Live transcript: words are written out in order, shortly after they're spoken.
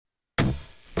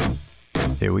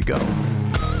Here we go.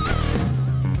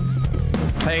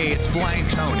 Hey, it's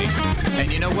Blind Tony.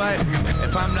 And you know what?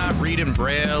 If I'm not reading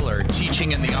Braille or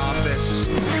teaching in the office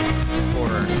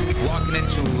or walking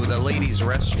into the ladies'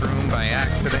 restroom by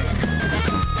accident,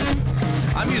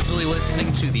 I'm usually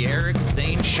listening to the Eric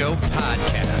Zane Show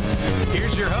podcast.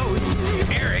 Here's your host,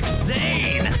 Eric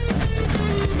Zane.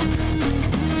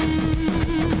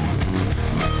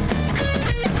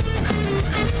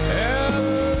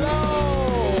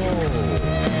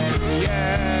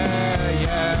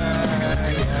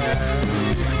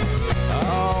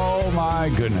 My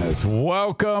goodness.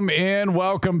 Welcome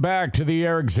back to the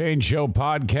Eric Zane Show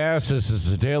podcast. This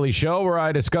is the daily show where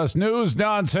I discuss news,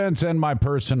 nonsense, and my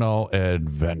personal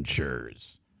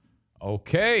adventures.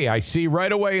 Okay, I see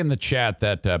right away in the chat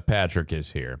that Patrick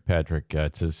is here. Patrick,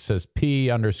 it says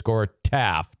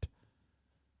P_Taft.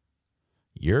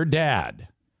 Your dad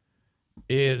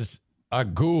is a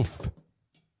goof.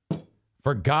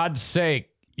 For God's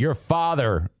sake, your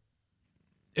father,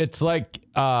 it's like,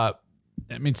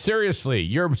 seriously,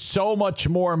 you're so much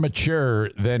more mature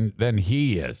than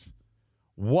he is.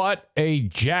 What a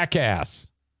jackass.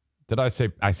 I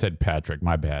said Patrick,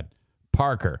 my bad.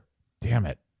 Parker. Damn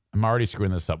it. I'm already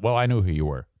screwing this up. Well, I knew who you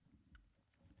were.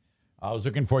 I was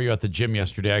looking for you at the gym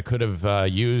yesterday. I could have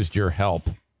used your help.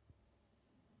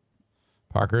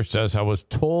 Parker says, I was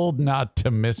told not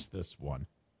to miss this one.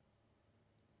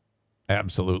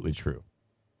 Absolutely true.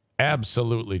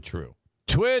 Absolutely true.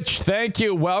 Twitch, thank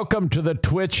you. Welcome to the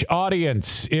Twitch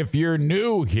audience. If you're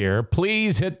new here,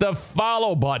 please hit the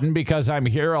follow button because I'm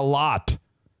here a lot,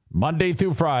 Monday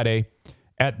through Friday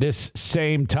at this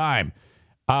same time.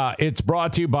 It's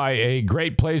brought to you by a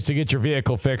great place to get your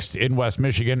vehicle fixed in West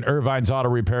Michigan, Irvine's Auto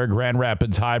Repair, Grand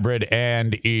Rapids Hybrid,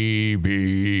 and EV.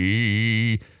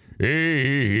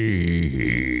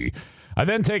 I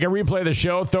then take a replay of the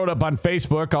show, throw it up on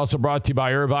Facebook, also brought to you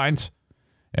by Irvine's.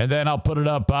 And then I'll put it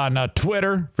up on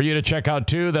Twitter for you to check out,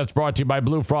 too. That's brought to you by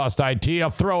Blue Frost IT. I'll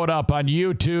throw it up on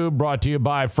YouTube, brought to you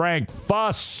by Frank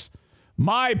Fuss.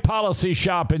 My Policy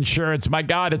Shop Insurance. My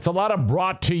God, it's a lot of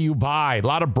brought to you by.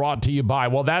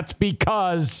 Well, that's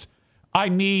because I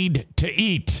need to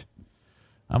eat.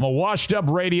 I'm a washed-up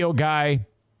radio guy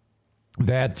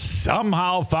that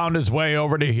somehow found his way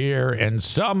over to here and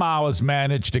somehow has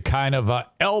managed to kind of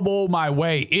elbow my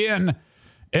way in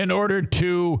order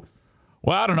to...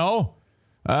 Well, I don't know,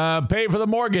 pay for the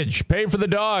mortgage, pay for the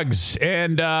dogs,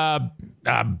 and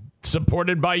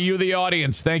supported by you, the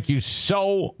audience. Thank you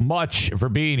so much for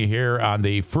being here on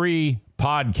the free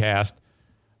podcast.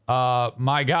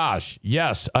 My gosh,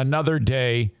 yes, another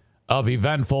day of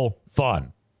eventful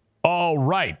fun. All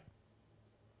right.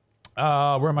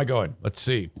 Where am I going? Let's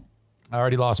see. I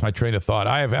already lost my train of thought.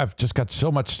 I've just got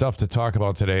so much stuff to talk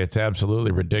about today. It's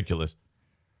absolutely ridiculous.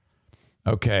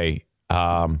 Okay.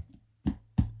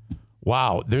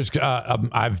 Wow,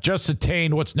 I've just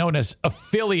attained what's known as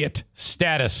affiliate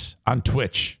status on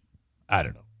Twitch. I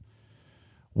don't know.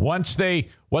 What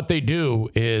they do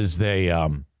is they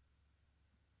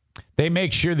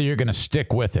make sure that you're going to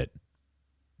stick with it.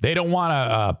 They don't want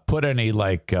to put any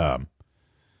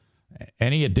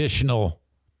additional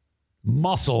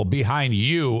muscle behind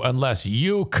you unless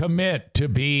you commit to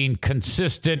being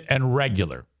consistent and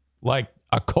regular, like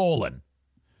a colon.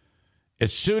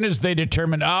 As soon as they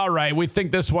determine, all right, we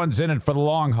think this one's in it for the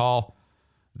long haul,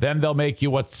 then they'll make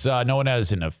you what's known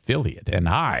as an affiliate. And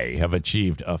I have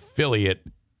achieved affiliate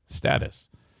status.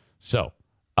 So,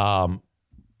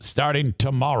 starting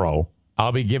tomorrow,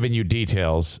 I'll be giving you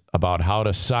details about how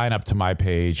to sign up to my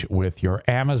page with your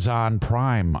Amazon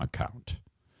Prime account.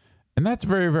 And that's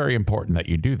very, very important that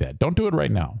you do that. Don't do it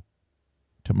right now.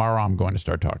 Tomorrow, I'm going to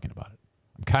start talking about it.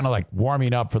 I'm kind of like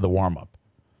warming up for the warm-up.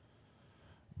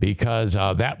 Because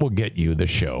that will get you the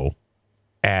show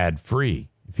ad-free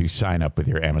if you sign up with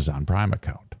your Amazon Prime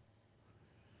account.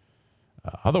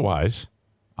 Otherwise,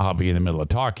 I'll be in the middle of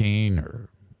talking, or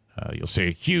you'll see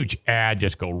a huge ad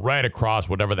just go right across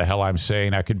whatever the hell I'm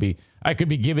saying. I could be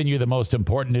giving you the most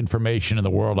important information in the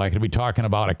world. I could be talking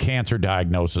about a cancer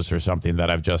diagnosis or something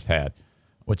that I've just had,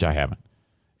 which I haven't.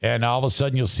 And all of a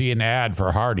sudden, you'll see an ad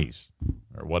for Hardee's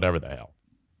or whatever the hell.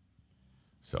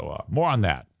 So more on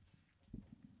that.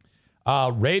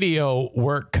 Radio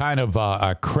work kind of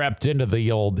crept into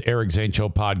the old Eric Zane Show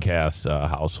podcast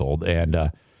household.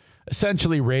 And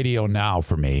essentially radio now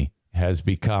for me has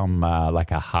become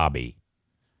like a hobby.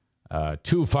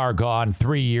 Too far gone,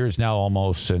 3 years now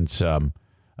almost since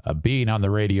being on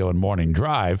the radio and morning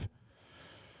drive.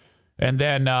 And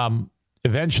then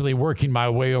eventually working my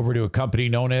way over to a company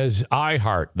known as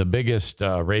iHeart, the biggest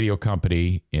radio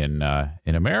company in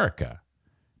America.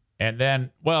 And then,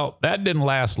 well, that didn't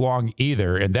last long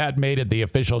either. And that made it the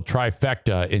official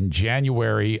trifecta in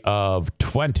January of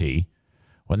 20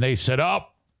 when they said, oh,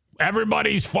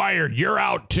 everybody's fired. You're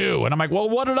out too. And I'm like,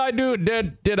 well, what did I do?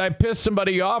 Did I piss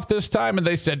somebody off this time? And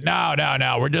they said,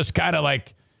 no. We're just kind of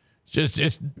like,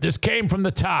 just this came from the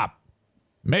top.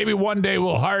 Maybe one day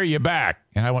we'll hire you back.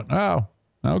 And I went, oh,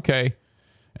 okay.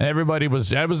 And it was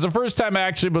the first time I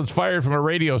actually was fired from a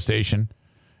radio station.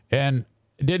 And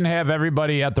didn't have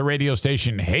everybody at the radio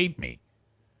station hate me.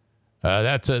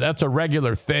 That's a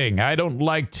regular thing. I don't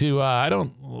like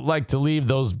to leave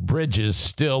those bridges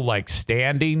still like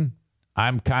standing.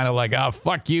 I'm kind of like, oh,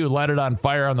 fuck you, let it on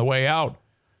fire on the way out.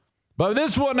 But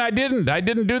this one I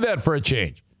didn't do that for a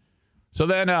change. So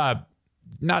then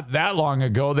not that long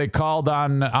ago they called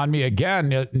on me again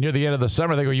near the end of the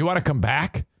summer. They go, you want to come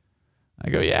back? I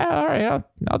go, yeah, all right,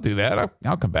 I'll do that.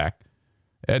 I'll come back.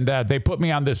 And they put me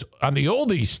on the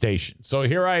oldies station. So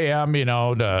here I am,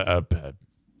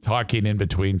 talking in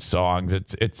between songs.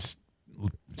 It's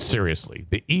seriously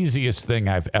the easiest thing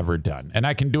I've ever done. And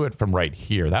I can do it from right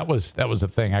here. That was a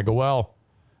thing. I go, well,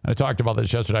 I talked about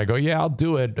this yesterday. I go, yeah, I'll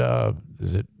do it.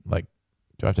 Is it like,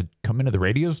 do I have to come into the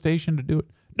radio station to do it?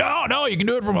 No, you can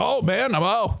do it from home, man.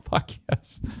 Fuck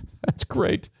yes. That's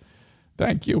great.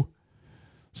 Thank you.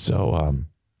 So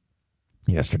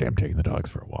yesterday I'm taking the dogs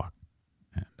for a walk.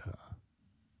 And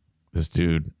this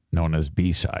dude known as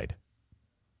B-Side,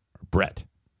 Brett,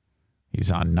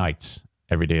 he's on nights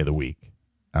every day of the week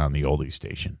on the oldie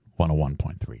station,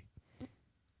 101.3.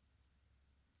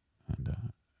 And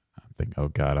I'm thinking, oh,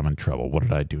 God, I'm in trouble. What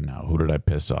did I do now? Who did I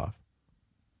piss off?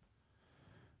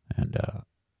 And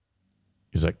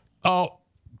he's like, oh,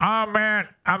 man,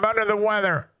 I'm under the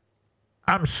weather.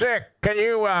 I'm sick. Can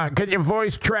you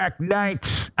voice track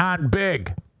nights on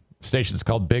Big? The station's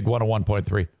called Big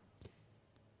 101.3.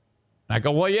 I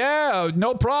go, well, yeah,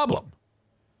 no problem.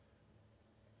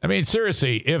 I mean,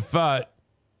 seriously, if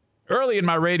early in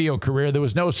my radio career, there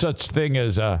was no such thing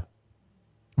as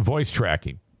voice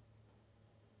tracking,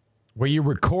 where you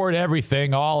record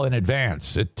everything all in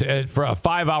advance. It for a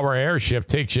 5-hour air shift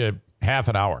takes you half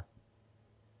an hour.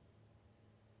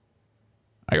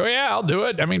 I go, yeah, I'll do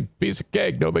it. I mean, piece of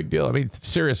cake, no big deal. I mean,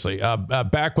 seriously,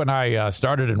 back when I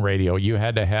started in radio, you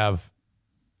had to have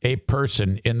a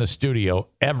person in the studio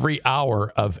every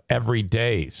hour of every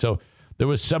day. So there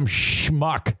was some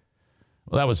schmuck.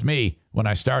 Well, that was me when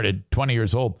I started, 20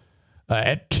 years old,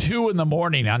 at 2 in the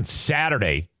morning on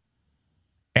Saturday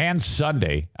and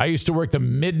Sunday. I used to work the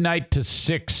midnight to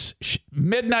 6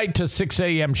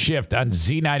 a.m. shift on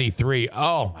Z93.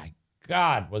 Oh, my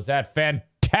God, was that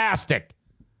fantastic.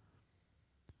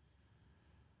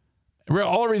 The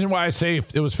only reason why I say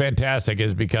it was fantastic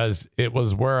is because it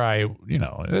was where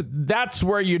that's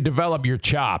where you develop your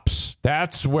chops.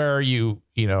 That's where you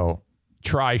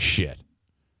try shit.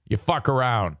 You fuck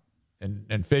around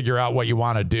and figure out what you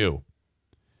want to do.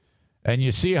 And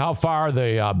you see how far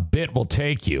the bit will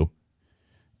take you.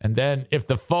 And then if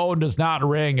the phone does not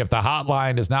ring, if the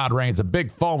hotline does not ring, it's a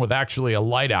big phone with actually a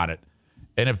light on it.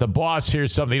 And if the boss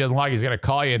hears something he doesn't like, he's going to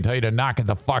call you and tell you to knock it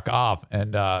the fuck off.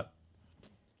 And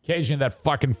occasionally that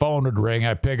fucking phone would ring.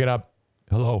 I pick it up.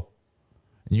 Hello.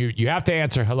 And you have to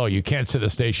answer hello. You can't say the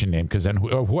station name because then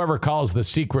whoever calls the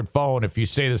secret phone, if you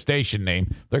say the station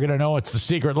name, they're going to know it's the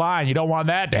secret line. You don't want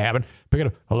that to happen. Pick it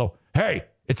up. Hello. Hey,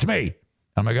 it's me.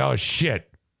 I'm like, oh, shit.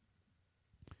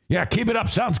 Yeah, keep it up.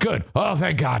 Sounds good. Oh,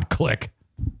 thank God. Click.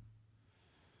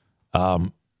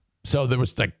 So there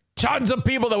was like tons of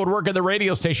people that would work at the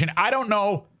radio station. I don't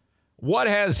know what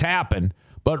has happened,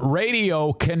 but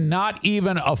radio cannot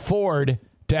even afford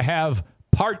to have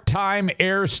part-time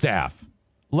air staff,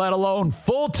 let alone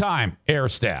full-time air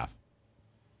staff.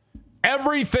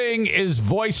 Everything is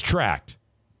voice tracked.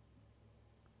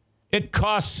 It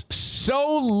costs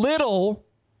so little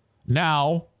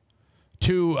now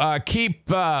to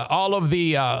keep all of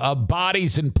the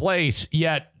bodies in place.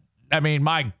 Yet, I mean,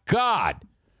 my God,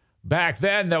 back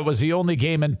then that was the only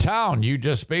game in town. You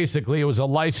just basically, it was a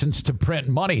license to print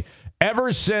money.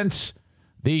 Ever since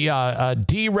the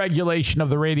deregulation of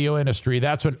the radio industry,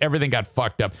 that's when everything got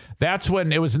fucked up. That's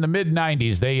when it was in the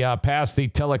mid-'90s. They passed the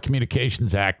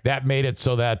Telecommunications Act. That made it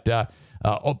so that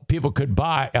people could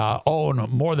own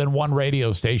more than one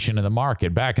radio station in the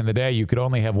market. Back in the day, you could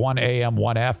only have one AM,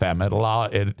 one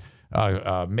FM.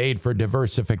 It made for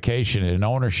diversification and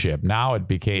ownership. Now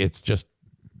it's just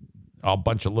a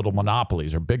bunch of little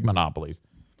monopolies or big monopolies.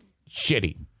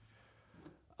 Shitty.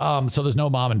 So there's no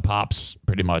mom and pops,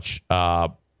 pretty much.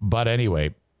 But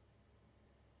anyway,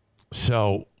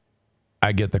 so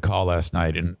I get the call last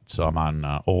night, and so I'm on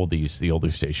the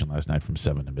oldies station last night from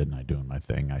 7 to midnight doing my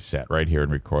thing. I sat right here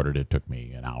and recorded. It took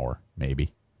me an hour,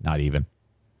 maybe, not even.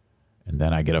 And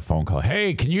then I get a phone call.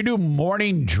 Hey, can you do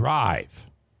morning drive?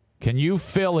 Can you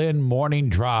fill in morning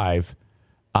drive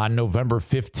on November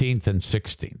 15th and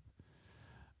 16th?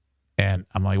 And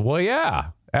I'm like, well,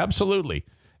 yeah, absolutely.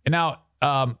 And now,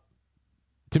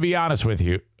 to be honest with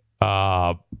you,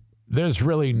 there's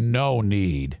really no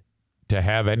need to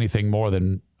have anything more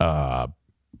than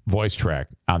voice track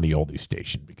on the oldie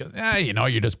station because,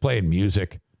 you're just playing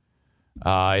music.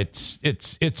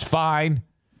 It's fine.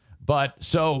 But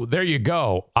so there you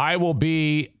go. I will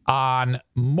be on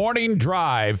Morning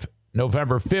Drive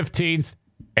November 15th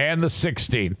and the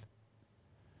 16th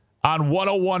on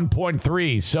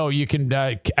 101.3. So you can,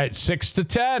 at 6 to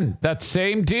 10, that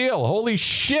same deal. Holy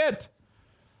shit.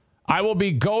 I will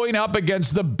be going up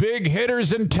against the big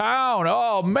hitters in town.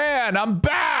 Oh, man, I'm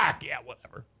back. Yeah,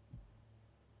 whatever.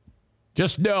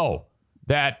 Just know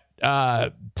that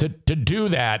to do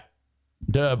that,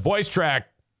 the voice track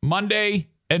Monday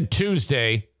and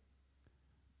Tuesday,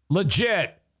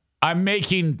 legit, I'm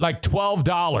making like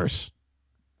 $12.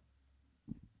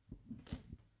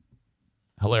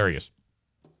 Hilarious.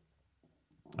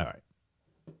 All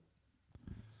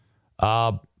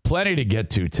right. Plenty to get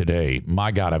to today.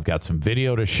 My God, I've got some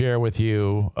video to share with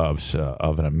you of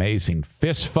an amazing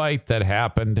fist fight that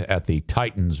happened at the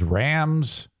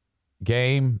Titans-Rams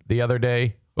game the other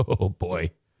day. Oh,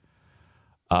 boy.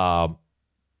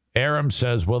 Aram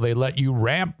says, will they let you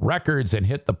ramp records and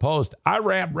hit the post? I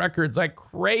ramp records like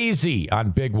crazy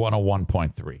on Big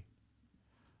 101.3.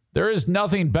 There is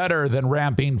nothing better than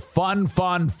ramping Fun,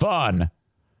 Fun, Fun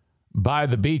by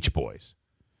the Beach Boys.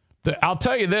 I'll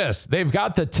tell you this. They've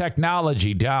got the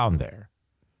technology down there.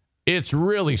 It's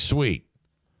really sweet.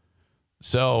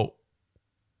 So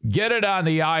get it on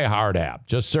the iHeart app.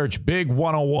 Just search Big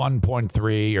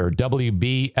 101.3 or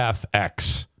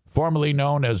WBFX, formerly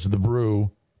known as The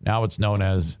Brew. Now it's known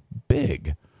as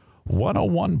Big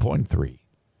 101.3.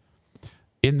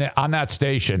 On that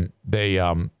station,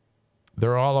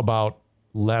 they're all about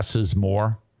less is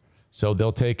more. So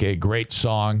they'll take a great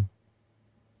song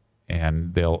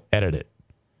and they'll edit it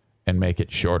and make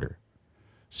it shorter.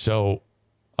 So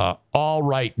All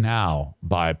Right Now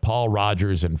by Paul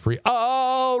Rogers and Free.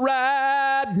 All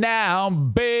right now,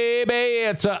 baby,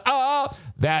 it's that's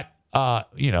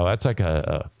like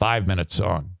a 5-minute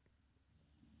song.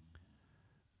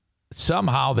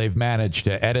 Somehow they've managed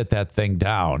to edit that thing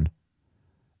down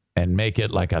and make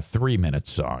it like a 3-minute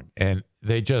song. And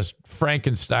they just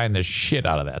Frankenstein the shit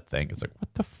out of that thing. It's like,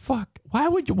 what the fuck?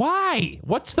 Why?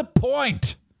 What's the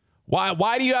point?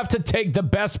 Why do you have to take the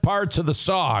best parts of the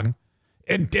song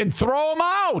and throw them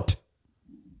out?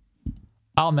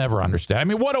 I'll never understand. I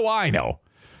mean, what do I know?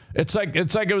 It's like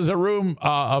it was a room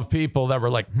of people that were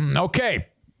like, okay,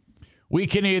 we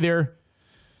can either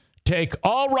take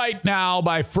All Right Now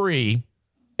by Free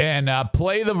and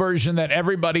play the version that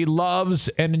everybody loves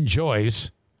and enjoys,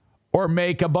 or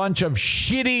make a bunch of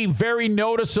shitty, very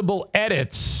noticeable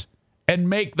edits and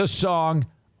make the song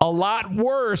a lot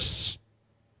worse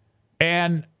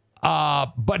and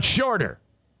but shorter.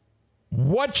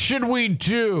 What should we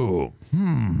do?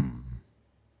 And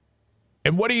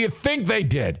what do you think they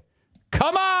did?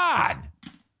 Come on!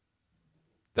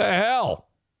 The hell?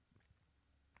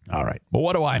 All right. Well,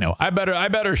 what do I know? I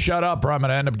better shut up or I'm going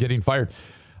to end up getting fired.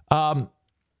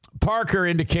 Parker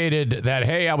indicated that,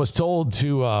 hey, I was told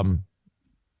to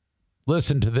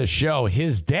listen to this show.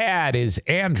 His dad is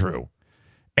Andrew.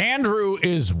 Andrew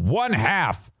is one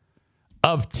half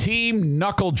of Team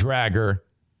Knuckle Dragger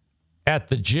at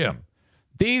the gym.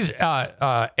 These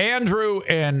Andrew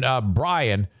and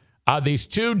Brian are these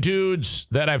two dudes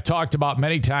that I've talked about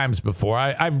many times before.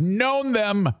 I've known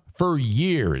them for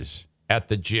years at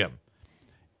the gym.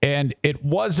 And it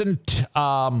wasn't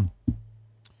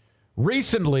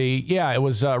recently. Yeah, it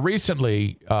was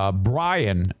recently.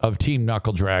 Brian of Team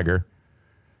Knuckle Dragger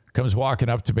comes walking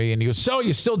up to me and he goes, so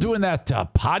you still doing that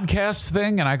podcast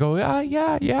thing? And I go,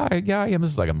 yeah. This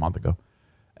is like a month ago.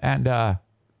 And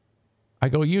I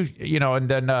go, and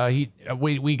then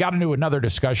we got into another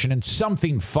discussion and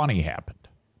something funny happened.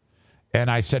 And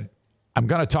I said, I'm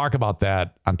going to talk about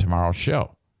that on tomorrow's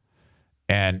show.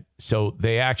 And so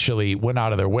they actually went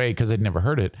out of their way because they'd never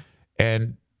heard it.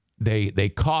 And they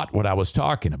caught what I was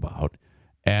talking about.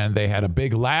 And they had a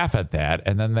big laugh at that.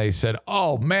 And then they said,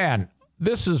 oh, man,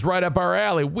 this is right up our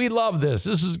alley. We love this.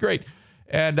 This is great.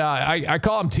 And I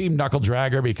call them Team Knuckle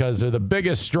Dragger because they're the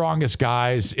biggest, strongest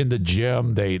guys in the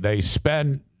gym. They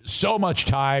spend so much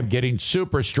time getting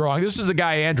super strong. This is a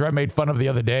guy, Andrew, I made fun of the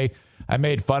other day. I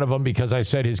made fun of him because I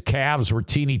said his calves were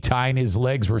teeny tiny, his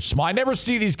legs were small. I never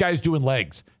see these guys doing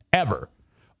legs, ever.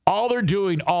 All they're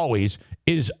doing always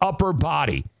is upper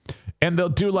body. And they'll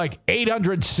do like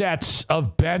 800 sets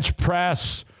of bench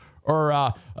press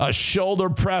or shoulder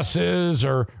presses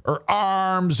or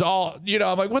arms. I'm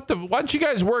like, why don't you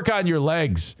guys work on your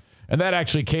legs? And that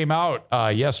actually came out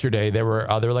yesterday. They were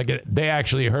like, they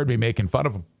actually heard me making fun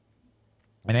of them.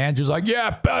 And Andrew's like,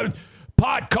 yeah,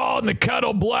 pot calling the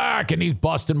kettle black. And he's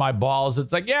busting my balls.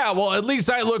 It's like, yeah, well, at least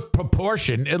I look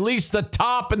proportioned. At least the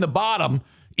top and the bottom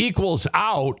equals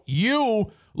out.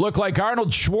 You look like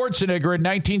Arnold Schwarzenegger in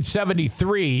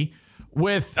 1973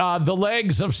 with the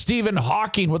legs of Stephen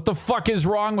Hawking. What the fuck is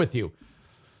wrong with you?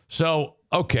 So,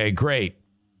 okay, great.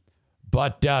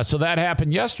 But so that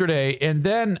happened yesterday. And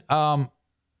then now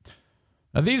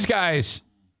these guys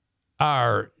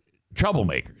are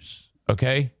troublemakers,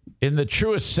 okay, in the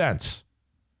truest sense.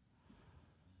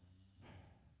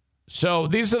 So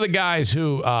these are the guys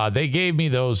who they gave me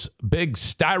those big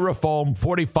styrofoam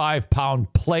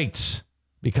 45-pound plates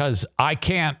because I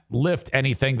can't lift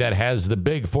anything that has the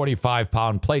big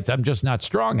 45-pound plates. I'm just not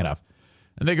strong enough.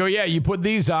 And they go, yeah, you put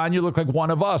these on, you look like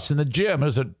one of us in the gym. It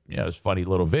was a funny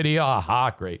little video.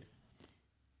 Aha, great.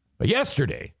 But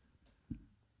yesterday,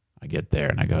 I get there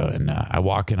and I go and I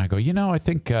walk in. I go, I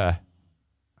think I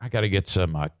got to get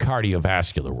some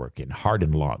cardiovascular work in heart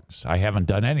and lungs. I haven't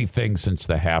done anything since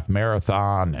the half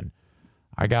marathon, and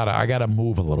I gotta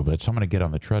move a little bit. So I'm gonna get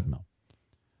on the treadmill.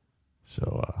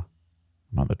 So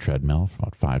I'm on the treadmill for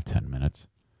about 5-10 minutes,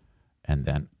 and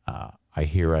then I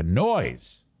hear a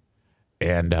noise.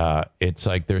 And it's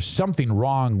like there's something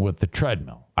wrong with the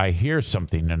treadmill. I hear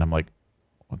something, and I'm like,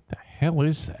 what the hell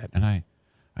is that? And I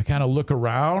kind of look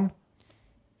around,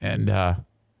 and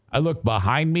I look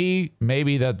behind me,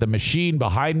 maybe that the machine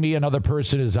behind me, another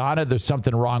person is on it. There's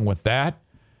something wrong with that.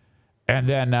 And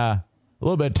then a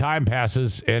little bit of time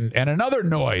passes, and another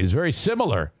noise, very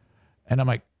similar. And I'm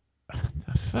like, what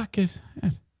the fuck is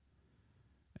that?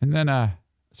 And then,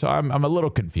 so I'm a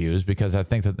little confused because I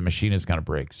think that the machine is going to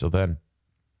break. So then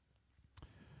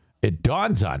it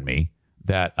dawns on me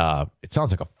that it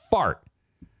sounds like a fart.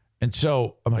 And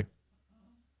so I'm like,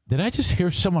 did I just hear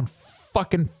someone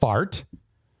fucking fart?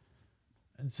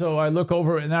 And so I look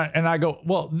over and I go,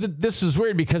 well, this is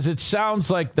weird because it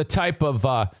sounds like the type of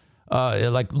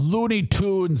like Looney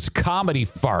Tunes comedy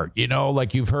fart,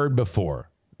 like you've heard before.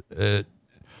 What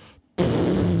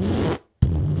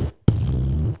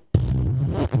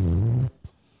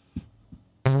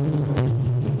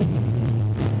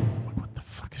the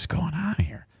fuck is going on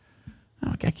here?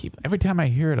 Every time I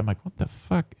hear it, I'm like, what the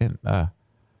fuck? And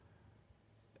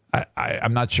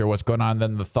I'm not sure what's going on.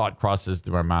 Then the thought crosses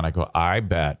through my mind. I go, I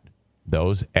bet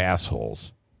those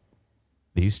assholes,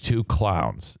 these two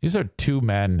clowns, these are two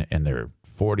men in their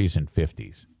 40s and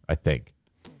 50s, I think.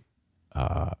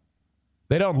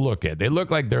 They don't look it. They look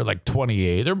like they're like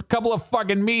 28. They're a couple of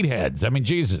fucking meatheads. I mean,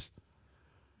 Jesus.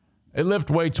 They lift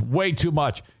weights way too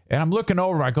much. And I'm looking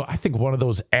over. I go, I think one of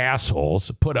those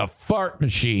assholes put a fart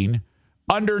machine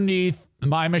underneath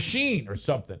my machine or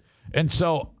something. And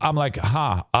so I'm like,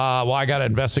 well, I got to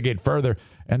investigate further.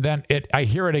 And then I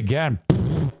hear it again.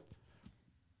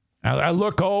 I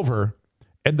look over,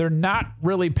 and they're not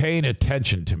really paying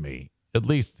attention to me, at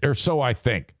least, or so I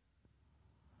think.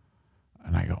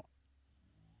 And I go,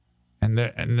 and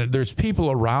there's people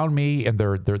around me, and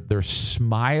they're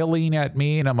smiling at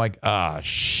me, and I'm like,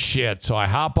 shit. So I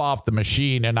hop off the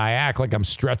machine, and I act like I'm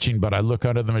stretching, but I look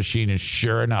under the machine, and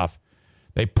sure enough,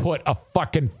 they put a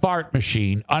fucking fart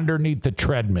machine underneath the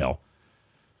treadmill.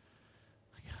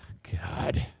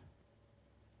 God.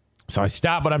 So I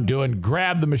stop what I'm doing,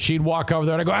 grab the machine, walk over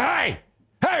there, and I go, hey,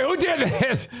 who did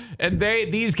this? And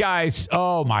these guys,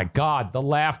 oh my God, the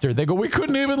laughter. They go, we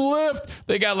couldn't even lift.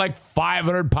 They got like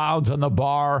 500 pounds on the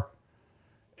bar.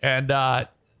 And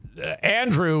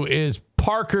Andrew is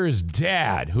Parker's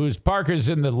dad, Parker's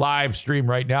in the live stream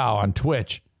right now on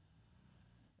Twitch.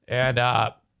 And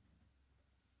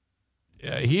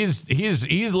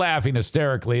he's laughing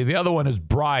hysterically. The other one is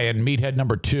Brian, meathead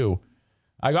number 2.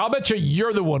 I'll bet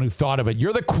you're the one who thought of it.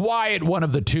 You're the quiet one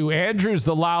of the two. Andrew's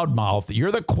the loudmouth.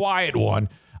 You're the quiet one.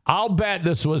 I'll bet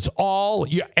this was all.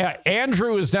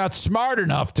 Andrew is not smart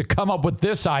enough to come up with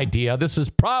this idea. This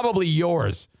is probably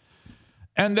yours.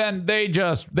 And then they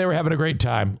were having a great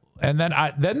time. And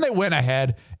then they went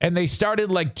ahead and they started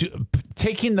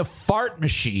taking the fart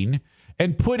machine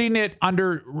and putting it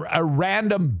under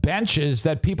random benches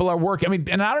that people are working. I mean,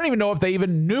 and I don't even know if they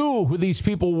even knew who these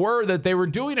people were that they were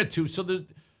doing it to. So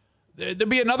there'd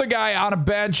be another guy on a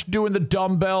bench doing the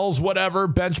dumbbells, whatever,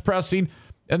 bench pressing.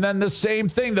 And then the same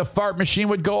thing, the fart machine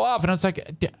would go off. And I was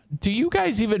like, do you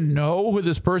guys even know who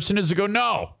this person is? They go,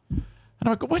 no. And I'm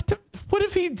like, what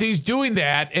if he's doing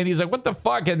that? And he's like, what the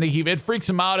fuck? And it freaks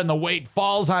him out and the weight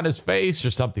falls on his face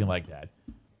or something like that.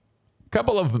 A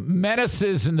couple of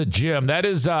menaces in the gym. That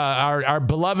is our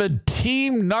beloved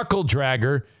Team Knuckle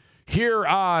Dragger here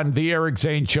on the Eric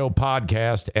Zane Show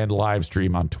podcast and live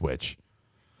stream on Twitch.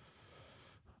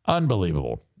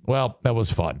 Unbelievable. Well, that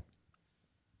was fun.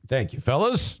 Thank you,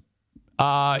 fellas.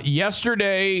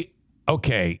 Yesterday,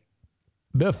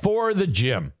 before the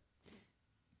gym,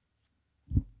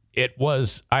 I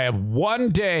have one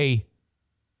day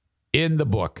in the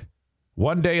books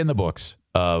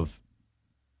of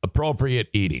appropriate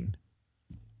eating.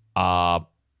 I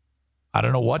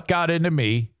don't know what got into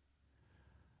me.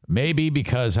 Maybe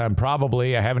because I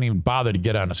haven't even bothered to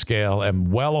get on a scale.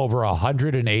 I'm well over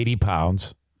 180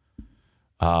 pounds,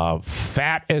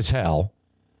 fat as hell.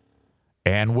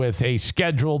 And with a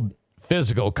scheduled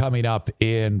physical coming up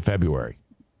in February,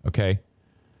 okay?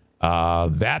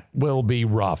 That will be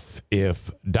rough if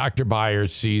Dr.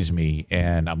 Byers sees me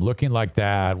and I'm looking like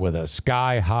that with a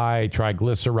sky-high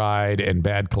triglyceride and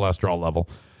bad cholesterol level.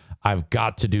 I've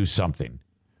got to do something.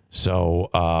 So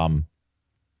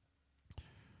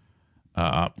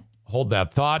hold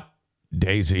that thought.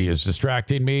 Daisy is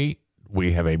distracting me.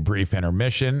 We have a brief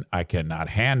intermission. I cannot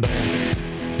handle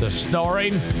the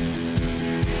snoring.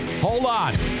 Hold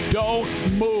on. Don't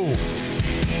move.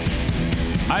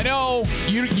 I know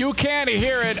you can't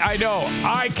hear it. I know.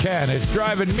 I can. It's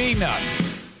driving me nuts.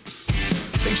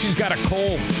 I think she's got a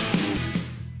cold.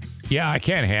 Yeah, I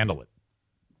can't handle it.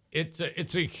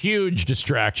 It's a huge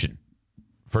distraction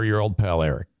for your old pal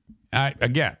Eric. I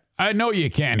know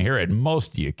you can't hear it.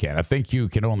 Most of you can. I think you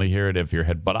can only hear it if your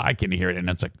head, but I can hear it. And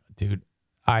it's like, dude,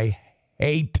 I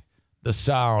hate the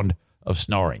sound of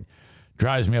snoring.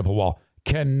 Drives me up a wall.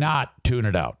 Cannot tune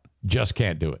it out. Just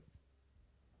can't do it.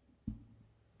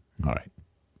 All right.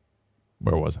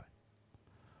 Where was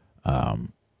I?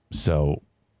 So,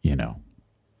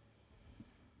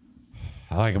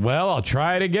 I'll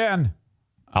try it again.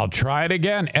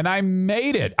 And I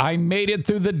made it. I made it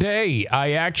through the day.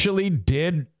 I actually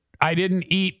did. I didn't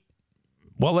eat.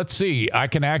 Well, let's see. I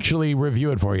can actually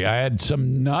review it for you. I had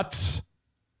some nuts.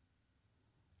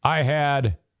 I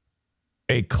had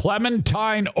a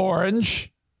clementine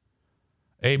orange,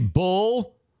 a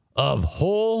bowl of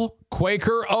whole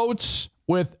Quaker oats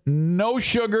with no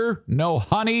sugar, no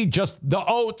honey, just the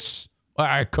oats.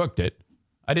 I cooked it.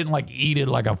 I didn't eat it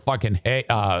like a fucking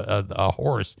a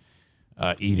horse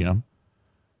eating them.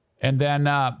 And then,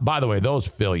 by the way, those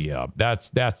fill you up. That's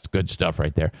good stuff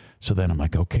right there. So then I'm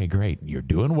like, okay, great. You're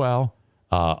doing well.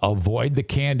 Avoid the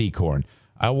candy corn.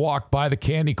 I walked by the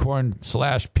candy corn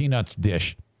 / peanuts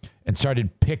dish and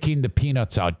started picking the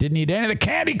peanuts out. Didn't eat any of the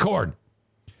candy corn.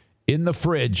 In the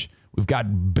fridge, we've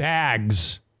got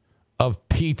bags of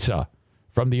pizza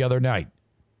from the other night.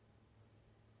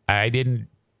 I didn't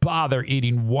bother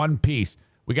eating one piece.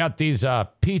 We got these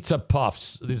pizza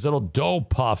puffs, these little dough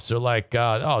puffs. They're like,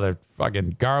 they're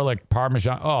fucking garlic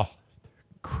Parmesan. Oh,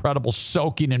 incredible,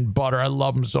 soaking in butter. I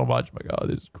love them so much. My God,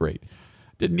 this is great.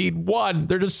 Didn't need one.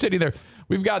 They're just sitting there.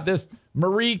 We've got this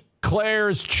Marie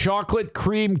Claire's chocolate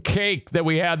cream cake that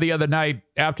we had the other night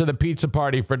after the pizza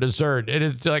party for dessert. It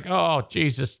is like, oh,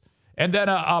 Jesus. And then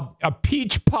a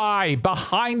peach pie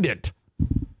behind it.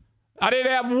 I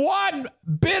didn't have one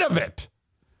bit of it.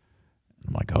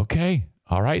 I'm like, okay,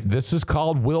 all right. This is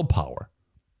called willpower.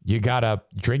 You got to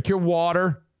drink your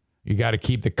water. You got to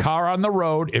keep the car on the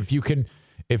road. And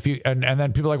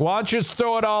then people are like, why don't you just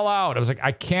throw it all out? I was like,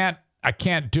 I can't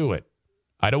do it.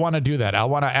 I don't want to do that. I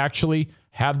want to actually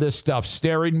have this stuff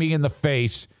staring me in the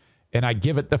face, and I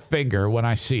give it the finger when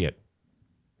I see it.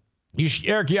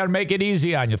 Eric, you got to make it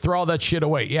easy on you. Throw all that shit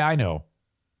away. Yeah, I know.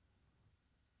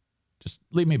 Just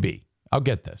leave me be. I'll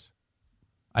get this.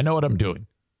 I know what I'm doing.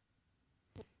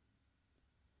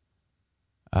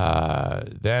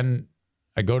 Then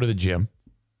I go to the gym.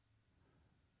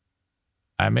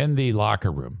 I'm in the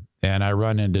locker room, and I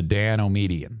run into Dan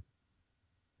Omedian.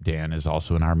 Dan is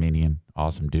also an Armenian.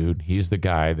 Awesome dude. He's the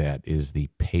guy that is the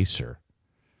pacer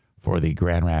for the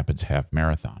Grand Rapids Half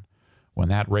Marathon. When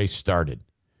that race started,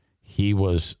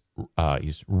 he's a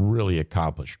really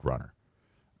accomplished runner.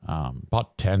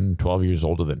 About 10, 12 years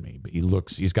older than me. But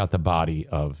he's got the body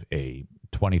of a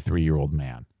 23-year-old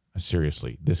man.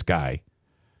 Seriously, this guy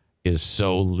is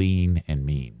so lean and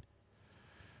mean.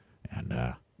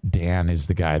 And Dan is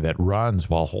the guy that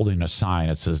runs while holding a sign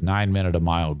that says 9 minute a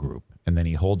mile group. And then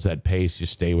he holds that pace. You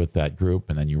stay with that group,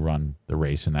 and then you run the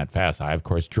race in that fast. I, of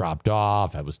course, dropped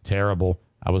off. I was terrible.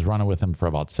 I was running with him for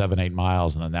about 7-8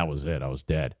 miles, and then that was it. I was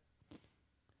dead.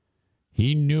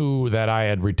 He knew that I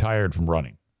had retired from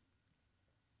running.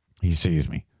 He sees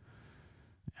me.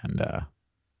 And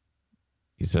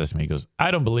he says to me, he goes, I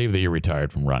don't believe that you're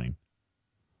retired from running.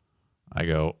 I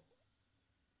go,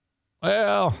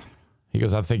 well, he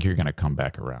goes, I think you're going to come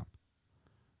back around.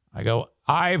 I go,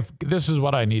 this is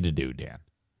what I need to do, Dan.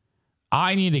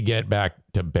 I need to get back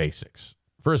to basics.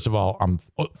 First of all, I'm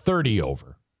 30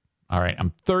 over. All right,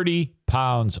 I'm 30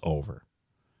 pounds over.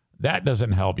 That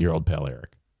doesn't help your old pal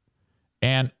Eric.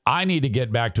 And I need to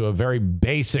get back to a very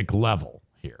basic level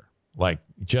here. Like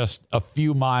just a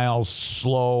few miles,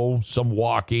 slow, some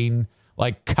walking,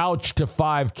 like couch to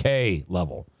 5K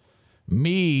level.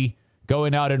 Me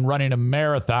going out and running a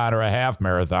marathon or a half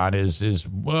marathon is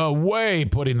way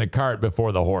putting the cart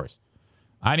before the horse.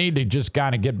 I need to just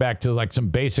kind of get back to like some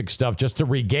basic stuff just to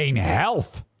regain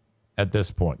health at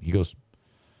this point. He goes,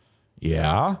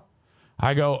 yeah.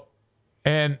 I go,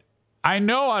 and I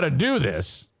know how to do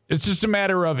this. It's just a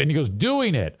matter of, and he goes,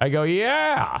 doing it. I go,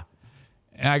 yeah.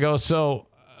 And I go, so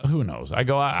who knows? I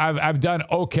go, I've done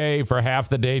okay for half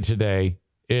the day today.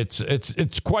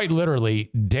 It's quite literally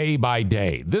day by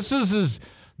day. This is as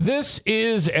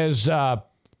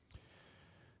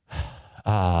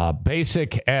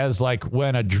basic as like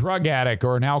when a drug addict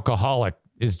or an alcoholic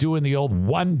is doing the old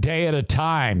one day at a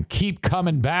time, keep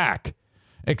coming back.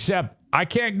 Except I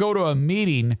can't go to a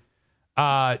meeting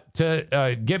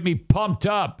to get me pumped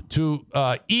up to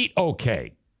eat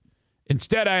okay.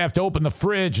 Instead, I have to open the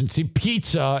fridge and see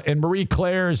pizza and Marie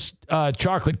Claire's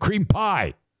chocolate cream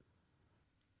pie.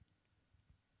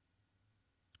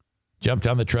 Jumped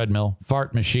on the treadmill,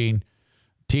 fart machine,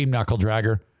 team knuckle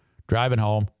dragger, driving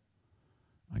home.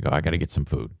 I go, I got to get some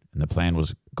food. And the plan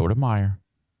was go to Meijer.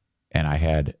 And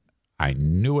I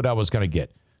knew what I was going to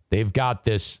get. They've got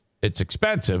this, it's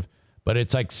expensive, but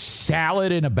it's like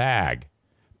salad in a bag.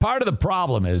 Part of the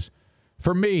problem is,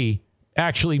 for me,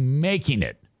 actually making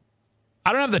it.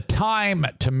 I don't have the time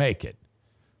to make it.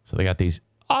 So they got these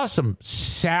awesome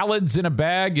salads in a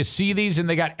bag. You see these, and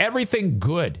they got everything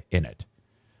good in it.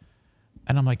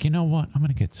 And I'm like, you know what? I'm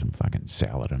going to get some fucking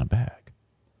salad in a bag.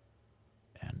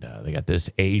 And they got this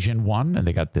Asian one, and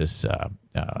they got this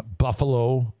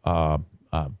buffalo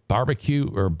barbecue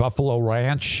or buffalo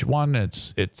ranch one.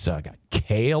 It's got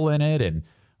kale in it, and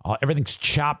everything's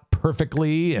chopped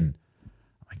perfectly. And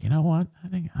I'm like, you know what? I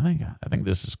think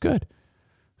this is good.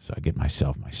 So I get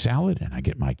myself my salad, and I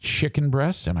get my chicken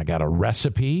breasts, and I got a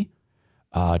recipe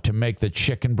to make the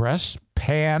chicken breasts.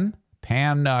 Pan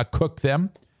cook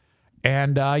them.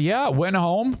 And, went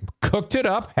home, cooked it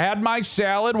up, had my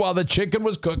salad while the chicken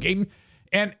was cooking,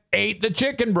 and ate the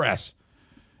chicken breasts.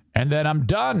 And then I'm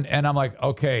done. And I'm like,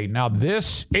 okay, now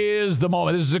this is the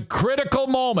moment. This is a critical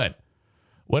moment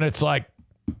when it's like,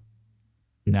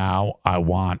 now I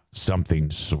want something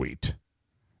sweet.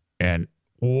 And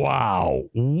wow,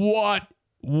 what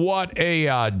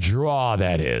a draw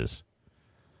that is.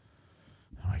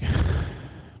 I'm like,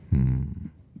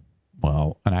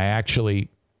 Well, and I actually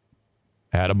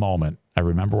had a moment. I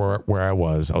remember where I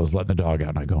was. I was letting the dog out,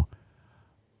 and I go,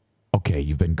 okay,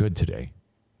 you've been good today.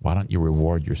 Why don't you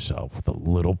reward yourself with a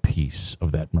little piece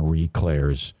of that Marie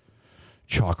Claire's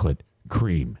chocolate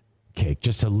cream cake?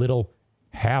 Just a little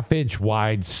half-inch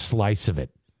wide slice of it.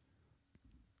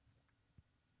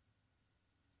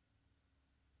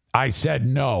 I said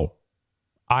no.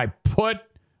 I put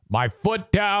my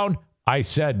foot down. I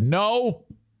said no.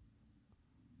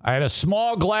 I had a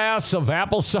small glass of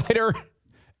apple cider,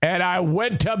 and I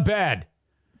went to bed.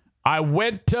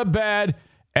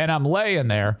 And I'm laying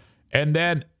there, and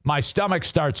then my stomach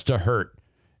starts to hurt.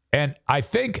 And I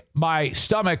think my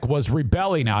stomach was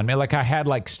rebelling on me. Like I had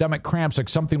like stomach cramps, like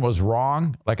something was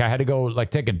wrong. Like I had to go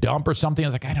like take a dump or something. I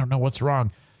was like, I don't know what's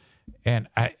wrong. And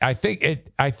I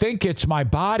think it's my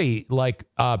body like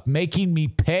making me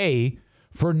pay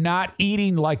for not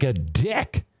eating like a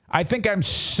dick. I think I'm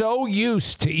so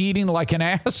used to eating like an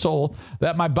asshole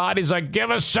that my body's like, give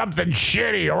us something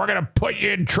shitty or we're going to put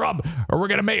you in trouble or we're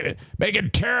going to make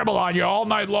it terrible on you all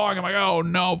night long. I'm like, oh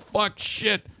no, fuck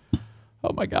shit.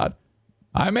 Oh my God.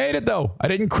 I made it though. I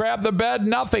didn't crab the bed,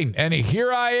 nothing. And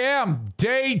here I am,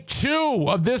 day 2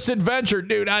 of this adventure.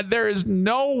 Dude, there is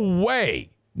no way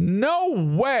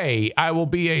I will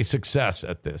be a success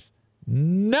at this.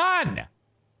 None.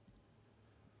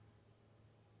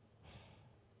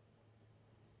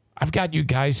 I've got you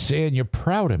guys saying you're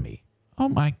proud of me. Oh,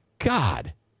 my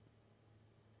God.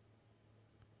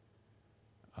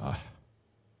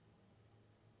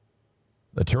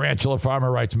 The tarantula farmer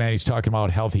writes, man, he's talking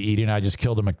about healthy eating. I just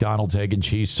killed a McDonald's egg and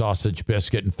cheese sausage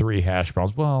biscuit and 3 hash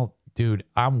browns. Well, dude,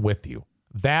 I'm with you.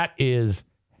 That is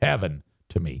heaven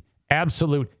to me.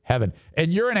 Absolute heaven.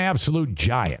 And you're an absolute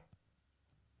giant.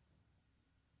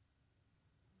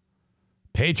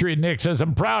 Patriot Nick says,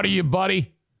 I'm proud of you,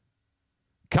 buddy.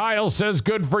 Kyle says,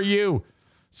 good for you.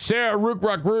 Sarah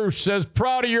Rookruck Roosh says,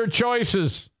 proud of your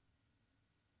choices.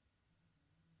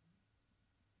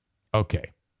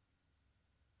 Okay.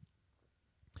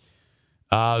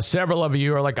 Several of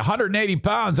you are like 180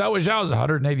 pounds. I wish I was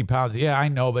 180 pounds. Yeah, I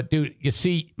know. But, dude, you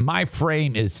see, my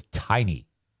frame is tiny.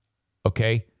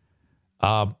 Okay?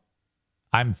 I'm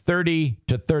 30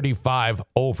 to 35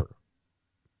 over.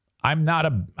 I'm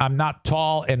not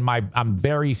tall, and I'm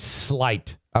very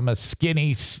slight. I'm a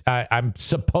skinny. I'm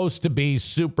supposed to be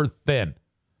super thin.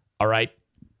 All right?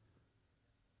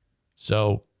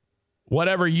 So,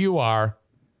 whatever you are,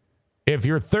 if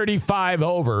you're 35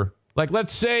 over, like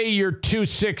let's say you're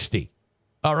 260,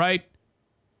 all right?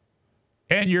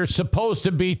 And you're supposed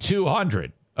to be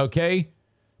 200, okay?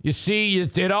 You see,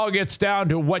 it all gets down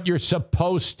to what you're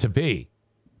supposed to be.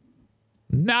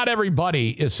 Not everybody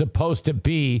is supposed to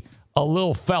be a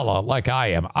little fella like I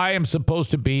am. I am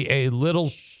supposed to be a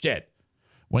little shit.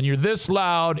 When you're this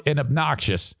loud and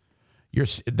obnoxious,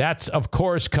 that's of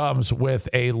course comes with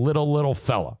a little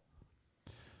fella.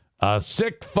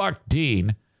 Sick fuck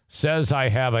Dean says I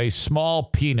have a small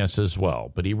penis as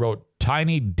well, but he wrote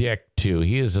tiny dick too.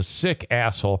 He is a sick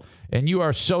asshole, and you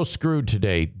are so screwed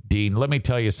today, Dean. Let me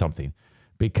tell you something,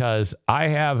 because I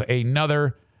have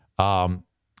another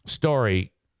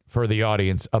story for the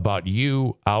audience about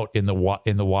you out in the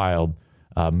wild,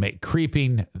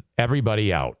 creeping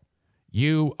everybody out.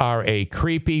 You are a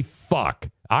creepy fuck.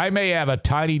 I may have a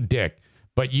tiny dick,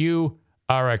 but you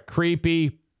are a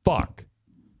creepy fuck.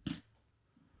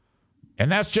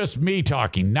 And that's just me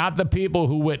talking, not the people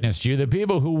who witnessed you. The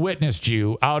people who witnessed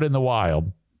you out in the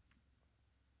wild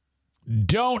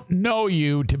don't know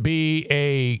you to be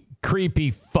a creepy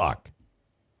fuck.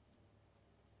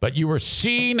 But you were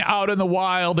seen out in the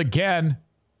wild again.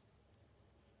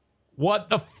 What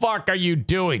the fuck are you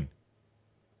doing?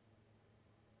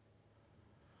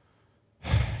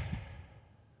 In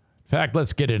fact,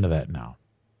 let's get into that now.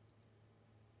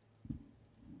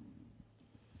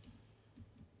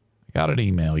 I got an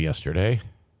email yesterday.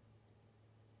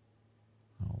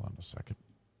 Hold on a second.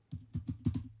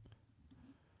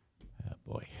 Oh,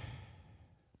 boy.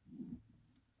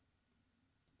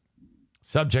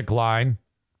 Subject line: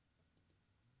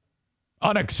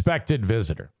 unexpected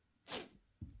visitor.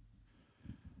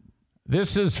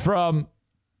 This is from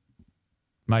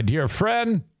my dear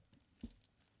friend,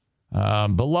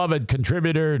 beloved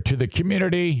contributor to the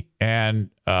community, and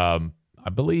I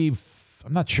believe,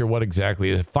 I'm not sure what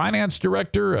exactly, the finance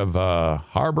director of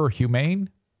Harbor Humane,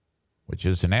 which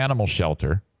is an animal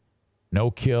shelter,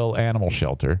 no-kill animal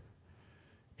shelter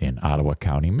in Ottawa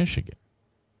County, Michigan.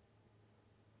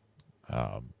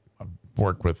 I've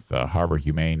worked with Harbor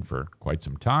Humane for quite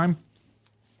some time.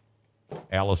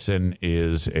 Allison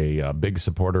is a big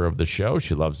supporter of the show.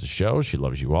 She loves the show. She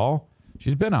loves you all.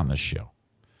 She's been on this show.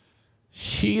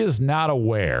 She is not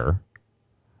aware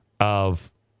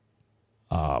of,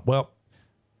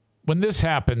 when this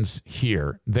happens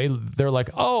here, they're like,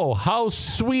 oh, how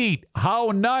sweet,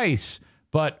 how nice.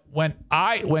 But when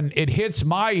it hits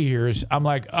my ears, I'm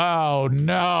like, oh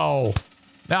no,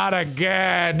 not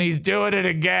again. He's doing it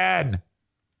again.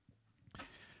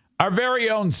 Our very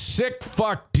own sick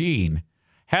fuck Dean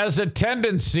has a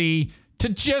tendency to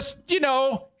just,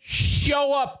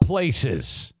 show up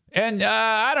places and,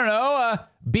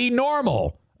 be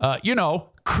normal,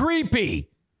 creepy.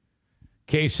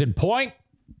 Case in point,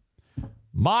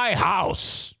 my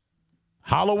house,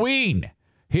 Halloween.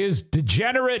 His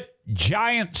degenerate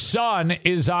giant son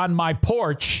is on my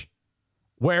porch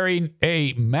wearing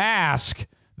a mask.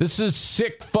 This is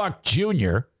sick fuck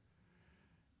Junior.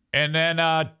 And then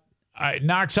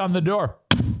knocks on the door.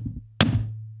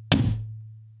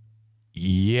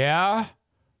 Yeah.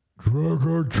 Trick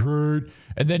or treat.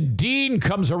 And then Dean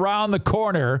comes around the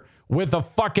corner with a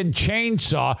fucking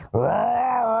chainsaw.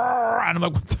 And I'm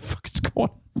like, what the fuck is going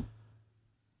on?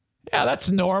 Yeah, that's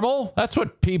normal. That's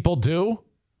what people do.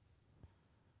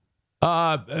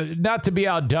 Not to be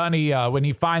outdone, when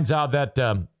he finds out that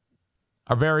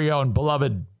our very own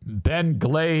beloved Ben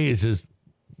Glaze is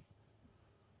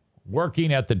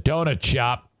working at the donut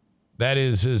shop, that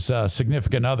is his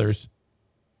significant others,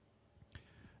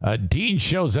 Dean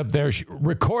shows up there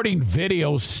recording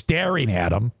videos, staring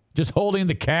at him, just holding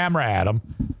the camera at him.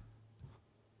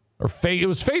 Or it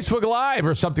was Facebook Live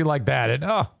or something like that. And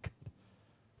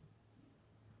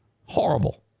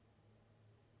horrible.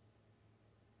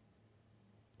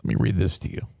 Let me read this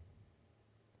to you.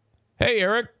 Hey,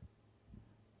 Eric.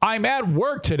 I'm at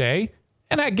work today,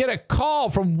 and I get a call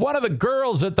from one of the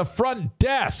girls at the front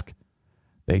desk.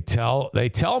 They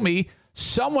tell me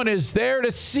someone is there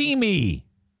to see me.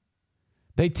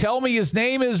 They tell me his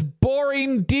name is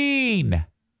Boring Dean.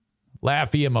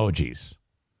 Laughy emojis.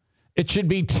 It should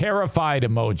be terrified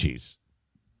emojis.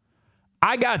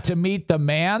 I got to meet the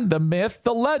man, the myth,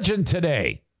 the legend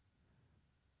today.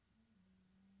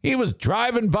 He was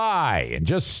driving by and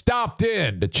just stopped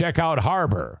in to check out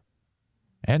Harbor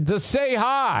and to say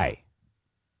hi.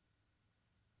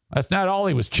 That's not all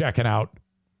he was checking out.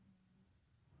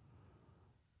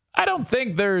 I don't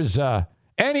think there's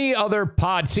any other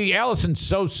pod. See, Allison's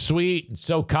so sweet and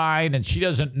so kind, and she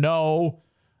doesn't know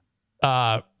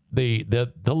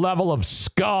the level of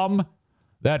scum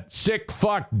that sick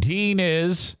fuck Dean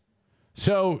is.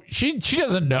 So she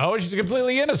doesn't know. She's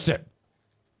completely innocent.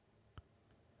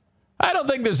 I don't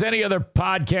think there's any other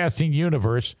podcasting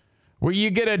universe where you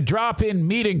get a drop-in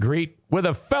meet and greet with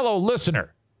a fellow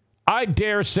listener. I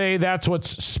dare say that's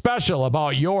what's special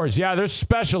about yours. Yeah, they're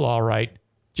special, all right.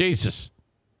 Jesus.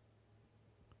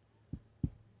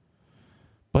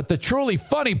 But the truly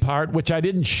funny part, which I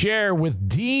didn't share with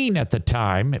Dean at the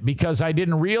time because I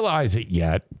didn't realize it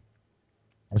yet,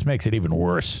 this makes it even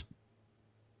worse.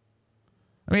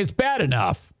 I mean, it's bad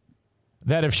enough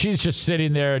that if she's just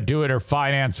sitting there doing her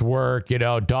finance work,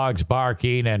 dogs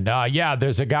barking, and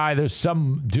there's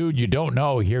some dude you don't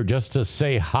know here just to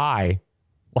say hi.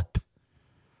 What?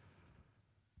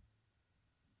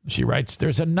 She writes,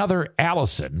 there's another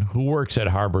Allison who works at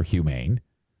Harbor Humane,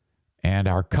 and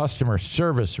our customer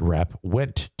service rep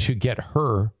went to get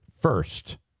her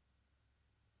first.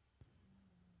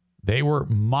 They were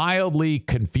mildly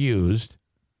confused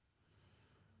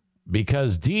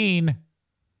because Dean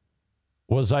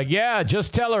was like, yeah,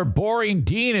 just tell her Boring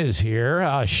Dean is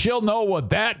here. She'll know what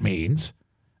that means.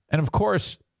 And of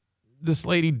course, this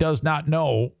lady does not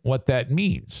know what that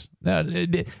means.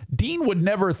 Dean would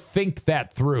never think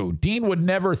that through. Dean would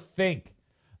never think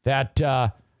that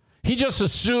he just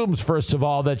assumes, first of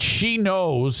all, that she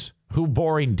knows who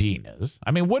Boring Dean is.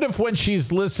 I mean, what if when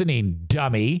she's listening,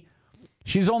 dummy,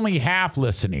 she's only half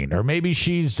listening, or maybe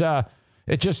she's the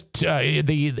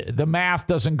math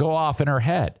doesn't go off in her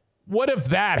head. What if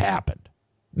that happened?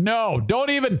 No, don't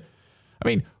even. I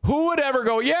mean, who would ever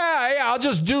go, yeah, I'll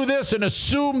just do this and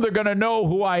assume they're going to know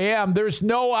who I am? There's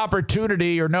no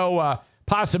opportunity or no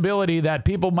possibility that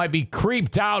people might be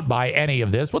creeped out by any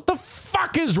of this. What the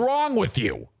fuck is wrong with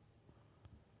you?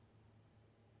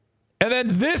 And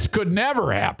then this could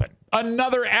never happen.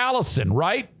 Another Allison,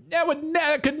 right?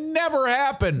 That could never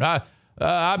happen.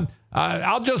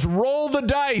 I'll just roll the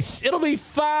dice. It'll be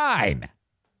fine.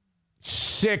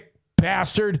 Sick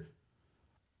bastard.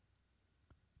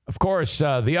 Of course,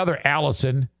 the other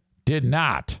Allison did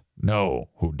not know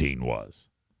who Dean was.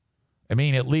 I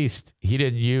mean, at least he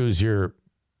didn't use your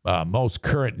most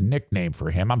current nickname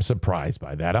for him. I'm surprised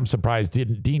by that. I'm surprised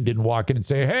Dean didn't walk in and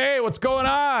say, hey, what's going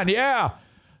on? Yeah.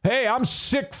 Hey, I'm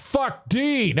sick fuck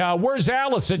Dean. Where's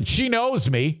Allison? She knows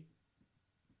me.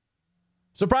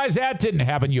 Surprised that didn't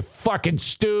happen, you fucking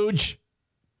stooge.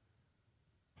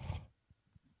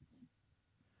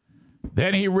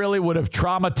 Then he really would have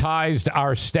traumatized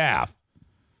our staff.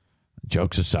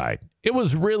 Jokes aside, it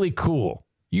was really cool.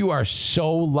 You are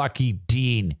so lucky,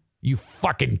 Dean, you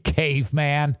fucking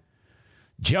caveman.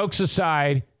 Jokes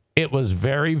aside, it was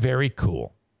very, very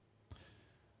cool.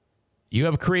 You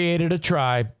have created a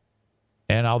tribe,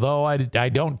 and although I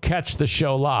don't catch the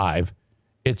show live,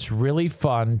 it's really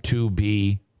fun to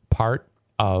be part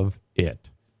of it.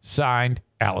 Signed,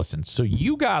 Allison. So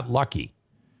you got lucky.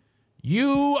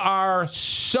 You are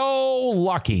so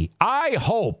lucky. I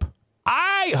hope,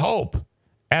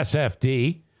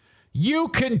 SFD, you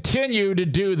continue to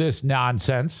do this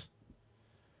nonsense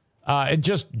and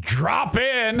just drop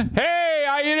in. Hey,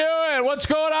 how you doing? What's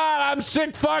going on? I'm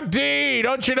sick fuck D.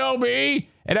 Don't you know me?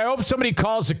 And I hope somebody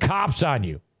calls the cops on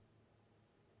you.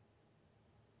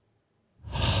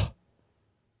 My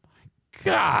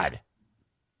God.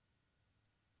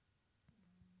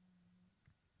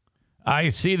 I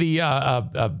see the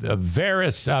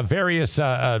various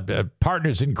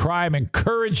partners in crime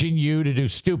encouraging you to do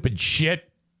stupid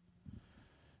shit.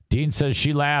 Dean says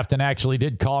she laughed and actually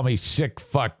did call me sick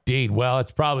fuck Dean. Well,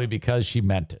 it's probably because she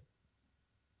meant it.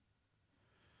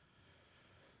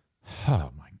 Oh,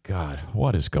 my God.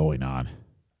 What is going on?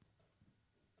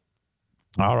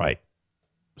 All right.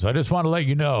 So I just want to let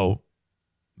you know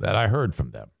that I heard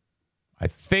from them. I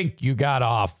think you got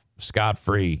off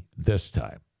scot-free this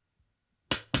time.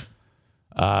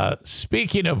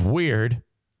 Speaking of weird,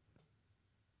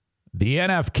 the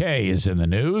NFK is in the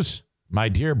news. My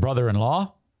dear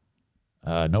brother-in-law,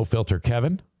 No Filter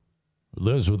Kevin, who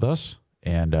lives with us.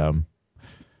 And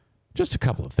just a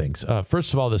couple of things.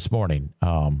 First of all, this morning,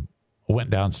 I went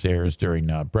downstairs during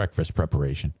breakfast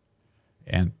preparation.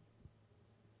 And,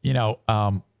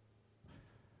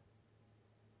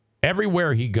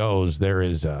 everywhere he goes, there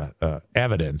is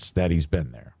evidence that he's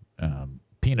been there.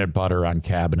 Peanut butter on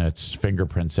cabinets,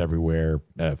 fingerprints everywhere,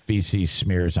 feces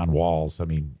smears on walls. I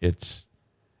mean,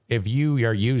 if you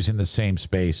are using the same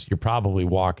space, you're probably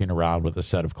walking around with a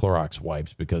set of Clorox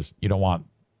wipes because you don't want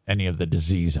any of the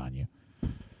disease on you.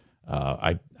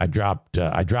 I dropped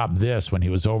this when he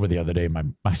was over the other day.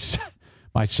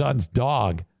 My son's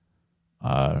dog,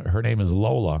 her name is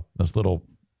Lola, this little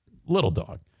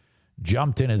dog,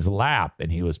 jumped in his lap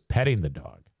and he was petting the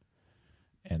dog.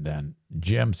 And then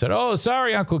Jim said, "Oh,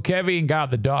 sorry, Uncle Kevy," and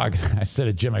got the dog. I said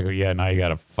to Jim, I go, "Yeah, now you got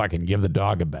to fucking give the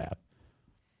dog a bath."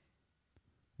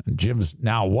 And Jim's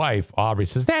now wife, Aubrey,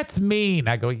 says, "That's mean."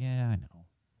 I go, "Yeah, I know.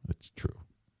 It's true."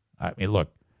 I mean,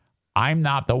 look, I'm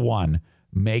not the one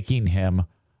making him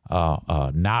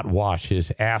not wash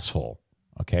his asshole,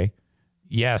 okay?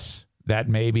 Yes, that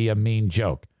may be a mean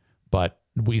joke, but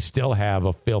we still have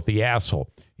a filthy asshole.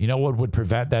 You know what would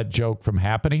prevent that joke from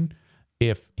happening?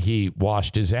 If he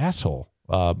washed his asshole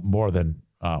more than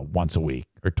once a week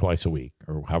or twice a week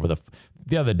or however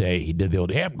the other day he did the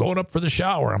old, "Hey, I'm going up for the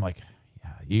shower." I'm like,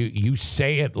 yeah, you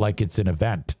say it like it's an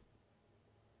event.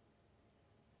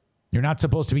 You're not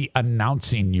supposed to be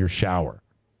announcing your shower.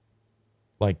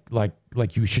 Like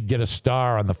you should get a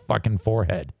star on the fucking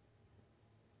forehead.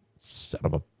 Son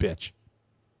of a bitch.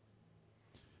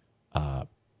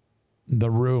 The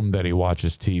room that he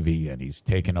watches TV in, he's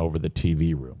taken over the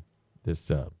TV room.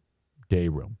 This day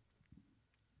room,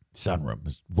 sunroom,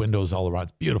 there's windows all around.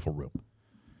 It's a beautiful room.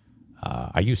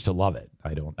 I used to love it.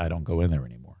 I don't go in there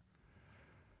anymore.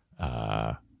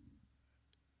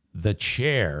 The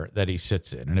chair that he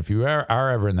sits in, and if you are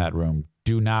ever in that room,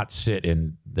 do not sit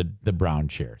in the brown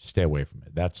chair. Stay away from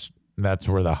it. That's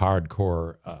where the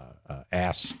hardcore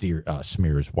ass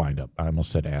smears wind up. I almost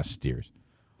said ass steers.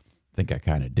 I think I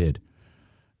kind of did.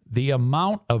 The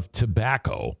amount of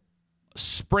tobacco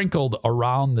sprinkled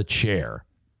around the chair,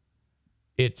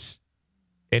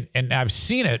 and I've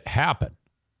seen it happen.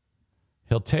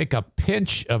 He'll take a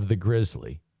pinch of the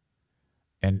Grizzly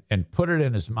and put it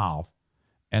in his mouth,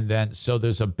 and then so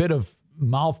there's a bit of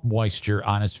mouth moisture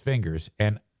on his fingers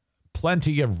and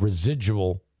plenty of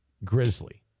residual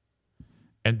Grizzly.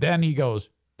 And then he goes,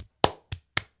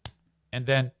 and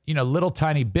then, little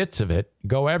tiny bits of it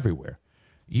go everywhere.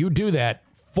 You do that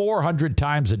 400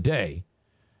 times a day,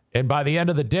 and by the end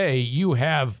of the day, you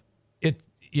have it,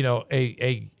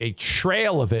 a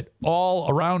trail of it all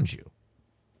around you.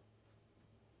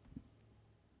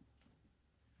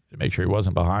 To make sure he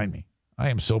wasn't behind me. I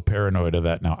am so paranoid of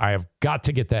that now. I have got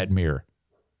to get that mirror.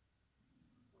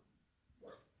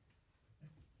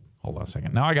 Hold on a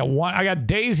second. Now I got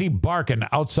Daisy barking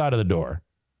outside of the door,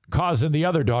 causing the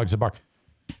other dogs to bark.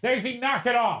 Daisy, knock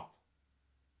it off.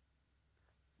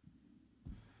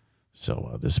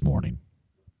 So this morning,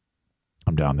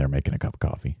 I'm down there making a cup of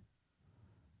coffee,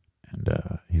 and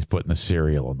he's putting the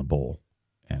cereal in the bowl,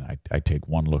 and I take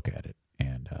one look at it,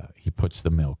 and he puts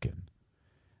the milk in,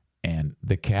 and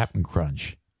the Captain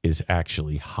Crunch is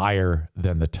actually higher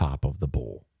than the top of the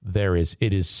bowl.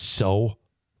 It is so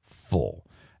full,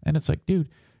 and it's like, dude,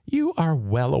 you are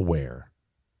well aware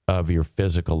of your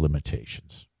physical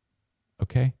limitations,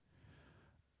 okay?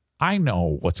 I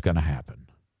know what's going to happen.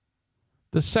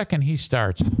 The second he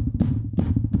starts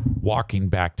walking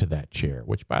back to that chair,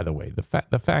 which, by the way, the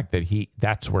fact that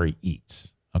that's where he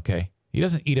eats, okay? He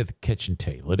doesn't eat at the kitchen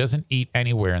table. He doesn't eat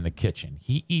anywhere in the kitchen.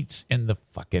 He eats in the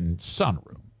fucking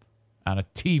sunroom on a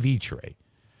TV tray.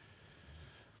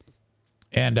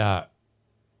 And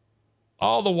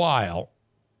all the while,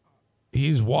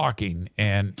 he's walking,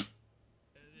 and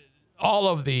all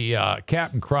of the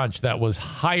Captain Crunch that was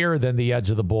higher than the edge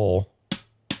of the bowl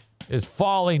is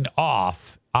falling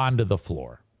off onto the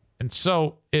floor. And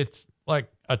so it's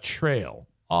like a trail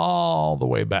all the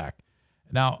way back.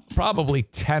 Now, probably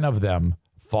 10 of them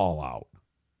fall out.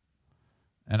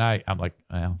 And I'm like,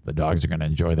 well, the dogs are going to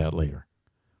enjoy that later.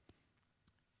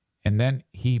 And then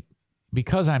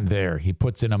because I'm there, he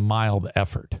puts in a mild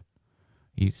effort.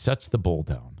 He sets the bowl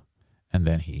down, and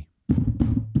then he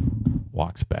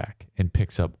walks back and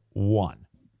picks up one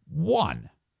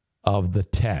of the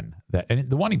 10. And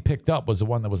the one he picked up was the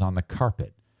one that was on the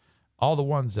carpet. All the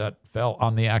ones that fell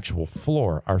on the actual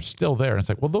floor are still there. And it's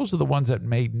like, well, those are the ones that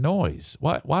made noise.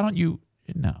 Why don't you?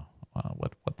 No.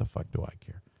 What the fuck do I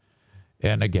care?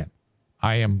 And again,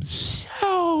 I am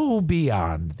so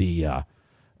beyond the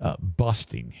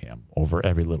busting him over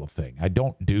every little thing. I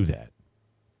don't do that.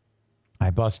 I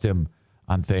bust him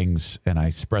on things and I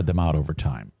spread them out over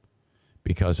time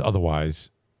because otherwise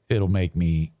it'll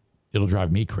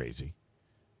drive me crazy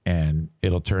and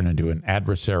it'll turn into an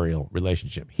adversarial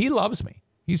relationship. He loves me.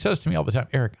 He says to me all the time,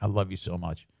 Eric, I love you so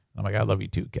much. I'm like, I love you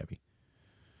too, Kevy.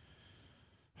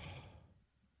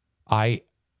 I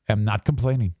am not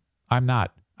complaining. I'm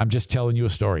not. I'm just telling you a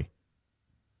story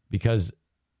because,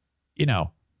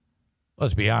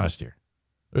 let's be honest here.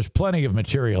 There's plenty of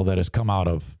material that has come out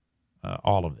of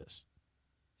all of this.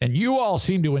 And you all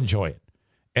seem to enjoy it.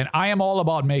 And I am all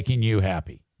about making you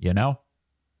happy,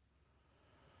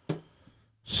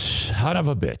 Son of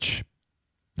a bitch.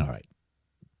 All right.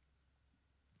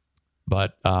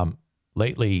 But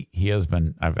lately, he has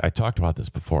been, I talked about this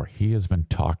before, he has been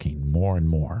talking more and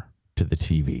more to the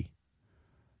TV.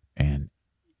 And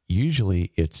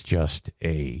usually it's just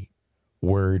a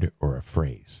word or a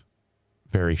phrase.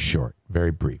 Very short,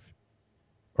 very brief.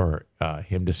 Or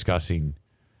him discussing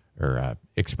or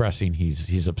expressing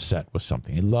he's upset with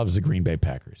something. He loves the Green Bay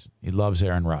Packers. He loves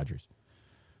Aaron Rodgers,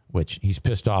 which he's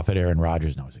pissed off at Aaron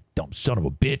Rodgers now. He's like, dumb son of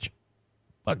a bitch.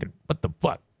 Fucking, what the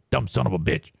fuck? Dumb son of a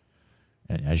bitch.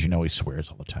 And as you know, he swears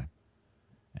all the time.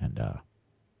 And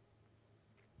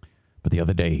but the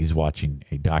other day, he's watching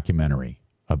a documentary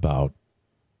about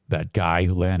that guy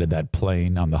who landed that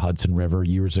plane on the Hudson River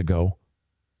years ago.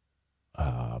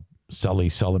 Sully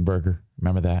Sullenberger.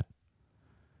 Remember that?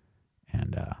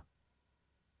 And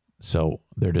so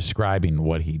they're describing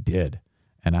what he did.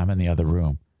 And I'm in the other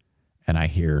room. And I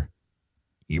hear,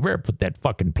 you better put that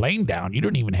fucking plane down. You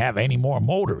don't even have any more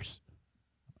motors.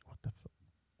 What the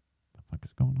fuck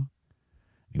is going on?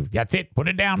 He goes, that's it. Put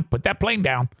it down. Put that plane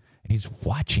down. And he's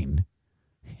watching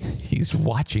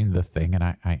the thing. And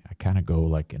I kind of go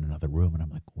like in another room. And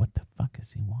I'm like, what the fuck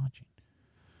is he watching?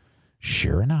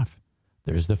 Sure enough,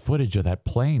 there's the footage of that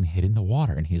plane hitting the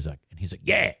water. And he's like,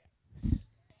 yeah.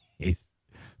 He's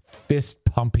fist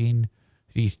pumping.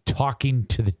 He's talking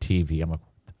to the TV. I'm like,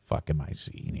 what the fuck am I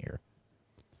seeing here?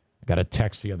 I got a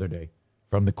text the other day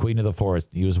from the Queen of the Forest.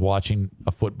 He was watching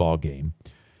a football game.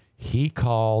 He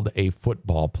called a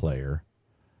football player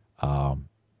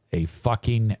a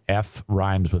fucking F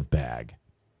rhymes with bag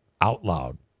out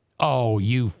loud. Oh,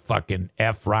 you fucking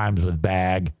F rhymes with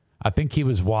bag. I think he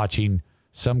was watching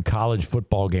some college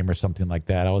football game or something like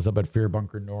that. I was up at Fear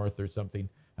Bunker North or something,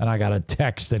 and I got a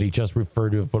text that he just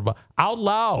referred to a football out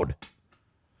loud.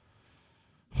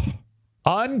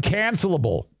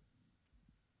 Uncancelable.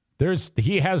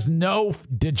 He has no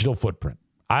digital footprint.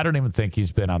 I don't even think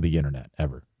he's been on the internet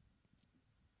ever.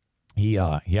 He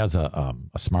has a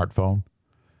smartphone,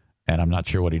 and I'm not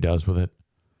sure what he does with it.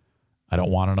 I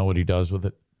don't want to know what he does with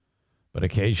it. But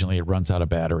occasionally it runs out of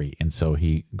battery, and so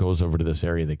he goes over to this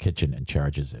area of the kitchen and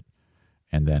charges it.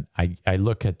 And then I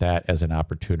look at that as an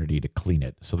opportunity to clean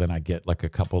it. So then I get like a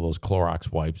couple of those Clorox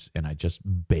wipes, and I just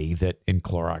bathe it in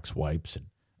Clorox wipes and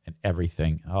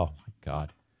everything. Oh, my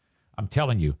God. I'm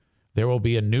telling you, there will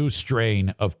be a new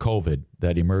strain of COVID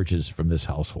that emerges from this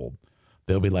household.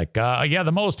 They'll be like,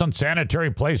 the most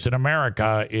unsanitary place in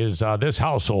America is this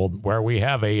household where we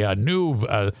have a new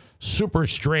super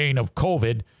strain of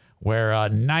COVID where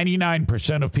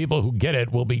 99% of people who get it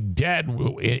will be dead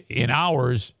in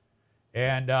hours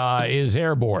and is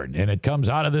airborne, and it comes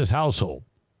out of this household.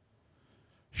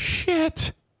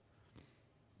 Shit.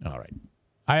 All right.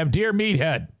 I have Dear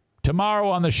Meathead tomorrow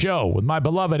on the show with my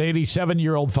beloved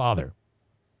 87-year-old father.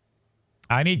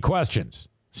 I need questions.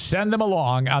 Send them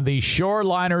along on the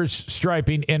Shoreliners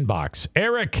Striping inbox.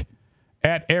 Eric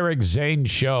at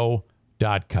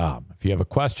ericzaneshow.com. If you have a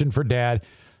question for Dad,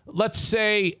 let's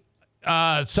say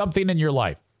something in your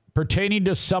life, pertaining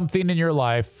to something in your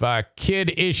life,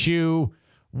 kid issue,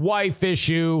 wife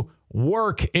issue,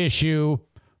 work issue,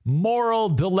 moral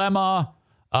dilemma.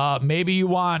 Maybe you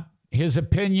want his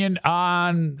opinion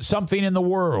on something in the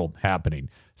world happening.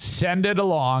 Send it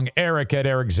along, Eric at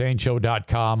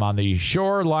ericzaneshow.com on the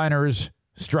Shoreliners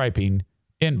Striping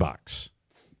inbox.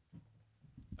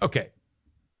 Okay.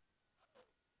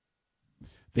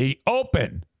 The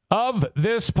open of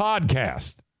this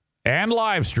podcast and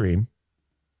live stream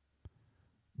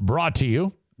brought to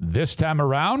you this time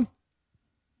around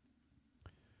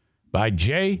by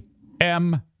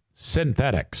JM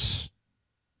Synthetics.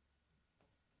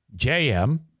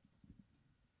 JM,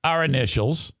 our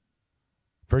initials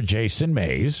for Jason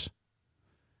Mays.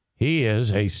 He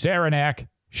is a Saranac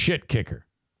shit kicker.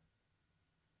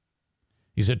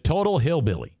 He's a total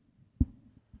hillbilly.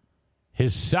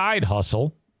 His side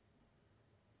hustle,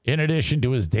 in addition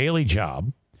to his daily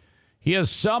job, he has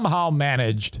somehow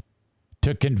managed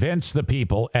to convince the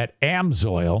people at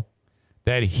AMSOIL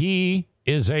that he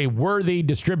is a worthy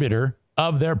distributor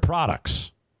of their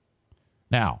products.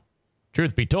 Now,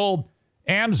 truth be told,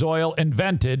 AMSOIL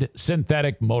invented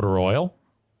synthetic motor oil.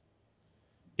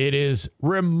 It is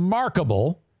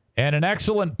remarkable and an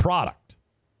excellent product.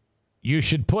 You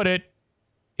should put it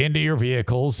into your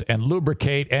vehicles and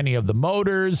lubricate any of the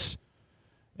motors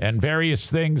and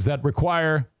various things that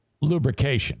require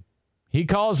lubrication. He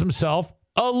calls himself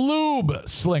a lube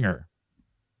slinger.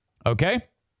 Okay?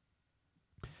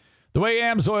 The way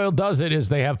AMSOIL does it is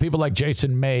they have people like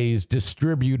Jason Mays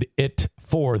distribute it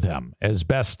for them as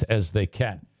best as they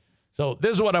can. So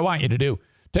this is what I want you to do.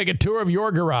 Take a tour of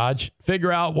your garage,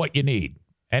 figure out what you need.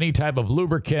 Any type of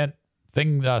lubricant,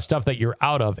 stuff that you're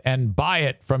out of, and buy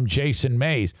it from Jason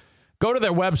Mays. Go to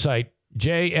their website,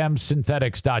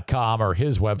 jmsynthetics.com, or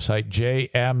his website,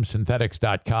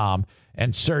 jmsynthetics.com,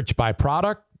 and search by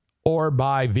product or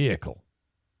by vehicle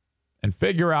and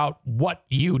figure out what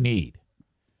you need.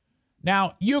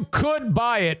 Now, you could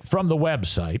buy it from the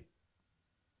website,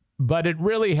 but it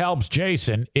really helps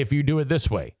Jason if you do it this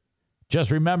way. Just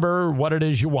remember what it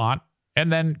is you want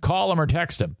and then call him or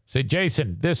text him. Say,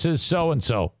 Jason, this is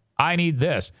so-and-so. I need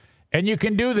this. And you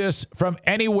can do this from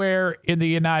anywhere in the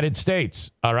United States,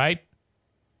 all right?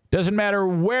 Doesn't matter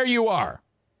where you are.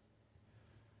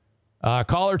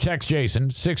 Call or text Jason,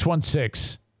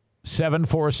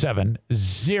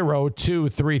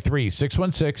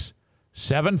 616-747-0233.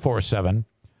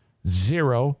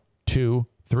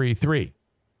 616-747-0233.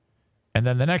 And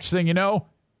then the next thing you know,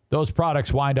 those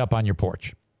products wind up on your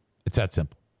porch. It's that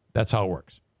simple. That's how it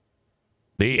works.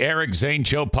 The Eric Zane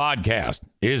Show podcast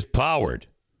is powered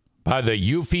by the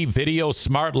Eufy Video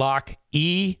Smart Lock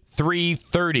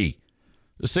E330.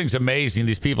 This thing's amazing.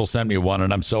 These people sent me one,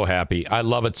 and I'm so happy. I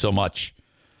love it so much.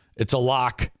 It's a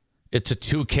lock. It's a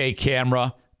 2K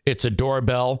camera. It's a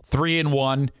doorbell.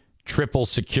 3-in-1, triple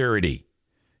security.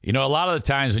 You know, a lot of the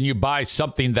times when you buy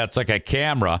something that's like a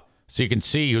camera so you can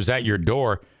see who's at your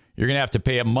door, you're going to have to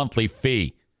pay a monthly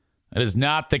fee. That is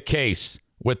not the case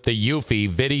with the Eufy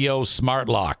Video Smart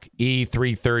Lock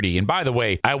E330. And by the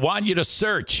way, I want you to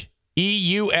search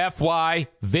EUFY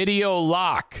Video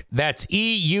Lock. That's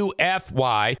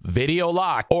EUFY Video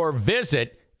Lock. Or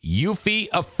visit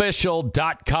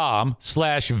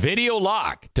eufyofficial.com/video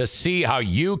lock to see how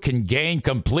you can gain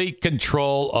complete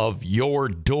control of your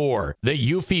door. The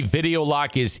Eufy Video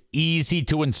Lock is easy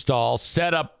to install,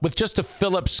 set up with just a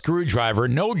Phillips screwdriver,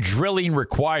 no drilling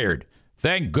required.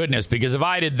 Thank goodness, because if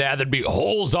I did that, there'd be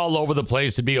holes all over the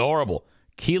place. It'd be horrible.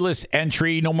 Keyless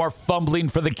entry, no more fumbling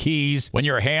for the keys when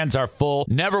your hands are full.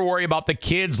 Never worry about the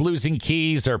kids losing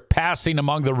keys or passing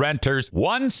among the renters.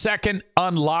 1 second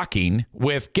unlocking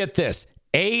with, get this,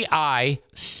 AI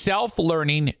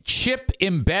self-learning chip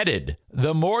embedded.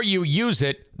 The more you use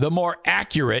it, the more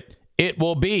accurate it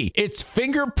will be. It's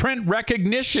fingerprint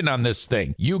recognition on this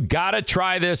thing. You gotta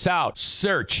try this out.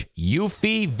 Search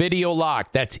Eufy Video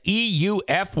Lock. That's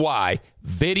EUFY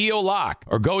Video Lock.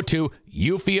 Or go to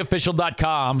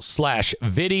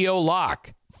eufyofficial.com/video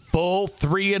lock. Full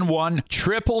 3-in-1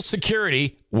 triple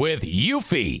security with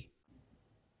Eufy.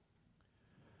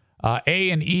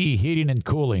 A&E Heating and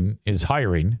Cooling is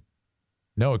hiring.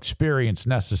 No experience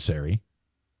necessary.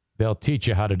 They'll teach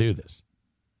you how to do this.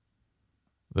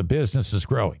 The business is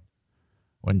growing.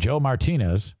 When Joe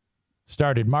Martinez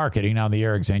started marketing on the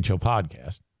Eric Zane Show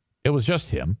podcast, it was just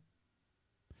him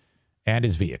and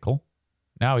his vehicle.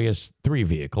 Now he has 3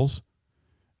 vehicles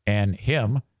and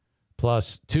him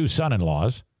plus 2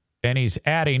 son-in-laws, and he's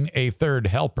adding a 3rd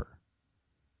helper.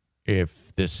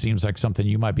 If this seems like something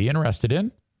you might be interested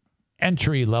in,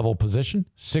 entry-level position,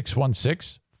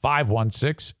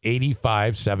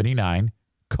 616-516-8579.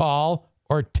 Call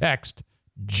or text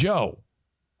Joe.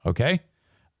 Okay?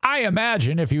 I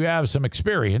imagine if you have some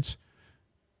experience,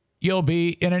 you'll be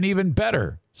in an even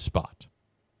better spot.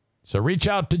 So reach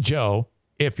out to Joe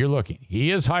if you're looking. He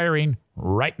is hiring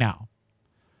right now.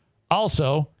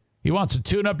 Also, he wants to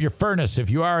tune up your furnace.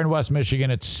 If you are in West Michigan,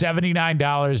 it's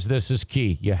 $79. This is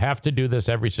key. You have to do this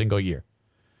every single year.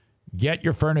 Get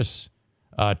your furnace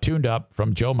tuned up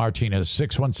from Joe Martinez,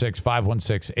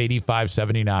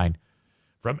 616-516-8579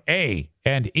 from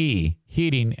A&E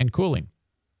Heating and Cooling.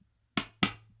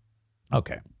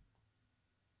 Okay.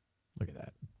 Look at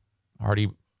that.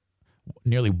 Already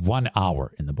nearly 1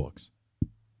 hour in the books.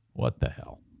 What the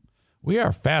hell? We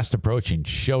are fast approaching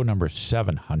show number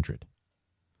 700.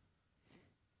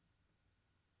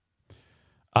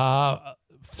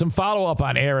 Some follow-up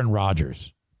on Aaron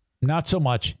Rodgers. Not so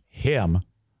much him,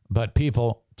 but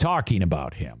people talking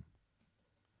about him.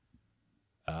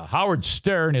 Howard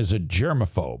Stern is a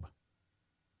germaphobe.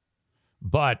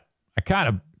 But I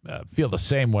kind of feel the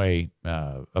same way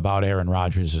about Aaron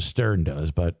Rodgers as Stern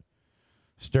does, but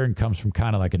Stern comes from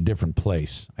kind of like a different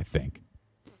place, I think.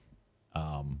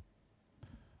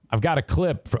 I've got a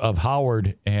clip of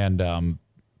Howard and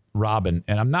Robin,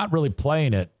 and I'm not really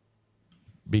playing it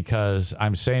because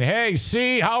I'm saying, hey,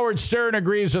 see, Howard Stern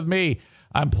agrees with me.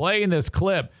 I'm playing this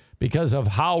clip because of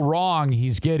how wrong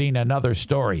he's getting another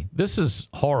story. This is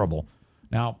horrible.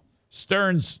 Now,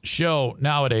 Stern's show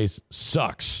nowadays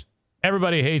sucks.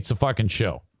 Everybody hates the fucking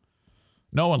show.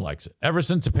 No one likes it. Ever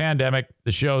since the pandemic,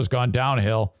 the show's gone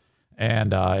downhill,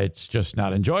 and it's just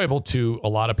not enjoyable to a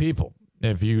lot of people.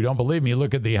 If you don't believe me,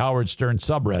 look at the Howard Stern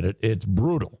subreddit. It's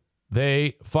brutal.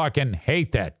 They fucking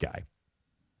hate that guy.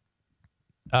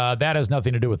 That has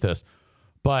nothing to do with this.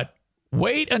 But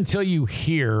wait until you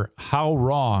hear how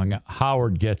wrong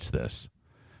Howard gets this,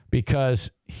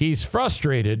 because he's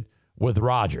frustrated with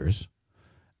Rodgers.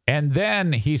 And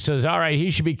then he says, all right, he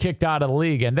should be kicked out of the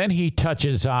league. And then he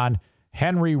touches on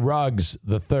Henry Ruggs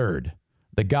III,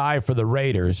 the guy for the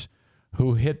Raiders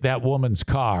who hit that woman's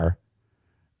car.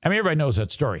 I mean, everybody knows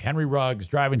that story. Henry Ruggs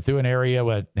driving through an area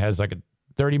that has like a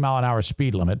 30-mile-an-hour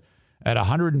speed limit at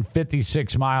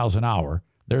 156 miles an hour.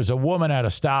 There's a woman at a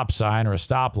stop sign or a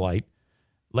stoplight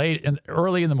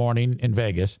early in the morning in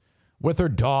Vegas with her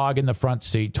dog in the front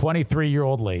seat,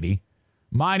 23-year-old lady,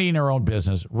 minding her own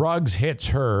business. Ruggs hits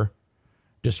her,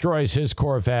 destroys his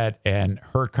Corvette, and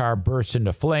her car bursts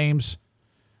into flames.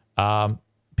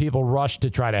 People rushed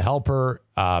to try to help her.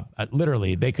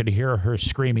 Literally, they could hear her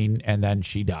screaming, and then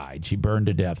she died. She burned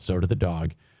to death. So did the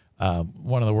dog.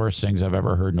 One of the worst things I've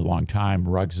ever heard in a long time.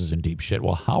 Ruggs is in deep shit.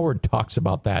 Well, Howard talks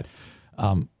about that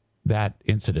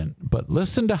incident. But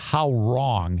listen to how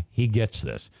wrong he gets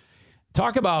this.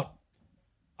 Talk about,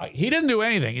 he didn't do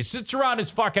anything. He sits around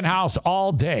his fucking house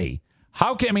all day.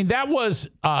 That was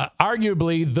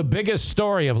arguably the biggest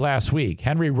story of last week,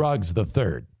 Henry Ruggs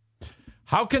III.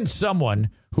 How can someone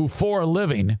who for a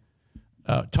living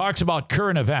talks about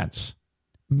current events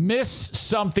miss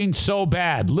something so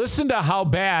bad? Listen to how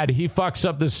bad he fucks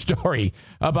up this story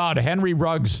about Henry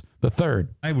Ruggs III.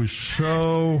 I was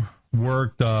so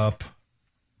worked up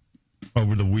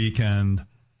over the weekend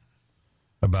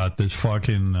about this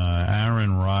fucking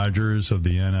Aaron Rodgers of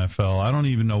the NFL. I don't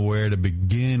even know where to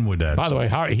begin with that. By the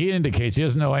way, he indicates he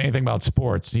doesn't know anything about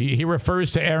sports. He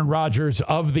refers to Aaron Rodgers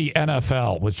of the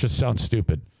NFL, which just sounds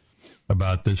stupid.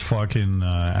 About this fucking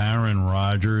Aaron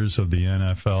Rodgers of the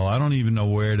NFL. I don't even know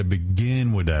where to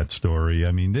begin with that story.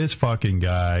 I mean, this fucking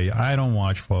guy, I don't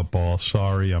watch football.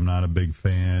 Sorry, I'm not a big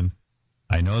fan.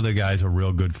 I know the guy's a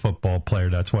real good football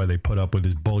player. That's why they put up with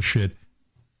his bullshit.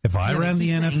 If I ran the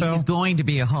NFL... He's going to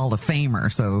be a Hall of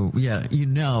Famer, so, yeah, you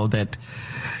know that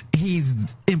he's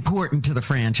important to the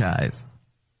franchise.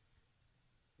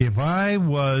 If I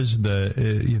was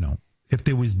if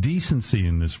there was decency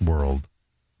in this world,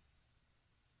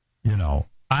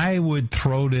 I would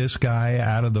throw this guy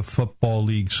out of the football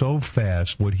league so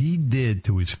fast. What he did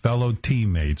to his fellow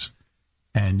teammates...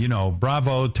 And,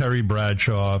 bravo, Terry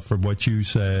Bradshaw, for what you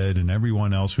said, and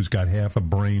everyone else who's got half a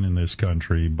brain in this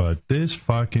country. But this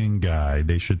fucking guy,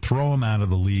 they should throw him out of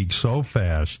the league so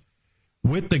fast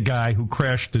with the guy who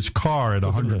crashed his car at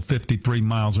 153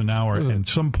 miles an hour. And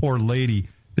some poor lady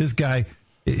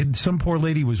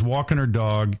was walking her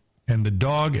dog, and the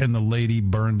dog and the lady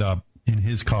burned up in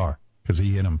his car because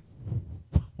he hit him.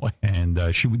 What? And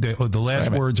the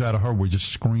last words out of her were just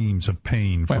screams of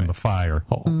pain from the fire.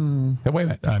 Hey, wait a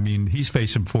minute. I mean, he's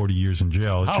facing 40 years in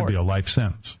jail. It should be a life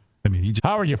sentence. I mean,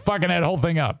 Howard, you're fucking that whole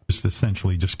thing up. Just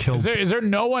essentially just killed. Is there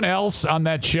no one else on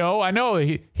that show? I know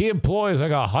he employs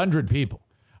like 100 people.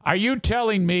 Are you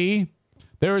telling me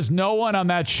there is no one on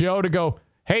that show to go,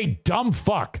 hey, dumb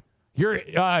fuck, you're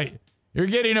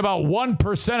getting about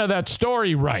 1% of that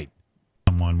story right?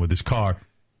 Someone with his car.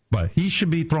 But he should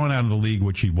be thrown out of the league,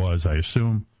 which he was, I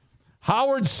assume.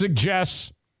 Howard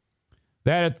suggests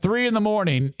that at 3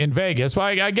 a.m. in Vegas, well,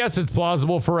 I guess it's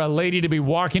plausible for a lady to be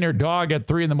walking her dog at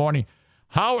 3 a.m.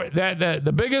 Howard,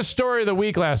 the biggest story of the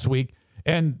week last week,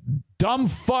 and dumb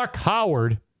fuck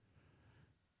Howard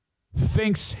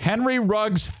thinks Henry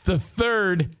Ruggs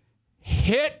III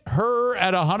hit her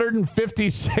at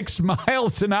 156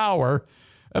 miles an hour.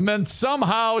 And then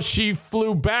somehow she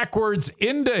flew backwards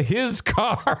into his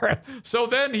car. So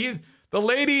then the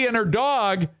lady and her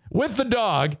dog with the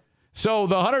dog. So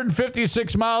the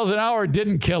 156 miles an hour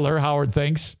didn't kill her, Howard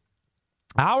thinks.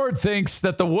 Howard thinks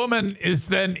that the woman is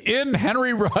then in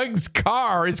Henry Ruggs'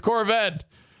 car, his Corvette.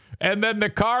 And then the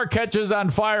car catches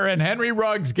on fire and Henry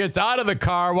Ruggs gets out of the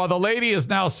car while the lady is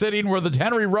now sitting where the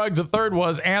Henry Ruggs III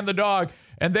was and the dog.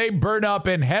 And they burn up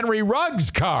in Henry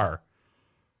Ruggs' car.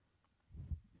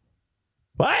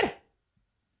 What?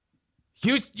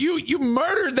 You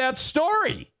murdered that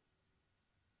story.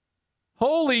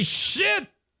 Holy shit.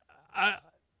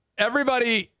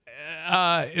 Everybody,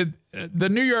 the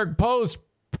New York Post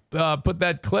put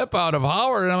that clip out of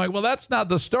Howard, and I'm like, well, that's not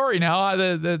the story now.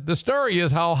 The story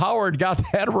is how Howard got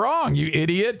that wrong, you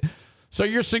idiot. So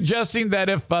you're suggesting that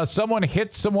if someone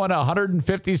hits someone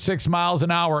 156 miles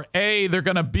an hour, A, they're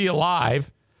going to be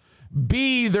alive.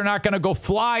 B, they're not going to go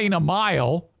flying a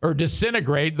mile or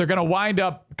disintegrate. They're going to wind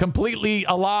up completely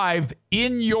alive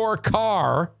in your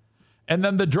car. And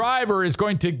then the driver is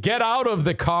going to get out of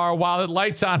the car while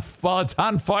it's on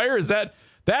fire.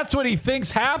 That's what he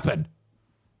thinks happened?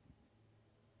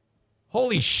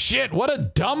 Holy shit, what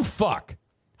a dumb fuck.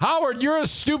 Howard, you're a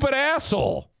stupid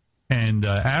asshole. And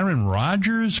Aaron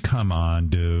Rodgers, come on,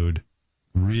 dude.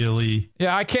 Really?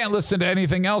 Yeah, I can't listen to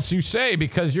anything else you say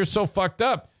because you're so fucked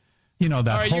up. You know,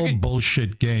 that whole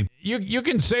bullshit game. You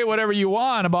can say whatever you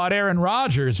want about Aaron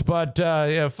Rodgers, but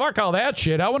fuck all that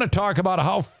shit. I want to talk about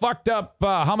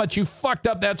how much you fucked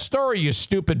up that story, you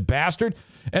stupid bastard.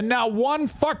 And now one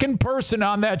fucking person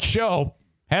on that show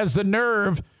has the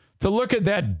nerve to look at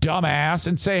that dumbass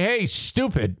and say, hey,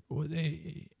 stupid.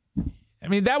 I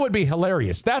mean, that would be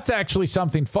hilarious. That's actually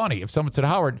something funny. If someone said,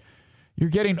 Howard,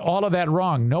 you're getting all of that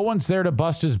wrong. No one's there to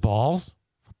bust his balls.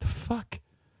 What the fuck?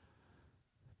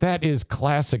 That is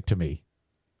classic to me.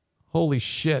 Holy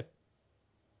shit.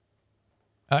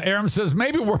 Aaron says,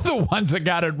 maybe we're the ones that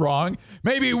got it wrong.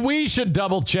 Maybe we should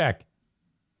double check.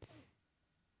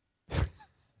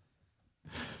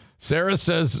 Sarah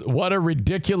says, what a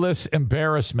ridiculous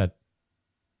embarrassment.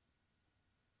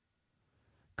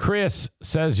 Chris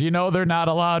says, they're not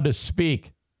allowed to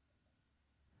speak.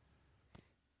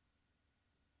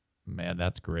 Man,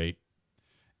 that's great.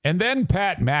 And then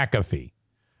Pat McAfee.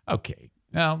 Okay.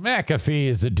 Now, McAfee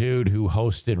is a dude who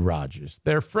hosted Rodgers.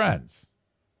 They're friends.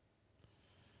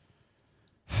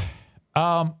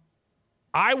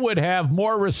 I would have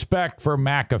more respect for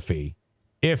McAfee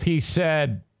if he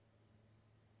said,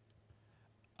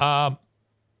 I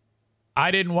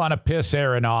didn't want to piss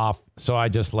Aaron off, so I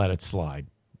just let it slide.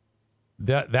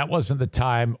 That wasn't the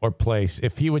time or place.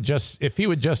 If he would just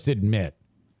admit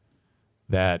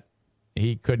that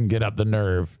he couldn't get up the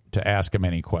nerve to ask him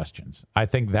any questions, I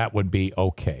think that would be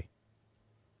okay.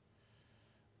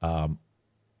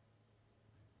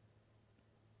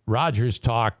 Rodgers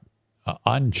talked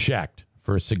unchecked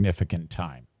for a significant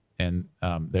time, and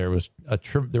there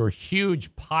were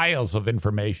huge piles of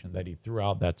information that he threw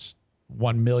out that's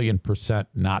 1,000,000%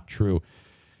 not true.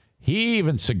 He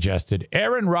even suggested,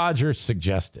 Aaron Rodgers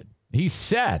suggested, he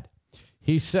said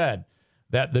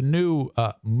that the new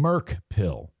Merck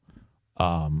pill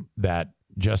that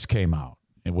just came out,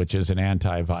 which is an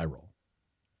antiviral,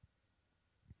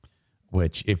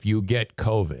 which if you get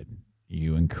COVID,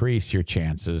 you increase your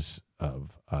chances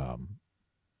of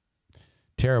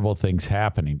terrible things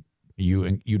happening.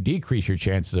 You decrease your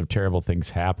chances of terrible things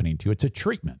happening to you. It's a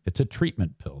treatment. It's a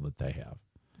treatment pill that they have.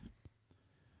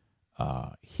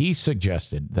 He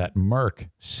suggested that Merck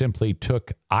simply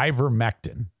took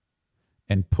ivermectin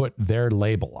and put their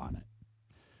label on it,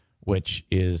 which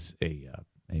is a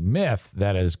myth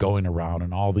that is going around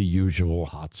in all the usual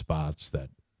hot spots that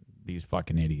these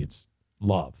fucking idiots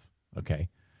love. Okay.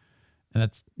 And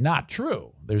that's not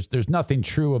true. There's nothing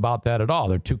true about that at all.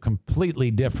 They're two completely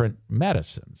different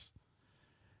medicines.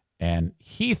 And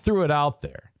he threw it out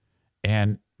there.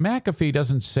 And McAfee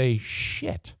doesn't say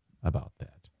shit about that.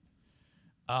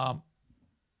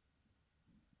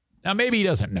 Now, maybe he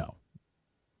doesn't know.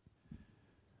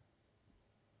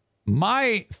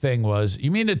 My thing was,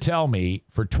 you mean to tell me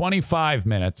for 25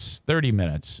 minutes, 30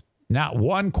 minutes, not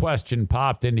one question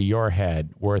popped into your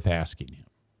head worth asking him?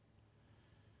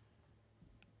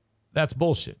 That's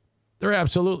bullshit. There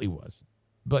absolutely was.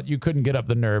 But you couldn't get up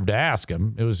the nerve to ask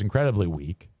him. It was incredibly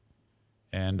weak.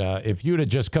 And if you'd have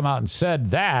just come out and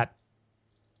said that,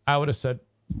 I would have said,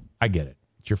 I get it.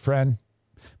 It's your friend.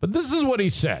 But this is what he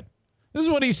said. This is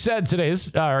what he said today.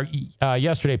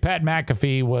 Yesterday, Pat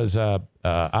McAfee was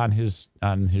on his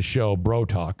show, Bro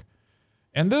Talk.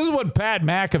 And this is what Pat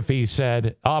McAfee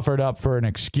said, offered up for an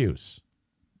excuse.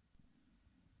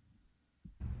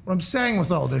 What I'm saying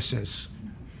with all this is,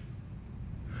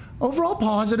 overall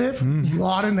positive, a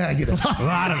lot of negative. A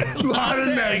lot of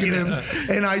negative.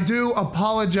 And I do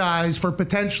apologize for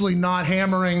potentially not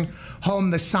hammering home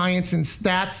the science and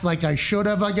stats like I should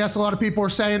have, I guess a lot of people are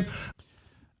saying.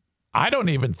 I don't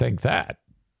even think that.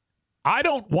 I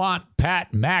don't want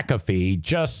Pat McAfee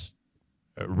just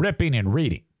ripping and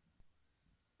reading.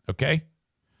 Okay?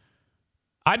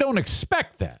 I don't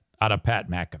expect that out of Pat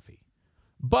McAfee.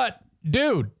 But,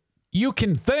 dude, you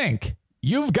can think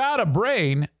you've got a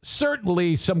brain.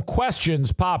 Certainly some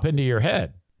questions pop into your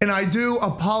head. And I do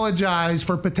apologize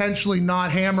for potentially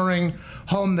not hammering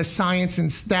home the science and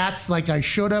stats like I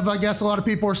should have, I guess a lot of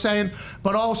people are saying.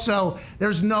 But also,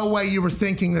 there's no way you were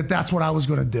thinking that that's what I was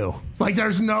going to do. Like,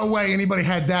 there's no way anybody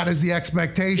had that as the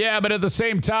expectation. Yeah, but at the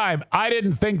same time, I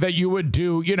didn't think that you would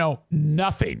do,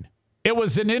 nothing. It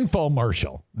was an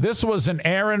infomercial. This was an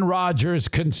Aaron Rodgers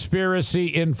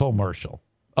conspiracy infomercial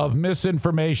of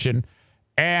misinformation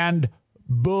and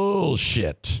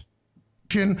bullshit.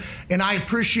 And I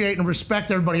appreciate and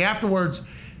respect everybody afterwards,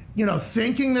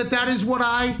 thinking that is what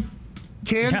I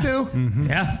can do. Mm-hmm.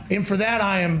 Yeah. And for that,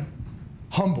 I am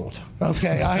humbled.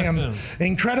 Okay. I am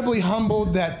incredibly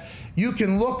humbled that you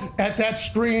can look at that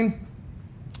screen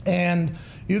and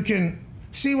you can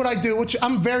see what I do, which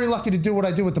I'm very lucky to do what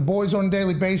I do with the boys on a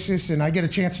daily basis. And I get a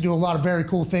chance to do a lot of very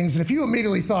cool things. And if you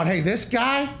immediately thought, hey, this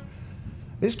guy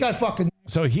fucking.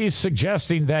 So he's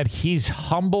suggesting that he's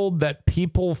humbled that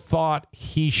people thought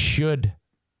he should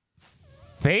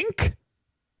think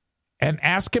and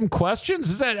ask him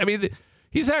questions.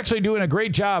 He's actually doing a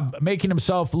great job making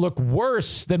himself look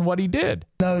worse than what he did.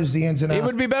 Knows the ins and outs. It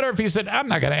would be better if he said, I'm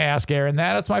not going to ask Aaron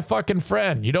that. It's my fucking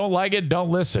friend. You don't like it,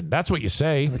 don't listen. That's what you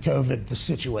say. The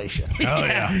situation. Oh,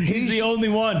 yeah. He's the only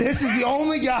one. This is the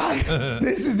only guy.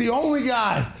 This is the only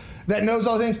guy that knows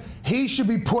all things. He should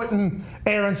be putting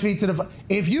Aaron's feet to the fire.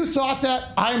 If you thought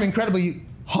that, I am incredibly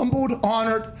humbled,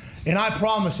 honored, and I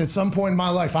promise at some point in my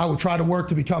life I will try to work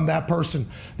to become that person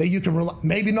that you can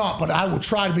maybe not, but I will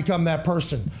try to become that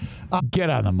person. Get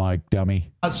on the mic,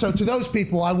 dummy. So to those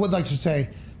people, I would like to say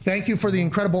thank you for the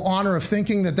incredible honor of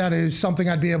thinking that is something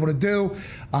I'd be able to do.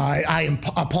 I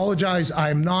apologize, I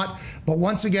am not. But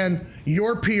once again,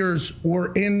 your peers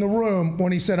were in the room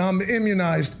when he said I'm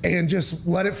immunized and just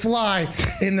let it fly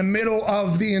in the middle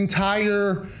of the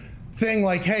entire thing,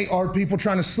 like, hey, are people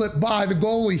trying to slip by the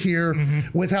goalie here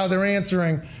with how they're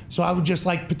answering? So I would just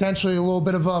like potentially a little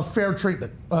bit of a fair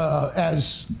treatment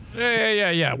as...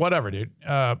 Yeah. Whatever, dude.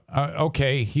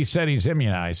 Okay, he said he's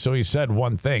immunized, so he said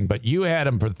one thing, but you had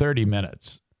him for 30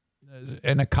 minutes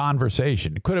in a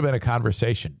conversation. It could have been a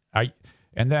conversation.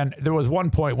 And then there was one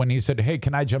point when he said, hey,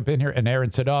 can I jump in here? And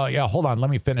Aaron said, oh, yeah, hold on, let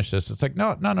me finish this. It's like,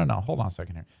 no. Hold on a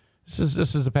second here.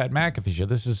 This is the Pat McAfee show.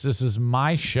 This is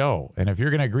my show. And if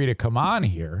you're going to agree to come on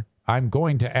here, I'm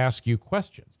going to ask you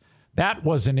questions. That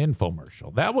was an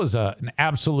infomercial. That was an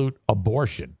absolute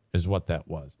abortion is what that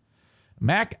was.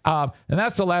 And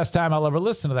that's the last time I'll ever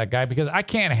listen to that guy because I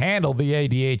can't handle the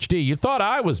ADHD. You thought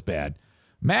I was bad.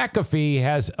 McAfee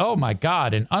has, oh my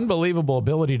God, an unbelievable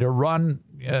ability to run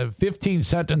 15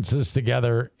 sentences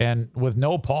together and with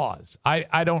no pause.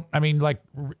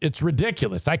 It's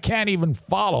ridiculous. I can't even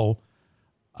follow.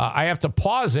 I have to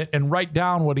pause it and write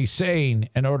down what he's saying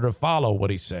in order to follow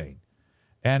what he's saying.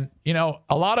 And,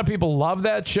 a lot of people love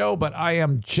that show, but I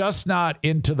am just not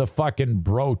into the fucking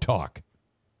bro talk.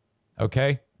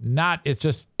 Okay? It's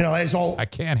just, I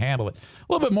can't handle it.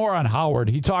 A little bit more on Howard.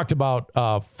 He talked about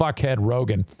fuckhead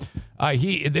Rogan.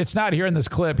 It's not here in this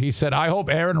clip. He said, I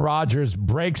hope Aaron Rodgers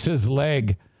breaks his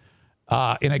leg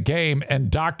in a game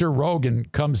and Dr. Rogan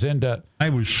comes in to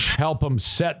help him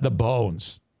set the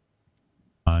bones.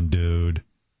 Dude.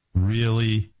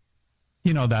 Really?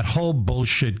 That whole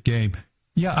bullshit game.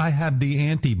 Yeah, I have the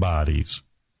antibodies.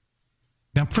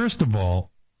 Now, first of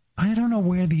all, I don't know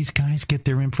where these guys get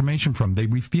their information from. They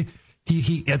refuse.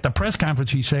 He at the press conference,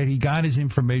 he said he got his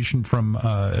information from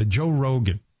Joe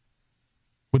Rogan.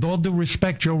 With all due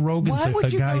respect, Joe Rogan. Why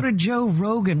would you go to Joe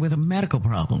Rogan with a medical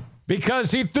problem?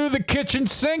 Because he threw the kitchen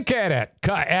sink at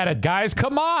it, guys.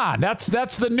 Come on, that's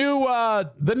the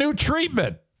new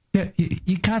treatment. Yeah,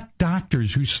 you got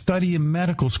doctors who study in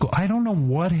medical school. I don't know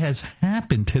what has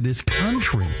happened to this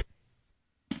country.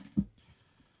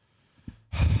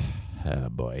 Oh,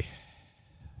 boy.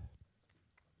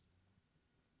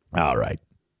 All right.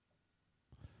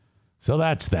 So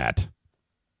that's that.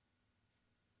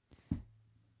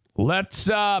 Let's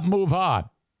move on.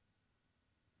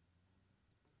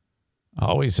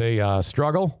 Always a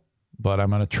struggle, but I'm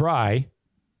going to try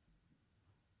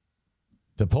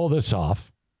to pull this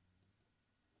off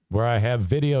where I have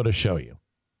video to show you.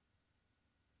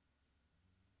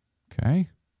 Okay.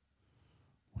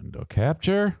 Window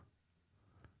capture.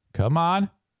 Come on.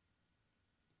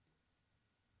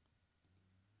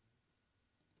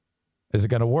 Is it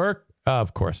going to work?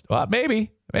 Of course. Well,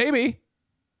 maybe.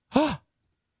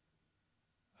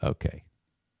 Okay.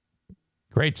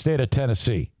 Great state of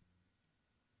Tennessee.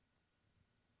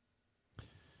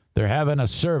 They're having a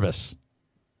service.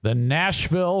 The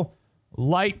Nashville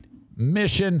Light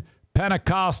Mission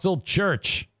Pentecostal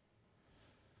Church.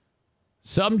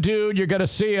 Some dude, you're going to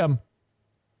see him,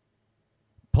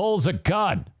 pulls a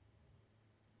gun.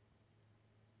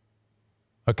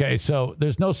 Okay, so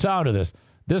there's no sound of this.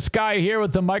 This guy here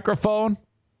with the microphone,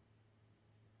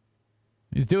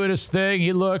 he's doing his thing.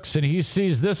 He looks and he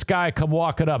sees this guy come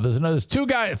walking up. There's two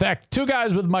guys, in fact, two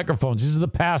guys with microphones. These are the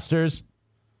pastors.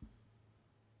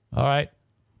 All right.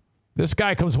 This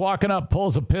guy comes walking up,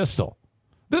 pulls a pistol.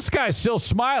 This guy's still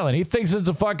smiling. He thinks it's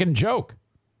a fucking joke.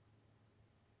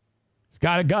 He's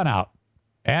got a gun out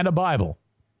and a Bible.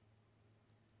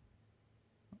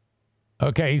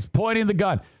 Okay, he's pointing the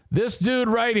gun. This dude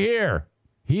right here,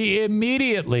 he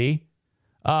immediately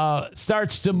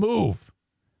starts to move.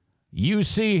 You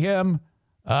see him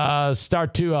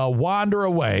start to wander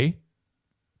away.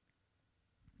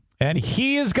 And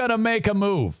he is going to make a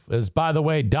move. As, by the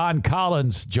way, Don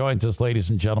Collins joins us, ladies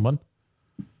and gentlemen.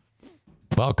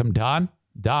 Welcome, Don.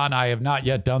 Don, I have not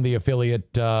yet done the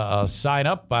affiliate sign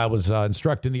up. I was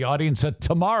instructing the audience that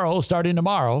starting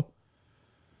tomorrow,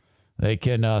 they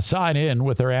can sign in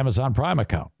with their Amazon Prime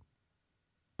account.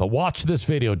 But watch this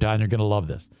video, Don. You're going to love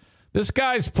this. This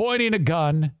guy's pointing a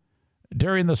gun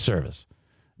during the service.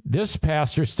 This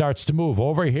pastor starts to move.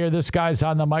 Over here, this guy's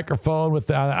on the microphone with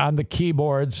on the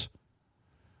keyboards.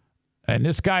 And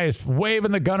this guy is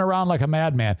waving the gun around like a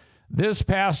madman. This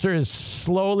pastor is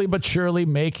slowly but surely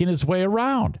making his way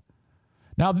around.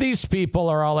 Now, these people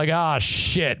are all like,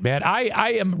 shit, man.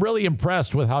 I am really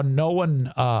impressed with how no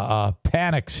one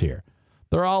panics here.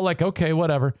 They're all like, okay,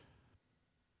 whatever.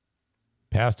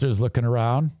 Pastor's looking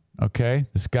around. Okay,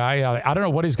 this guy, I don't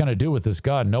know what he's going to do with this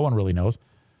gun. No one really knows.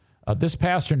 This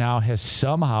pastor now has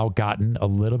somehow gotten a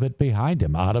little bit behind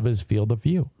him, out of his field of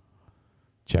view.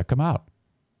 Check him out.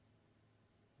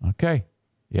 Okay.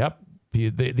 Yep.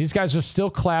 These guys are still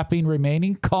clapping,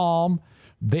 remaining calm.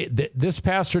 This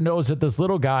pastor knows that this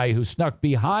little guy who snuck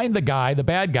behind the guy, the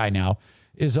bad guy now,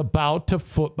 is about to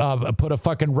put a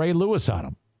fucking Ray Lewis on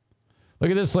him.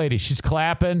 Look at this lady. She's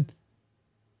clapping.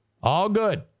 All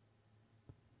good.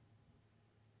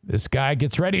 This guy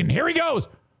gets ready, and here he goes.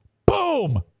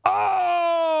 Boom.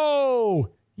 Oh,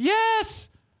 yes.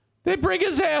 They bring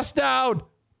his ass down.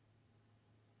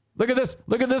 Look at this.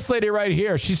 Look at this lady right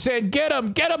here. She's saying, get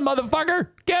him, motherfucker.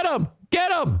 Get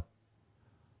him.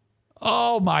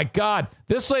 Oh, my God.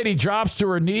 This lady drops to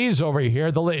her knees over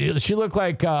here. She looked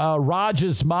like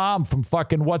Raj's mom from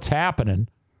fucking What's Happening.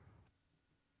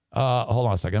 Hold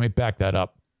on a second. Let me back that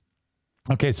up.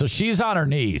 Okay, so she's on her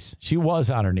knees. She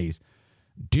was on her knees.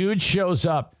 Dude shows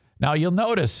up. Now, you'll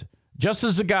notice, just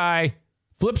as the guy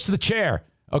flips the chair,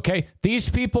 okay, these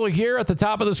people here at the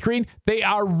top of the screen, they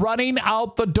are running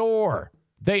out the door.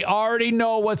 They already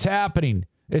know what's happening.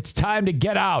 It's time to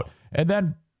get out. And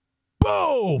then,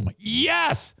 boom!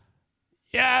 Yes!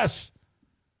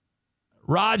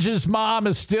 Raj's mom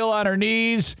is still on her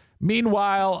knees.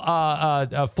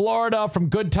 Meanwhile, Florida from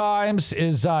Good Times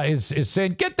is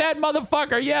saying, "Get that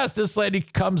motherfucker!" Yes, this lady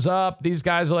comes up. These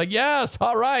guys are like, "Yes,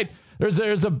 all right."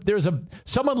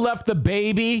 Someone left the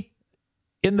baby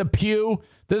in the pew.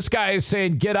 This guy is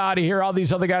saying, "Get out of here!" All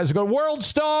these other guys are going, "World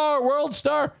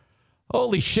Star!"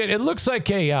 Holy shit! It looks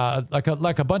like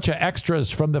a bunch of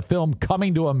extras from the film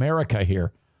Coming to America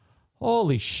here.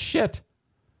 Holy shit!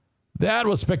 That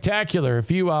was spectacular.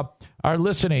 If you are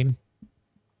listening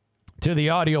to the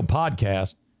audio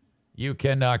podcast, you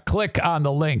can click on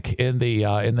the link in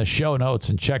the show notes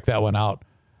and check that one out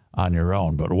on your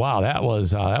own. But wow, that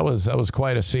was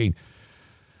quite a scene.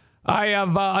 I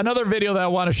have another video that I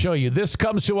want to show you. This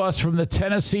comes to us from the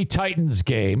Tennessee Titans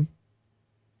game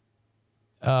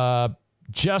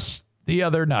just the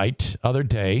other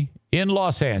day in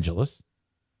Los Angeles.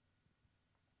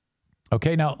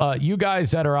 Okay, now you guys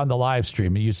that are on the live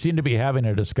stream, you seem to be having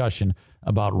a discussion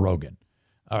about Rogan.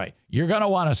 All right, you're going to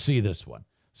want to see this one.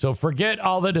 So forget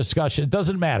all the discussion. It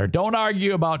doesn't matter. Don't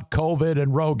argue about COVID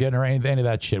and Rogan or any of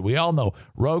that shit. We all know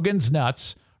Rogan's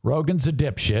nuts. Rogan's a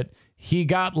dipshit. He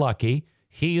got lucky.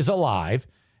 He's alive.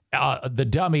 The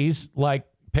dummies like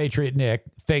Patriot Nick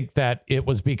think that it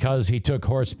was because he took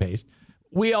horse paste.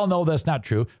 We all know that's not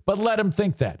true, but let him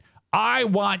think that. I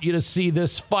want you to see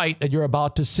this fight that you're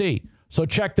about to see. So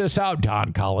check this out,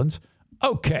 Don Collins.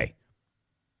 Okay.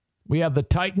 We have the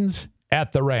Titans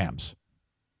at the Rams.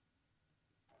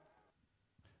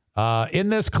 In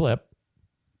this clip,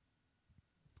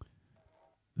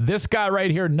 this guy right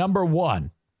here, number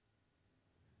one,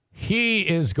 he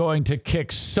is going to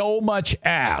kick so much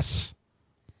ass.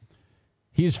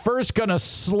 He's first going to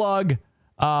slug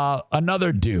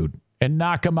another dude and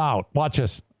knock him out. Watch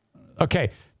this.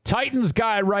 Okay, Titans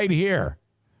guy right here.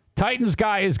 Titans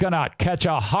guy is going to catch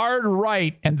a hard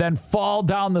right and then fall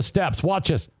down the steps. Watch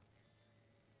this.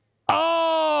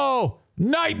 Oh,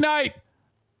 night.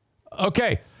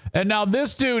 Okay. And now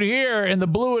this dude here in the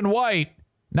blue and white,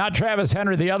 not Travis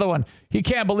Henry, the other one, he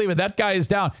can't believe it. That guy is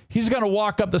down. He's going to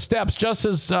walk up the steps just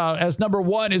as number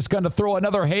one is going to throw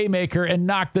another haymaker and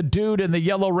knock the dude in the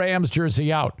yellow Rams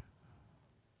jersey out.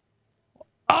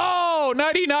 Oh,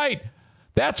 night.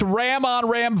 That's ram on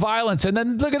ram violence. And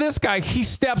then look at this guy. He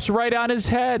steps right on his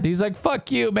head. He's like,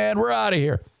 fuck you, man. We're out of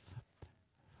here.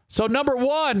 So number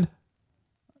one,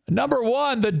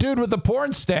 the dude with the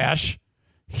porn stash,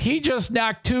 he just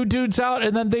knocked two dudes out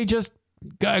and then they just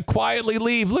quietly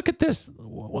leave. Look at this.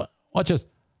 Watch this.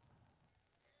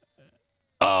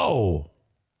 Oh,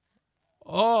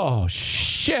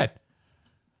 shit.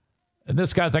 And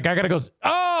this guy's like, I got to go.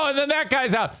 Oh, and then that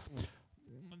guy's out.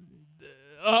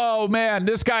 Oh, man,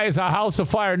 this guy is a house of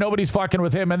fire. Nobody's fucking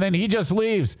with him. And then he just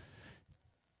leaves.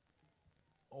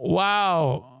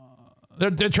 Wow.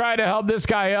 They're trying to help this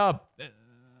guy up.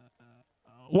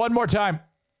 One more time.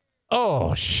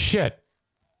 Oh, shit.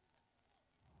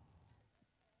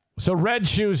 So Red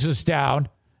Shoes is down.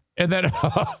 And then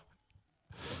I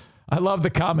love the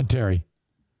commentary.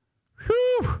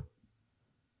 Whew.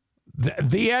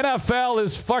 The NFL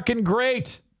is fucking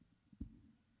great.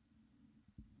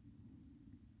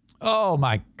 Oh,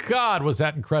 my God, was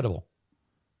that incredible.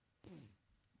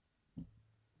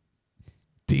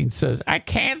 Dean says, I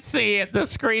can't see it. The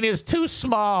screen is too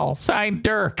small. Signed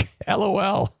Dirk.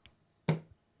 LOL.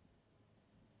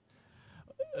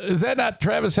 Is that not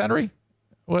Travis Henry?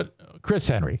 What? Chris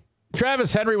Henry.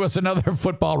 Travis Henry was another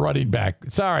football running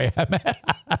back. Sorry.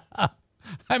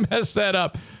 I messed that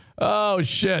up. Oh,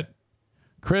 shit.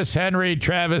 Chris Henry,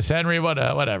 Travis Henry,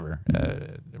 whatever.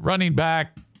 Running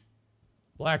back.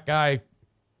 Black guy.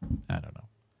 I don't know.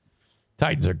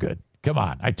 Titans are good. Come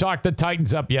on. I talked the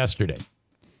Titans up yesterday.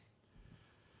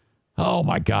 Oh,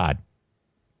 my God.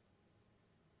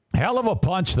 Hell of a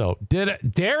punch, though.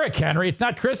 Derrick Henry. It's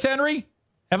not Chris Henry?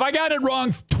 Have I got it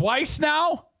wrong twice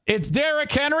now? It's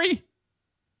Derrick Henry?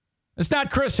 It's not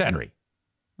Chris Henry.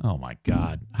 Oh, my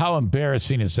God. How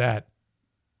embarrassing is that?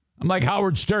 I'm like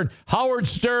Howard Stern. Howard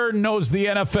Stern knows the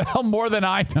NFL more than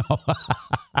I know.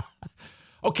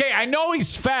 Okay, I know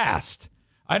he's fast.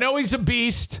 I know he's a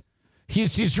beast.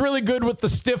 He's really good with the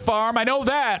stiff arm. I know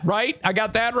that, right? I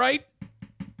got that right?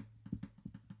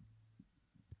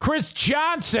 Chris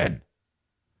Johnson.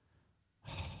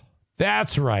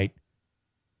 That's right.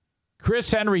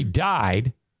 Chris Henry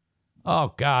died.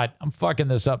 Oh, God. I'm fucking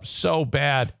this up so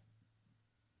bad.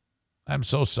 I'm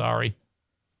so sorry.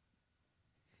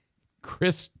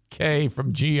 Chris K.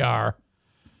 from GR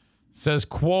says,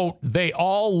 quote, they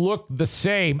all look the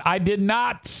same. I did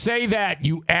not say that,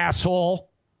 you asshole.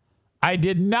 I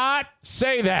did not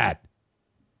say that.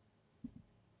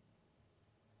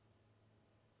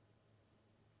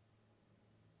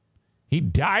 He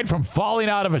died from falling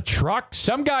out of a truck?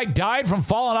 Some guy died from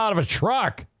falling out of a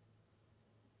truck.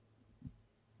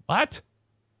 What?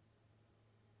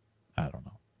 I don't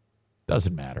know.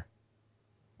 Doesn't matter.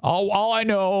 All I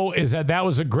know is that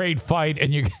was a great fight,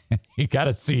 and you got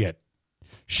to see it.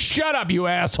 Shut up, you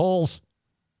assholes.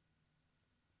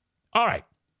 All right.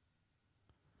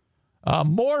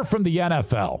 More from the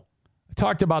NFL. I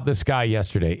talked about this guy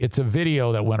yesterday. It's a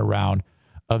video that went around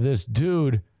of this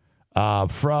dude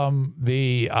from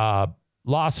the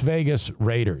Las Vegas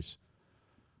Raiders.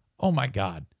 Oh, my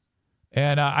God.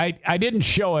 And I didn't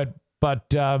show it,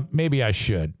 but maybe I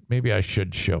should. Maybe I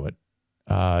should show it.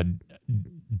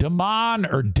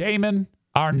 Damon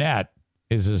Arnett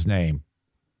is his name.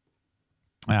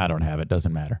 I don't have it.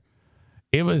 Doesn't matter.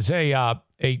 It was a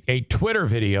Twitter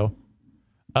video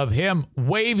of him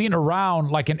waving around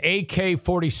like an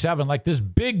AK-47, like this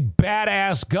big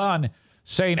badass gun,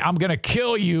 saying, I'm going to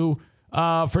kill you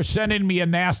for sending me a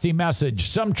nasty message.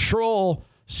 Some troll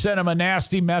sent him a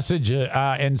nasty message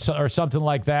or something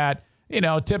like that. You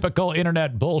know, typical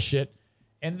internet bullshit.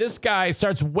 And this guy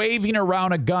starts waving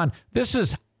around a gun. This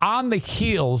is on the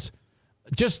heels,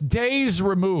 just days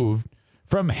removed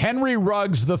from Henry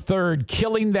Ruggs III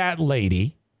killing that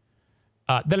lady,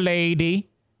 the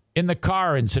lady in the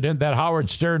car incident that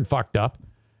Howard Stern fucked up.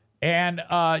 And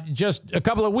just a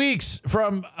couple of weeks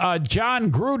from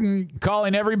John Gruden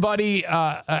calling everybody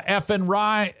F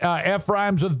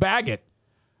rhymes with Baggett.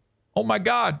 Oh, my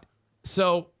God.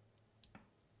 So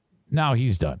now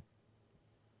he's done.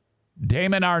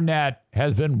 Damon Arnett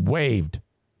has been waived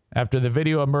after the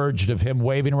video emerged of him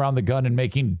waving around the gun and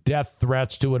making death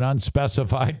threats to an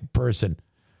unspecified person.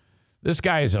 This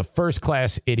guy is a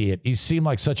first-class idiot. He seemed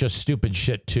like such a stupid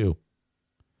shit, too.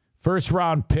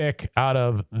 First-round pick out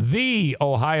of the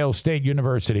Ohio State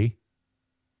University,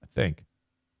 I think.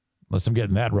 Unless I'm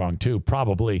getting that wrong, too.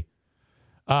 Probably.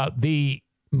 The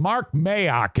Mark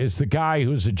Mayock is the guy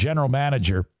who's the general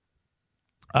manager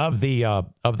of the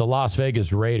Las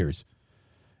Vegas Raiders.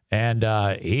 And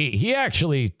he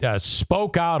actually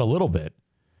spoke out a little bit.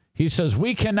 He says,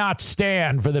 we cannot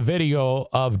stand for the video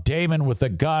of Damon with a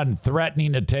gun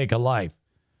threatening to take a life.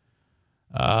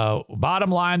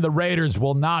 Bottom line, the Raiders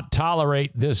will not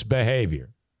tolerate this behavior.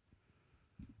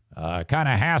 Kind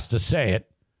of has to say it.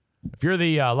 If you're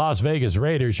the Las Vegas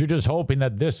Raiders, you're just hoping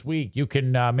that this week you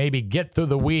can maybe get through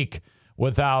the week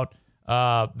without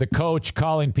the coach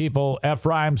calling people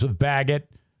F-rhymes with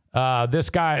Baggett. This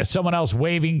guy, someone else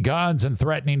waving guns and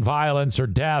threatening violence or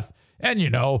death. And,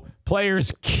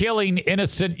 players killing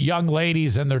innocent young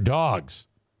ladies and their dogs.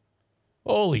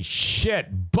 Holy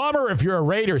shit. Bummer if you're a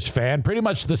Raiders fan. Pretty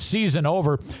much the season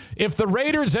over. If the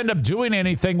Raiders end up doing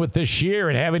anything with this year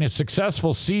and having a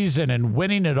successful season and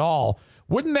winning it all,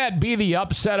 wouldn't that be the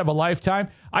upset of a lifetime?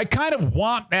 I kind of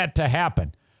want that to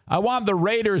happen. I want the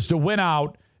Raiders to win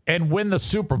out and win the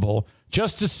Super Bowl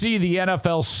just to see the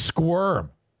NFL squirm.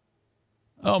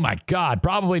 Oh, my God.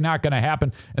 Probably not going to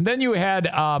happen. And then you had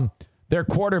their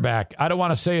quarterback. I don't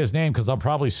want to say his name because I'll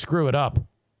probably screw it up.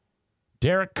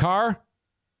 Derek Carr?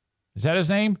 Is that his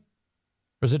name?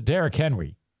 Or is it Derek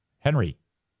Henry?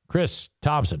 Chris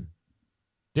Thompson.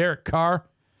 Derek Carr?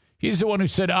 He's the one who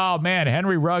said, oh, man,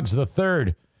 Henry Ruggs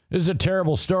III. This is a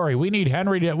terrible story. We need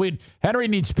Henry. Henry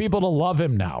needs people to love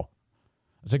him now.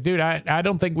 I was like, dude, I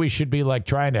don't think we should be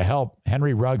trying to help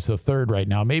Henry Ruggs III right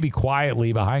now. Maybe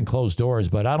quietly behind closed doors,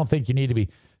 but I don't think you need to be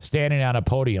standing on a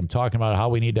podium talking about how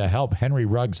we need to help Henry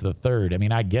Ruggs III. I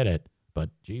mean, I get it,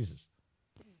 but Jesus.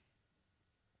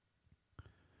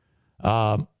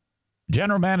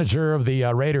 General manager of the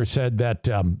Raiders said that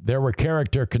there were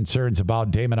character concerns about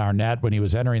Damon Arnett when he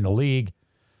was entering the league,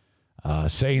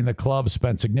 saying the club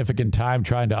spent significant time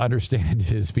trying to understand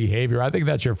his behavior. I think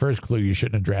that's your first clue. You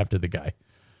shouldn't have drafted the guy.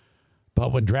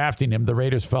 But when drafting him, the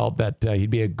Raiders felt that he'd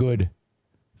be a good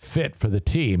fit for the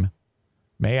team.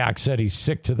 Mayock said he's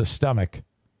sick to the stomach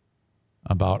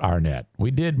about Arnett.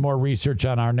 We did more research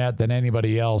on Arnett than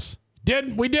anybody else.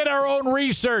 We did our own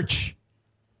research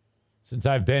since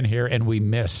I've been here, and we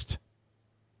missed.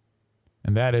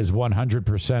 And that is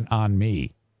 100% on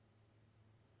me.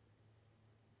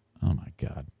 Oh, my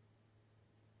God.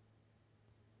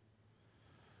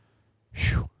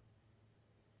 Whew.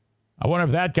 I wonder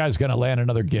if that guy's going to land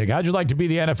another gig. How'd you like to be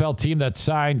the NFL team that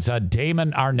signs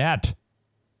Damon Arnett?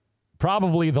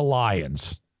 Probably the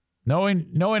Lions.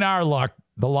 Knowing our luck,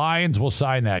 the Lions will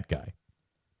sign that guy.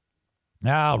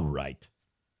 All right.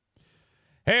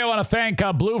 Hey, I want to thank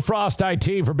Blue Frost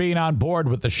IT for being on board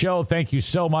with the show. Thank you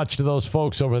so much to those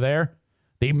folks over there.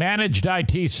 The managed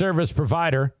IT service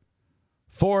provider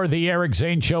for the Eric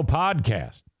Zane Show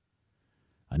podcast.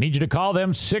 I need you to call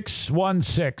them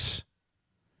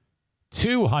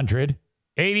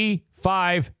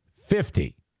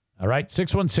 616-200-8550. All right,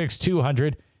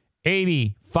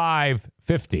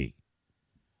 616-200-8550.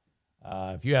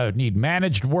 If you need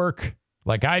managed work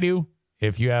like I do,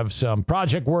 if you have some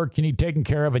project work you need taken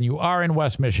care of and you are in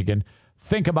West Michigan,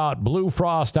 think about Blue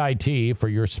Frost IT for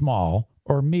your small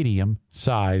or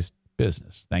medium-sized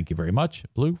business. Thank you very much,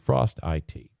 Blue Frost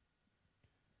IT.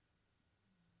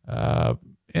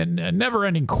 And a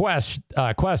never-ending quest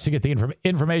to get the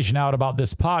information out about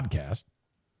this podcast.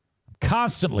 I'm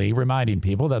constantly reminding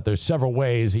people that there's several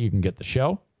ways that you can get the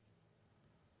show.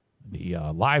 The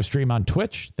live stream on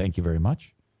Twitch, thank you very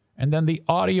much. And then the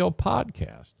audio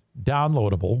podcast,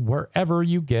 downloadable wherever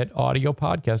you get audio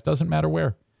podcasts, doesn't matter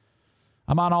where.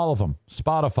 I'm on all of them.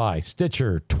 Spotify,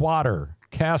 Stitcher, Twatter,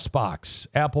 CastBox,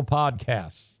 Apple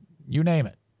Podcasts, you name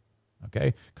it.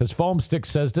 Okay? Because Foamstick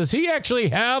says, does he actually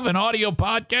have an audio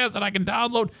podcast that I can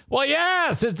download? Well,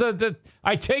 yes.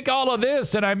 I take all of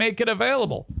this and I make it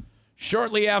available.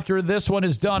 Shortly after this one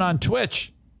is done on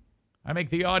Twitch, I make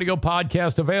the audio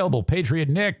podcast available. Patriot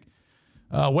Nick,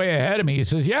 way ahead of me, he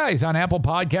says, yeah, he's on Apple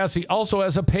Podcasts. He also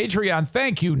has a Patreon.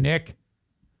 Thank you, Nick,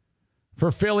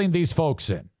 for filling these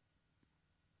folks in.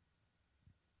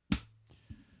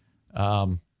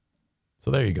 So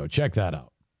there you go. Check that out.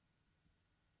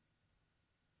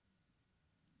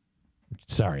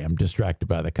 Sorry, I'm distracted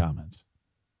by the comments.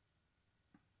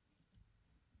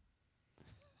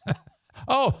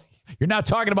 Oh, you're not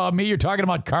talking about me. You're talking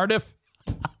about Cardiff?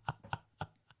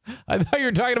 I thought you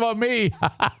were talking about me.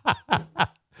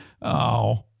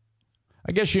 Oh,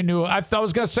 I guess you knew. I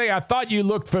was going to say, I thought you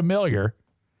looked familiar.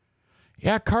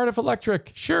 Yeah, Cardiff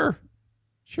Electric. Sure.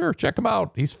 Check him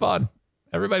out. He's fun.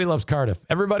 Everybody loves Cardiff.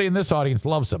 Everybody in this audience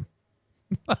loves him.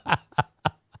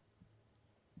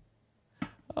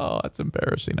 Oh, that's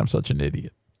embarrassing. I'm such an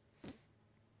idiot.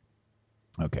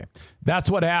 Okay. That's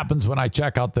what happens when I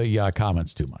check out the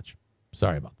comments too much.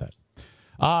 Sorry about that.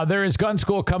 There is gun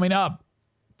school coming up.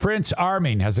 Prince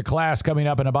Arming has a class coming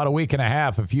up in about a week and a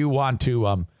half. If you want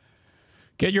to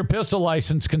get your pistol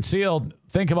license concealed,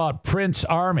 think about Prince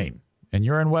Arming. And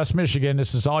you're in West Michigan,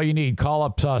 this is all you need. Call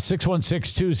up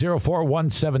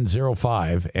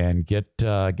 616-204-1705 and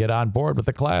get on board with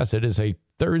the class. It is a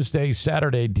Thursday,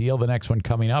 Saturday deal. The next one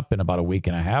coming up in about a week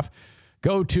and a half.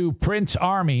 Go to Prince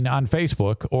Arming on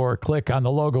Facebook or click on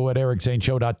the logo at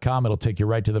ericzaneshow.com. It'll take you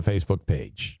right to the Facebook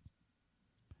page.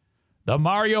 The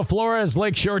Mario Flores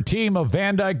Lakeshore team of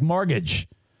Van Dyke Mortgage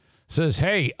says,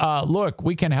 hey, look,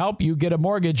 we can help you get a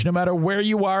mortgage no matter where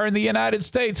you are in the United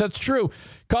States. That's true.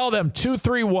 Call them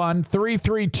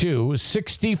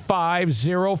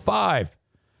 231-332-6505.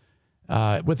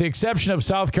 With the exception of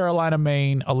South Carolina,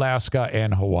 Maine, Alaska,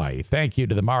 and Hawaii. Thank you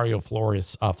to the Mario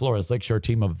Flores Lakeshore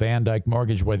team of Van Dyke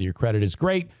Mortgage, whether your credit is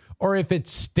great or if it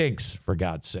stinks, for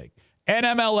God's sake.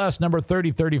 NMLS number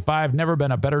 3035, never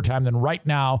been a better time than right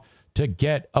now to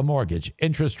get a mortgage.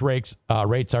 Interest rates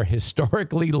are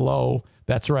historically low.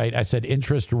 That's right. I said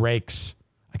interest rates.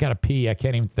 I got to pee. I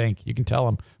can't even think. You can tell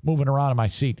I'm moving around in my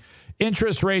seat.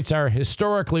 Interest rates are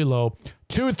historically low.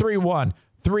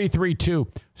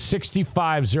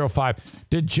 231-332-6505.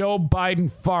 Did Joe Biden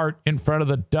fart in front of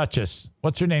the Duchess?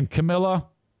 What's her name? Camilla?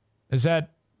 Is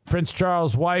that Prince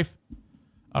Charles' wife?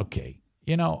 Okay.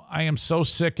 You know, I am so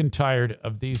sick and tired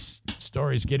of these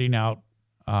stories getting out.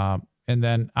 And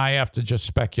then I have to just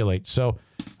speculate. So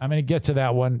I'm going to get to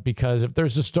that one because if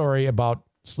there's a story about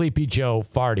Sleepy Joe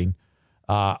farting,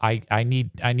 I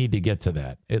need to get to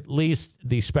that. At least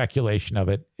the speculation of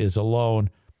it is alone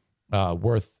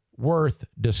worth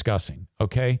discussing.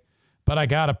 Okay, but I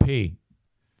gotta pee,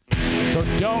 so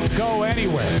don't go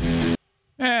anywhere.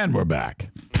 And we're back.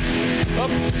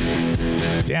 Oops,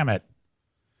 damn it!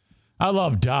 I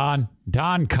love Don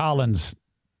Collins.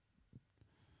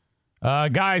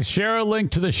 Guys, share a link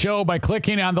to the show by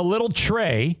clicking on the little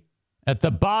tray at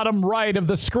the bottom right of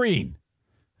the screen.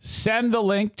 Send the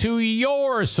link to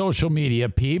your social media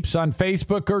peeps on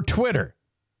Facebook or Twitter.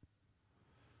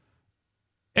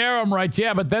 Aram writes,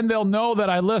 yeah, but then they'll know that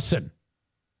I listen.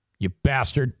 You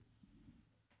bastard.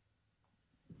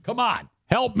 Come on,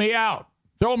 help me out.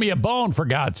 Throw me a bone, for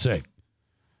God's sake.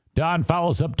 Don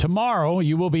follows up, tomorrow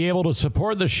you will be able to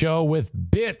support the show with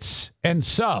bits and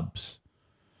subs.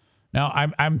 Now,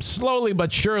 I'm slowly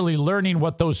but surely learning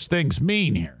what those things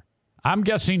mean here. I'm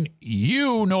guessing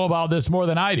you know about this more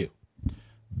than I do.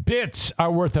 Bits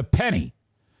are worth a penny,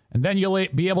 and then you'll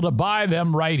be able to buy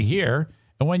them right here.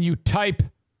 And when you type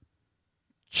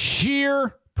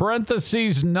cheer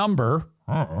parentheses number,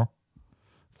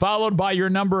 followed by your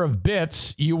number of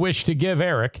bits you wish to give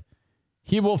Eric,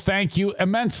 he will thank you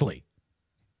immensely.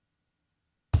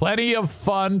 Plenty of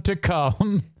fun to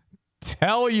come.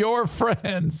 Tell your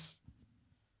friends.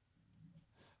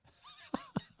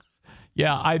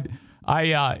 Yeah,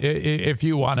 if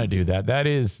you want to do that, that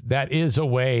is a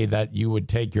way that you would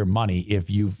take your money if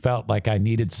you felt like I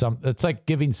needed some. It's like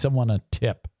giving someone a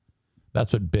tip.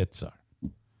 That's what bits are.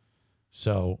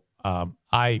 So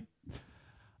I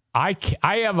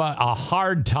have a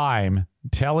hard time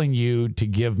telling you to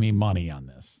give me money on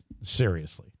this.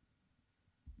 Seriously.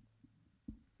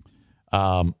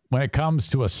 When it comes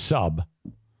to a sub,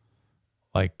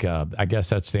 like I guess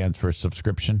that stands for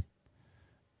subscription.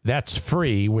 That's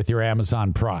free with your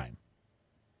Amazon Prime.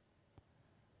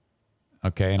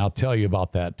 Okay, and I'll tell you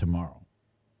about that tomorrow.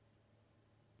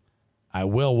 I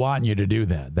will want you to do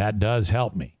that. That does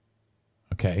help me.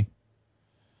 Okay?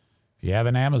 If you have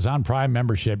an Amazon Prime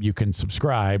membership, you can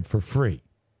subscribe for free.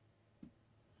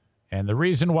 And the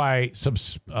reason why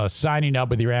signing up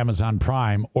with your Amazon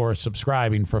Prime or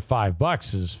subscribing for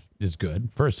 $5 is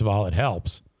good. First of all, it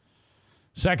helps.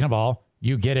 Second of all,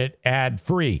 you get it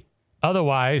ad-free.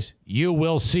 Otherwise, you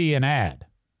will see an ad.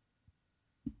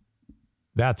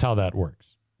 That's how that works.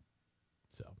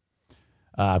 So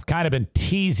I've kind of been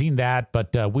teasing that,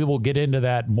 but we will get into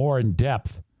that more in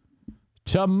depth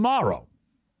tomorrow.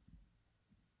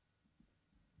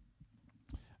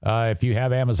 If you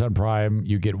have Amazon Prime,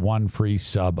 you get one free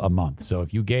sub a month. So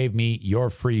if you gave me your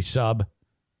free sub,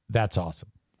 that's awesome.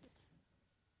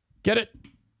 Get it?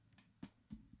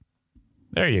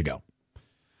 There you go.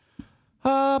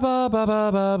 Where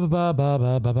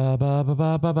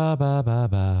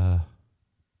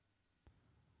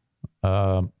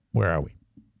are we?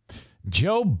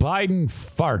 Joe Biden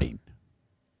farting.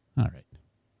 All right.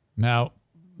 Now,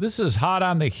 this is hot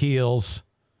on the heels.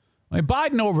 I mean,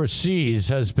 Biden overseas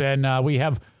has been,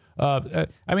 I'm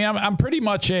pretty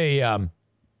much a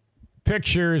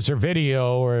pictures or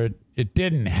video or it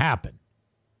didn't happen.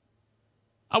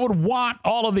 I would want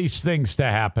all of these things to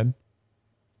happen.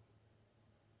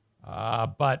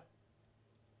 But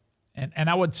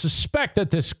I would suspect that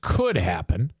this could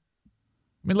happen.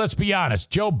 I mean, let's be honest.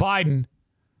 Joe Biden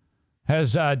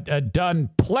has done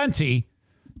plenty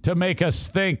to make us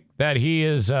think that he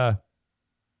is a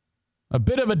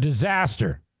bit of a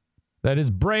disaster, that his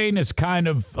brain is kind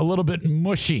of a little bit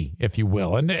mushy, if you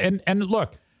will. And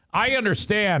look, I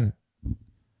understand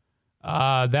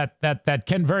that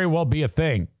can very well be a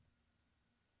thing.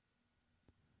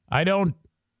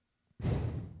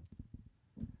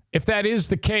 If that is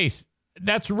the case,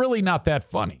 that's really not that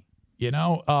funny, you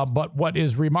know? But what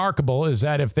is remarkable is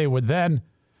that if they would then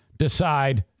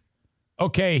decide,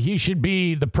 okay, he should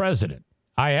be the president.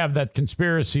 I have that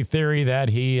conspiracy theory that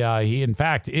he in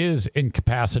fact is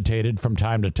incapacitated from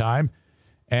time to time,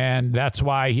 and that's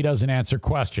why he doesn't answer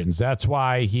questions. That's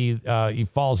why he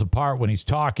falls apart when he's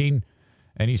talking,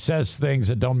 and he says things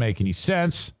that don't make any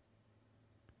sense.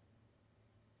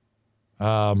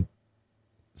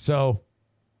 So,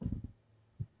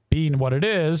 being what it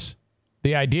is,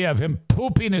 the idea of him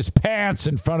pooping his pants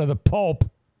in front of the Pope,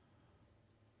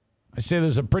 I say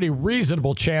there's a pretty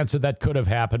reasonable chance that could have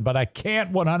happened, but I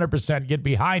can't 100% get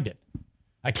behind it.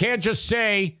 I can't just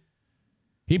say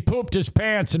he pooped his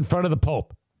pants in front of the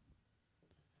Pope.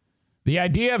 The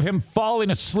idea of him falling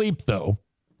asleep, though,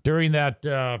 during that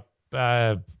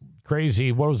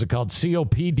crazy, what was it called,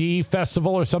 COPD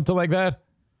festival or something like that?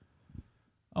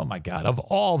 Oh, my God, of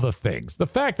all the things. The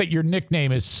fact that your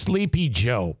nickname is Sleepy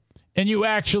Joe and you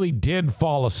actually did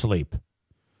fall asleep.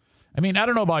 I mean, I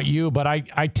don't know about you, but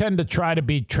I tend to try to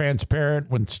be transparent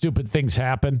when stupid things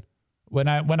happen. When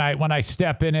I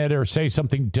step in it or say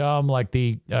something dumb like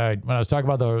when I was talking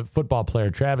about the football player,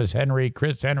 Travis Henry,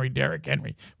 Chris Henry, Derrick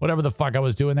Henry, whatever the fuck I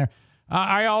was doing there,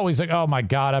 I always like, oh, my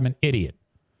God, I'm an idiot.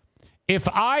 If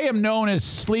I am known as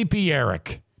Sleepy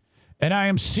Eric and I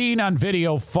am seen on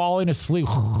video falling asleep,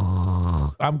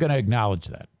 I'm going to acknowledge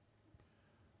that.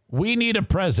 We need a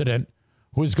president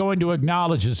who is going to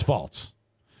acknowledge his faults.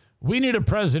 We need a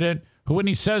president who, when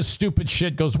he says stupid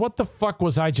shit, goes, what the fuck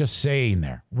was I just saying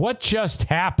there? What just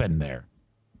happened there?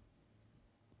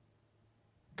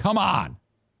 Come on.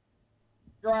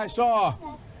 I saw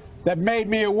that made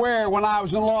me aware when I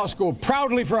was in law school,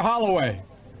 proudly for Holloway,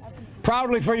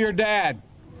 proudly for your dad,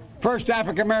 first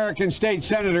African-American state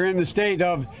senator in the state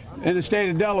of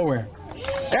Delaware.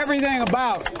 Everything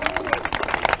about.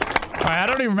 I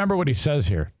don't even remember what he says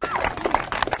here.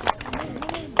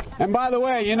 And by the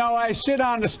way, you know, I sit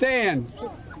on the stand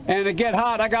and it get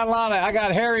hot. I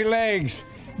got hairy legs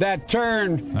that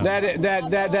turn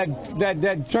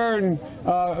turn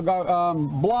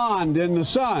blonde in the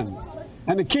sun.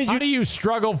 And the kids. How do you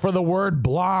struggle for the word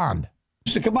blonde?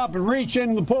 Used to come up and reach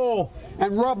in the pool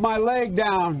and rub my leg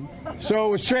down so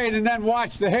it was straight, and then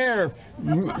watch the hair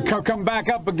come back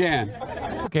up again.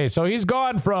 Okay, so he's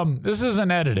gone from, this isn't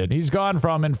edited, he's gone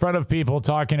from in front of people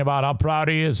talking about how proud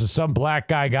he is that some black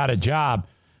guy got a job.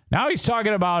 Now he's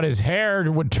talking about his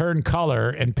hair would turn color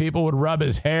and people would rub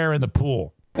his hair in the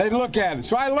pool. They look at it.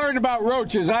 So I learned about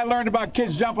roaches. I learned about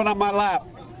kids jumping on my lap.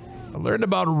 I learned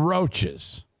about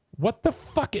roaches. What the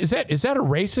fuck is that? Is that a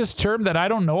racist term that I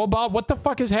don't know about? What the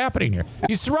fuck is happening here?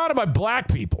 He's surrounded by black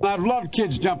people. I've loved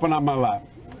kids jumping on my lap.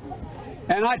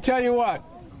 And I tell you what,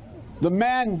 the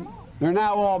men, they're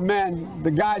now all men, the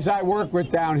guys I work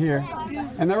with down here,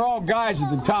 and they're all guys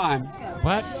at the time.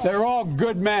 What? They're all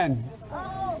good men.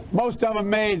 Most of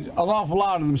them made an awful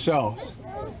lot of themselves.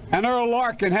 And Earl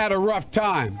Larkin had a rough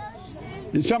time.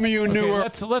 And some of you knew her.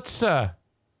 Let's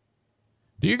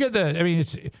do you get the, I mean,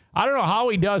 I don't know how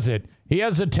he does it. He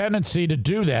has a tendency to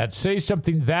do that, say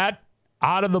something that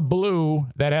out of the blue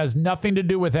that has nothing to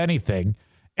do with anything,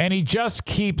 and he just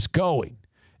keeps going.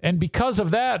 And because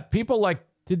of that, people like,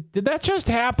 did that just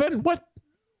happen? What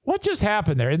just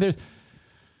happened there? And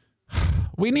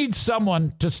we need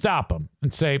someone to stop him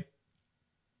and say,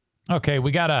 okay,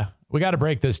 we gotta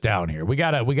break this down here. We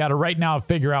gotta right now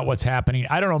figure out what's happening.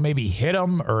 I don't know, maybe hit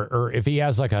him or if he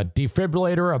has like a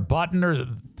defibrillator, a button or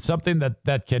something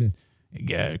that can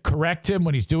correct him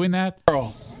when he's doing that.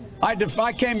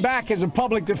 I came back as a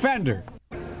public defender.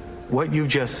 What you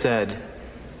just said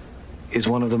is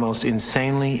one of the most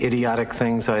insanely idiotic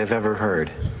things I have ever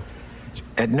heard.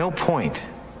 At no point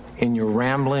in your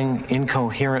rambling,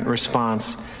 incoherent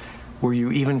response were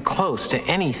you even close to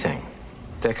anything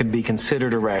that could be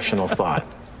considered a rational thought.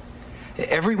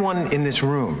 Everyone in this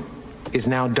room is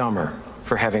now dumber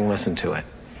for having listened to it.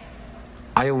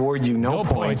 I award you no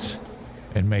points,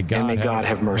 and may God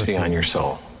have mercy on your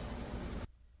soul.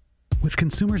 With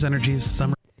Consumers Energy's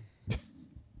summer...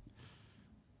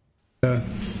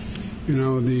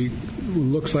 The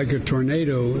looks like a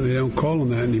tornado. They don't call them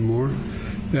that anymore.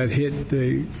 That hit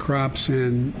the crops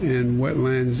and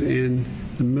wetlands in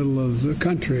the middle of the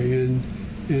country and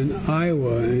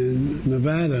Iowa and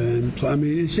Nevada, and I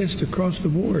mean it's just across the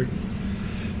board.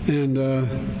 And as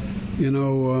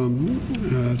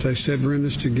I said, we're in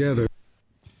this together.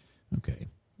 Okay,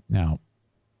 now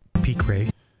Peak Ray.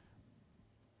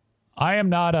 I am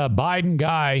not a Biden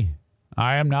guy.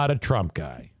 I am not a Trump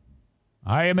guy.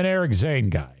 I am an Eric Zane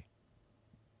guy.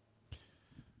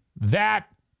 That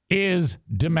is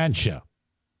dementia.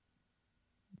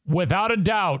 Without a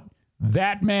doubt,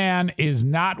 that man is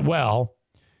not well.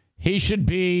 He should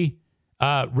be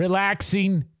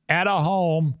relaxing at a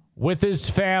home with his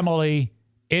family,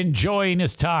 enjoying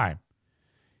his time.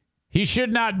 He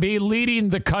should not be leading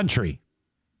the country.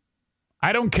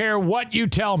 I don't care what you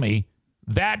tell me.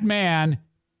 That man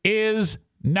is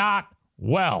not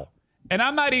well. And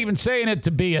I'm not even saying it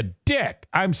to be a dick.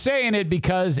 I'm saying it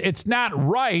because it's not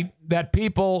right that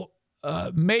people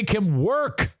make him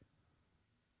work.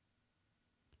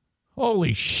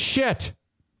 Holy shit.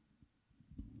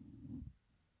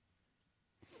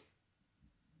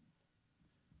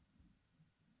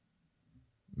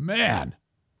 Man.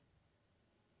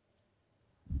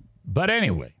 But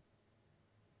anyway,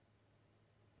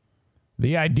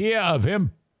 the idea of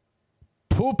him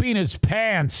pooping his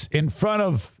pants in front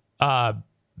of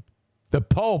the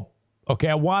Pope, okay,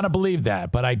 I want to believe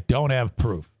that, but I don't have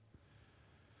proof.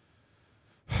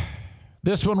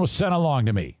 This one was sent along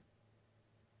to me.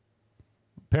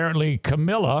 Apparently,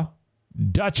 Camilla,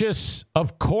 Duchess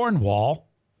of Cornwall,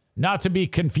 not to be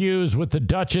confused with the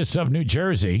Duchess of New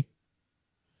Jersey.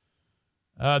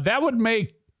 That would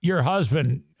make your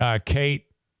husband, Kate,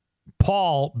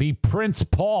 Paul, be Prince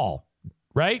Paul,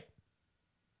 right?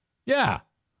 Yeah,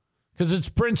 because it's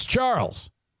Prince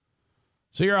Charles.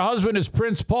 So your husband is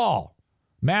Prince Paul,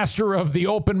 master of the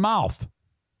open mouth.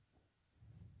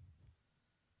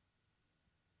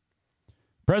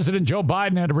 President Joe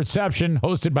Biden had a reception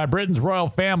hosted by Britain's royal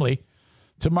family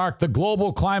to mark the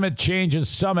Global Climate Changes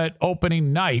Summit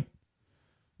opening night.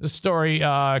 This story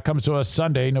comes to us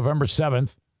Sunday, November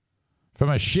 7th, from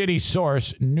a shitty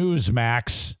source,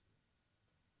 Newsmax.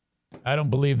 I don't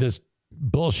believe this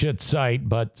bullshit site,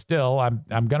 but still, I'm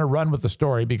going to run with the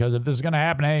story because if this is going to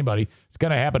happen to anybody, it's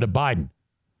going to happen to Biden.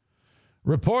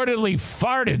 Reportedly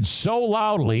farted so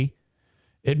loudly,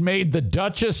 it made the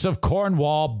Duchess of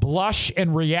Cornwall blush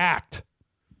and react.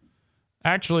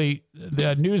 Actually,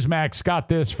 the Newsmax got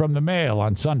this from the Mail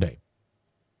on Sunday.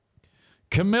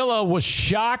 Camilla was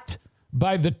shocked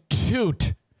by the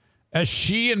toot as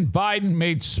she and Biden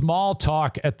made small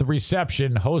talk at the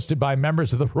reception hosted by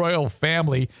members of the royal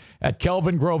family at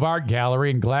Kelvin Grove Art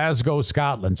Gallery in Glasgow,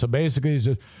 Scotland. So basically, he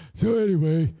says, so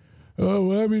anyway,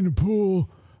 I'm in the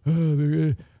pool.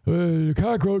 The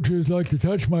cockroaches like to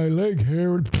touch my leg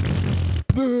hair.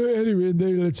 Anyway,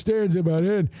 it stands in my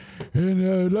head.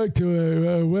 And I'd like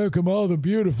to welcome all the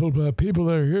beautiful people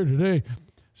that are here today.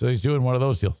 So he's doing one of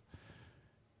those deals.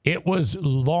 It was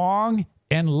long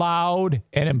and loud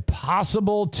and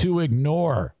impossible to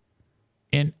ignore.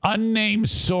 An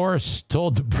unnamed source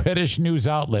told the British news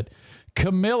outlet,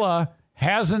 Camilla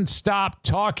hasn't stopped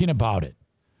talking about it.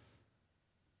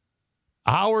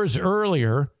 Hours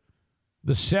earlier,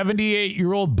 the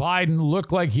 78-year-old Biden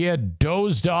looked like he had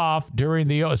dozed off during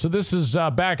the... So this is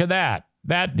back of that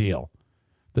deal.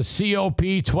 The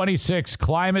COP26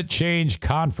 Climate Change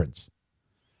Conference.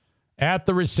 At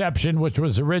the reception, which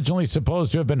was originally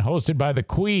supposed to have been hosted by the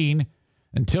Queen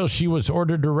until she was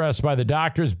ordered to rest by the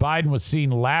doctors, Biden was seen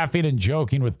laughing and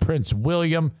joking with Prince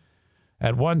William.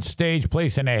 At one stage,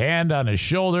 placing a hand on his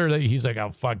shoulder. He's like,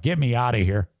 oh, fuck, get me out of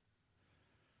here.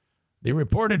 The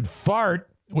reported fart,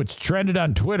 which trended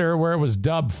on Twitter where it was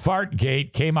dubbed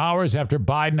Fartgate, came hours after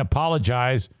Biden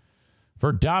apologized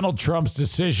for Donald Trump's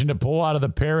decision to pull out of the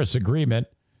Paris Agreement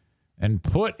and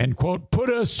put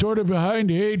us sort of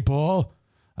behind the eight ball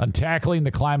on tackling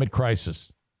the climate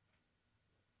crisis.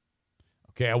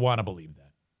 Okay, I want to believe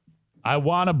that. I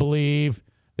want to believe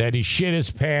that he shit his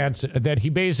pants, that he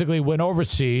basically went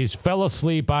overseas, fell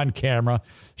asleep on camera,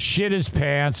 shit his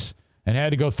pants, and had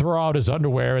to go throw out his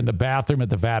underwear in the bathroom at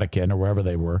the Vatican or wherever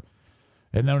they were.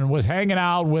 And then was hanging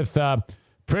out with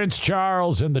Prince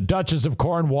Charles and the Duchess of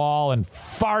Cornwall and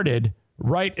farted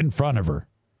right in front of her.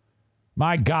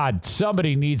 My God,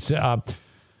 somebody needs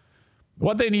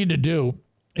what they need to do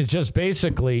is just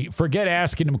basically forget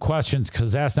asking him questions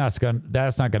because that's not going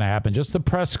to happen. Just the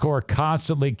press corps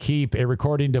constantly keep a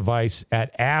recording device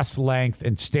at ass length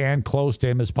and stand close to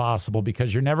him as possible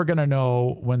because you're never going to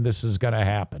know when this is going to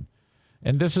happen.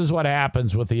 And this is what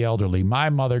happens with the elderly. My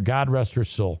mother, God rest her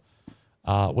soul,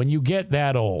 when you get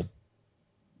that old,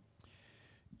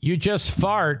 you just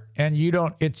fart and you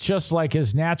don't, it's just like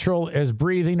as natural as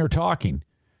breathing or talking.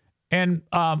 And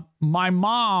my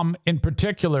mom in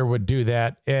particular would do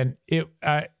that. And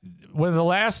one of the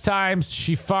last times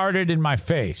she farted in my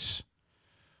face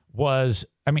was,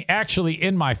 actually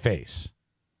in my face.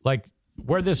 Like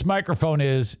where this microphone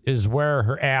is where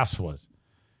her ass was.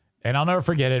 And I'll never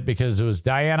forget it because it was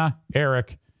Diana,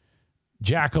 Eric,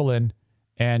 Jacqueline,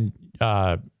 and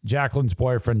Jacqueline's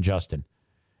boyfriend, Justin.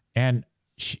 And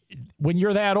when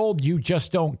you're that old, you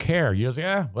just don't care. You're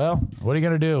just, well, what are you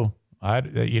going to do?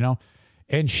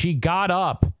 And she got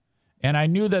up, and I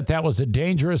knew that was a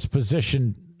dangerous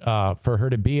position for her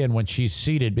to be in when she's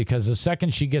seated, because the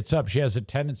second she gets up, she has a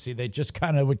tendency, they just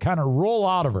would roll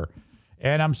out of her.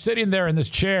 And I'm sitting there in this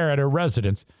chair at her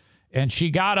residence, and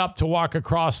she got up to walk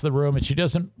across the room, and she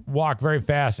doesn't walk very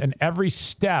fast. And every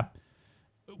step,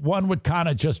 one would kind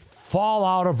of just fall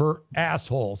out of her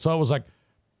asshole. So it was like,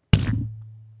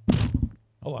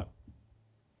 hold on.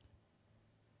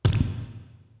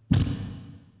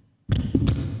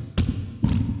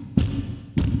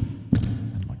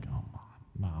 I'm like, oh,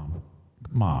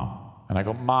 mom. And I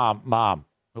go, mom.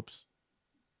 Oops.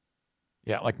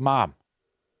 Yeah, like, mom.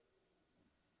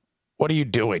 What are you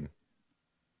doing?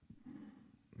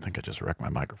 I think I just wrecked my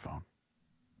microphone.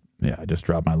 Yeah, I just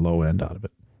dropped my low end out of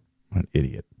it. I'm an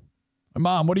idiot.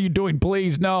 Mom, what are you doing?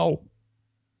 Please, no.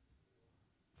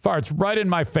 Farts right in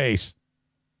my face.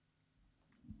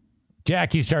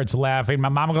 Jackie starts laughing. My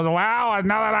mom goes, well, there's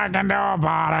nothing I can do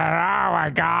about it. Oh, my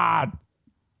God.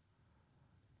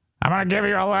 I'm going to give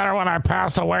you a letter when I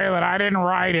pass away that I didn't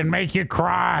write and make you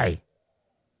cry.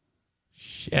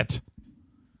 Shit.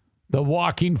 The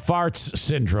walking farts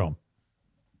syndrome.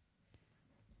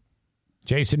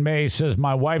 Jason May says,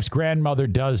 my wife's grandmother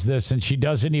does this, and she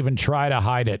doesn't even try to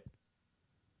hide it.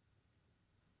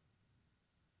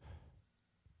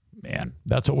 Man,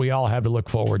 that's what we all have to look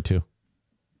forward to.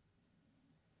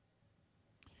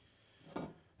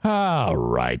 All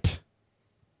right.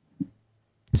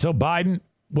 So Biden,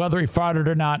 whether he farted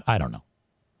or not, I don't know.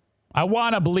 I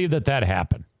want to believe that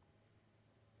happened.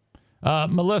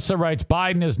 Melissa writes,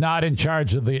 Biden is not in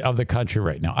charge of the country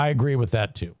right now. I agree with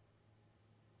that, too.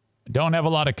 I don't have a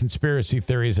lot of conspiracy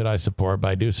theories that I support, but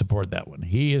I do support that one.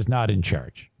 He is not in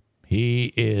charge.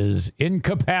 He is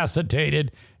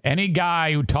incapacitated. Any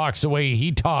guy who talks the way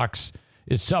he talks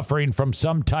is suffering from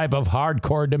some type of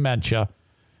hardcore dementia.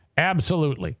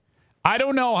 Absolutely. I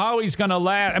don't know how he's going to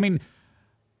last.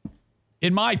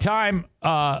 In my time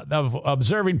of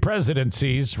observing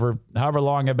presidencies for however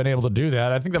long I've been able to do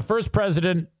that, I think the first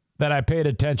president that I paid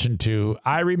attention to,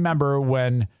 I remember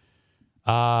when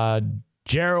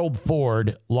Gerald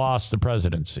Ford lost the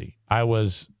presidency. I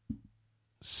was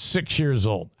 6 years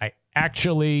old. I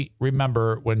actually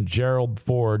remember when Gerald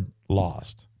Ford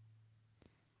lost.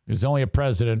 He was only a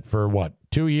president for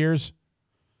 2 years?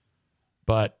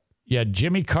 But yeah,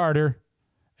 Jimmy Carter,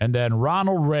 and then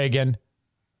Ronald Reagan,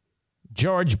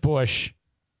 George Bush,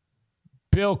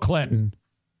 Bill Clinton,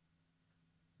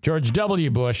 George W.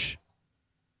 Bush,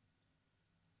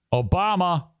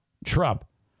 Obama, Trump.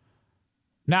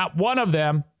 Not one of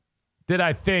them did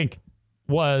I think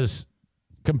was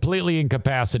completely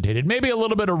incapacitated. Maybe a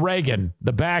little bit of Reagan,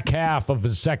 the back half of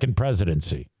his second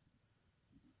presidency.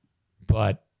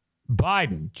 But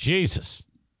Biden, Jesus.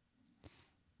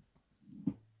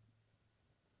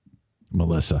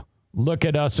 Melissa, look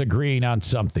at us agreeing on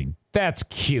something. That's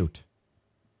cute.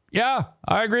 Yeah,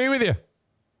 I agree with you.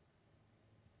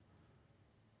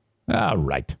 All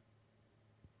right.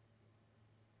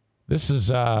 This is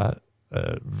a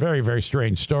very, very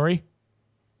strange story.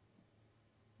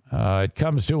 It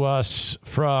comes to us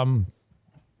from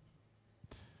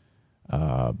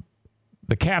the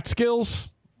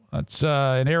Catskills. That's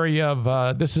an area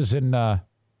of, this is in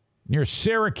near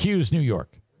Syracuse, New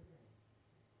York.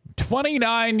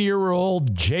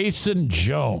 29-year-old Jason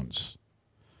Jones.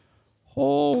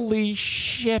 Holy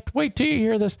shit. Wait till you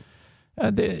hear this.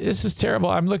 This is terrible.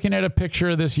 I'm looking at a picture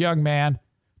of this young man,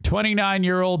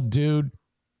 29-year-old dude,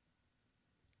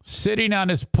 sitting on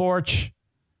his porch.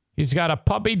 He's got a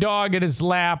puppy dog in his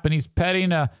lap, and he's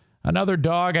petting another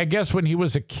dog. I guess when he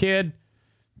was a kid,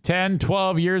 10,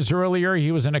 12 years earlier,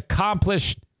 he was an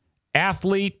accomplished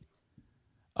athlete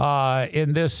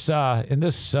in this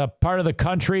part of the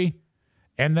country.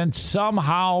 And then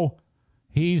somehow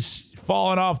he's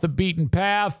fallen off the beaten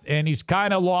path, and he's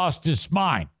kind of lost his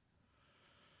mind.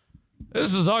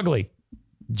 This is ugly.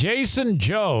 Jason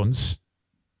Jones,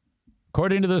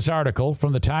 according to this article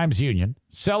from the Times-Union,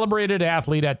 celebrated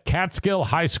athlete at Catskill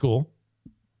High School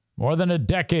more than a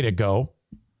decade ago,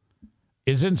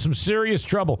 is in some serious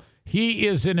trouble. He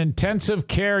is in intensive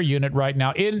care unit right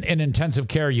now, in an intensive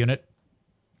care unit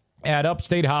at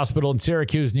Upstate Hospital in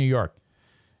Syracuse, New York.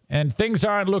 And things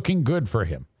aren't looking good for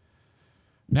him.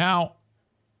 Now,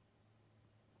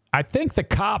 I think the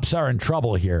cops are in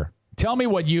trouble here. Tell me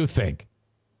what you think.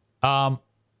 The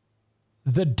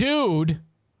dude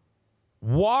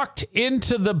walked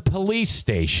into the police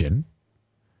station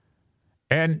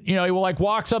and, he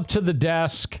walks up to the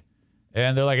desk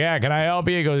and they're like, yeah, can I help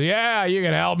you? He goes, yeah, you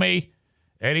can help me.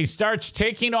 And he starts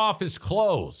taking off his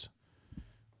clothes.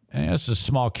 And it's a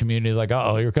small community. Like,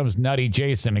 uh-oh, here comes Nutty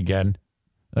Jason again.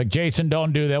 Like, Jason,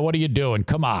 don't do that. What are you doing?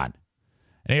 Come on.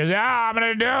 And he goes, I'm going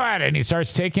to do it. And he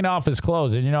starts taking off his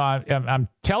clothes. And, I'm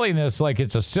telling this like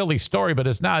it's a silly story, but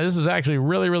it's not. This is actually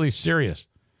really, really serious.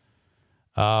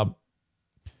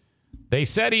 They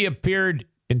said he appeared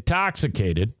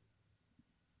intoxicated.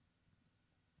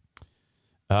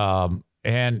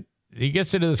 And he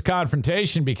gets into this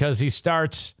confrontation because he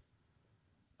starts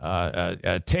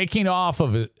taking off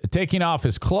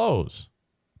his clothes.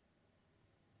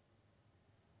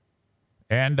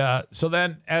 And so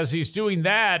then as he's doing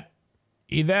that,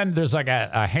 there's like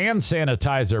a hand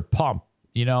sanitizer pump,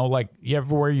 like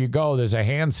everywhere you go, there's a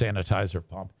hand sanitizer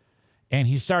pump. And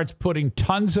he starts putting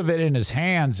tons of it in his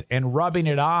hands and rubbing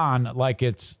it on like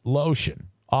it's lotion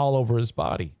all over his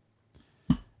body.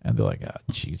 And they're like, oh,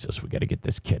 Jesus, we got to get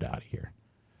this kid out of here.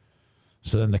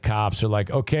 So then the cops are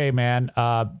like, okay, man,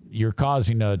 you're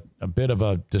causing a bit of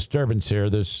a disturbance here.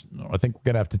 I think we're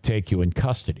going to have to take you in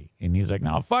custody. And he's like,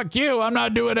 no, fuck you. I'm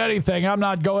not doing anything. I'm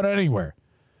not going anywhere.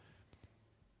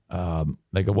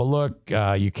 They go, well, look,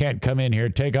 you can't come in here.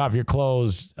 Take off your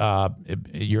clothes.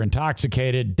 You're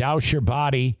intoxicated. Douse your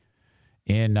body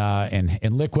in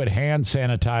liquid hand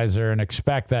sanitizer and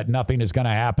expect that nothing is going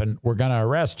to happen. We're going to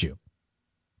arrest you.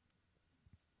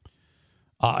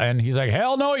 And he's like,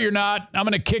 hell no, you're not. I'm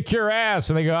going to kick your ass.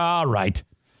 And they go, all right.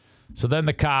 So then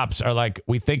the cops are like,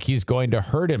 we think he's going to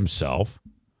hurt himself.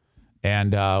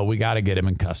 And we got to get him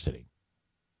in custody.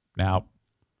 Now,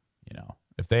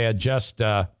 if they had just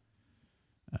he's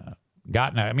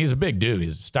a big dude.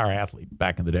 He's a star athlete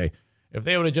back in the day. If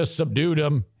they would have just subdued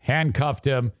him, handcuffed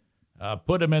him,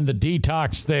 put him in the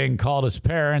detox thing, called his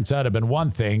parents, that'd have been one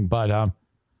thing. But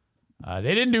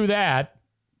they didn't do that.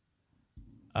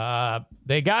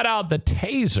 They got out the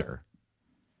taser.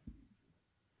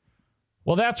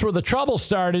 Well, that's where the trouble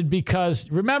started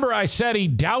because remember I said he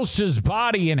doused his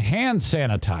body in hand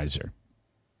sanitizer.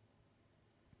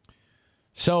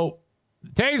 So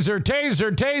taser,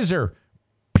 taser, taser.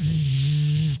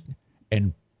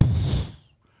 And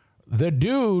the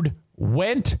dude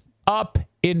went up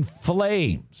in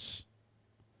flames.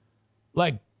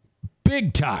 Like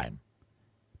big time.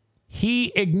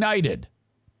 He ignited.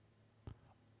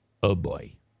 Oh,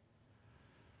 boy.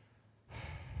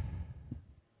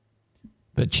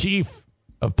 The chief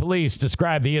of police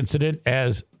described the incident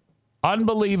as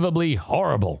unbelievably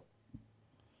horrible.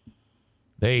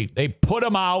 They put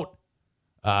him out.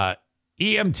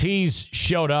 EMTs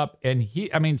showed up, and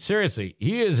seriously,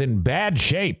 he is in bad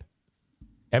shape.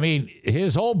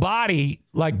 His whole body,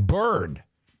 burned.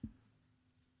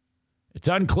 It's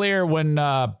unclear when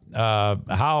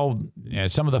how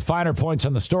some of the finer points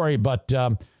on the story, but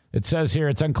it says here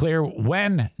it's unclear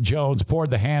when Jones poured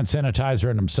the hand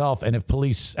sanitizer in himself and if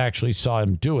police actually saw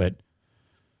him do it.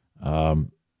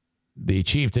 The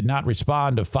chief did not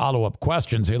respond to follow-up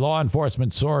questions. A law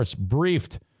enforcement source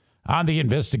briefed on the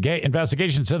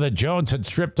investigation said that Jones had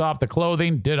stripped off the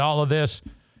clothing, did all of this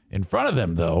in front of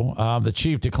them, though. The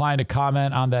chief declined to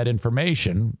comment on that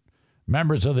information.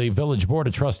 Members of the Village Board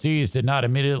of Trustees did not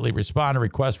immediately respond to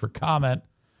requests for comment.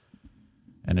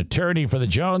 An attorney for the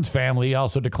Jones family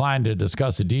also declined to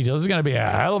discuss the details. This is going to be a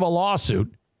hell of a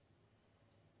lawsuit.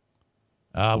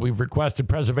 We've requested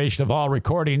preservation of all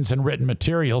recordings and written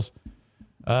materials.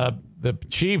 The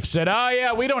chief said, oh,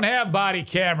 yeah, we don't have body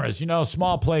cameras.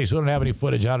 Small place. We don't have any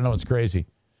footage. I don't know. It's crazy.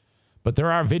 But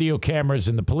there are video cameras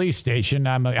in the police station.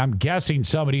 I'm guessing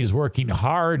somebody is working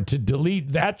hard to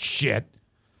delete that shit.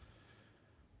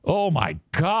 Oh, my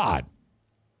God.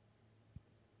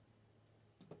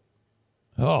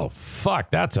 Oh, fuck.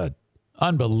 That's an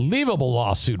unbelievable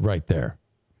lawsuit right there.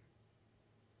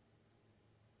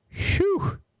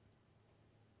 Phew.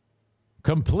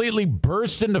 Completely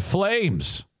burst into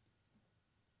flames.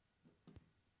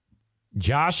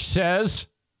 Josh says,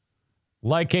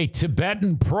 like a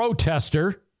Tibetan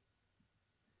protester.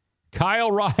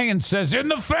 Kyle Ryan says, in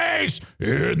the face,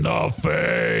 in the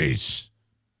face.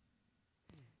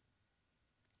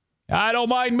 I don't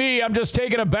mind me. I'm just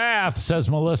taking a bath, says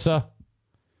Melissa.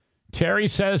 Terry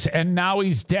says, and now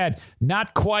he's dead.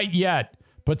 Not quite yet,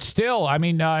 but still, I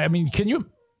mean, can you...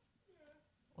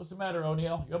 What's the matter,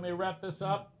 O'Neill? You want me to wrap this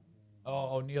up?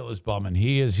 Oh, O'Neill is bumming.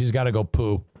 He's got to go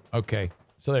poo. Okay,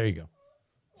 so there you go.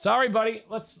 Sorry, buddy.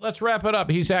 Let's wrap it up.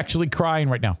 He's actually crying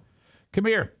right now. Come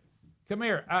here.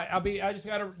 I just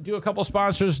got to do a couple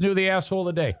sponsors. New the asshole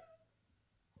of the day.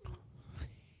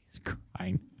 He's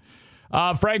crying.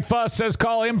 Frank Fuss says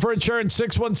call him for insurance,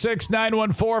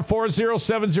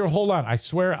 616-914-4070. Hold on. I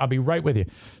swear I'll be right with you.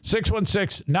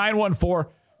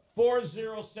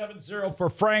 616-914-4070 for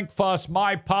Frank Fuss,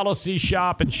 My Policy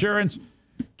Shop Insurance.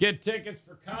 Get tickets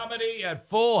for comedy at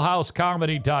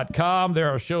fullhousecomedy.com. There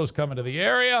are shows coming to the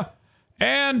area.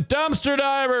 And Dumpster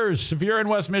Divers. If you're in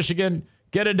West Michigan,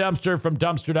 get a dumpster from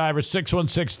Dumpster Divers,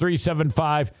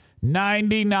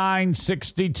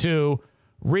 616-375-9962.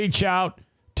 Reach out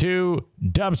to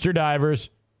Dumpster Divers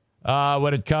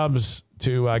when it comes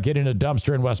to getting a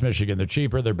dumpster in West Michigan. They're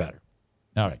cheaper, they're better.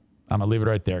 All right, I'm going to leave it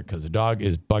right there because the dog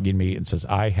is bugging me and says,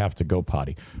 I have to go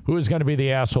potty. Who is going to be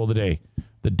the asshole today?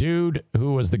 The dude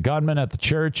who was the gunman at the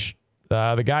church,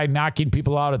 the guy knocking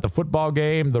people out at the football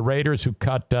game, the Raiders who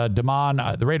cut Damon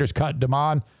Arnett,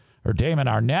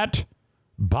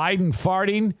 Biden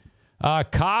farting,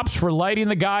 cops for lighting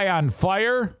the guy on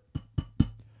fire,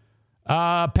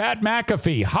 Pat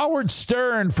McAfee, Howard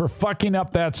Stern for fucking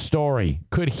up that story.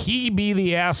 Could he be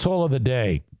the asshole of the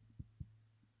day?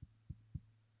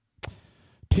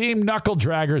 Team Knuckle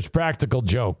Dragger's practical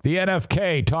joke. The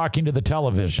NFK talking to the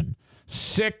television.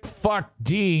 Sick fuck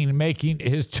Dean making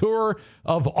his tour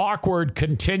of awkward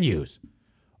continues.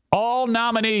 All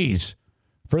nominees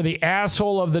for the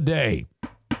asshole of the day.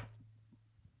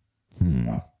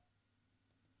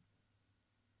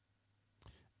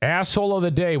 Asshole of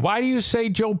the day. Why do you say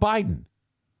Joe Biden?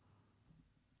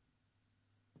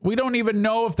 We don't even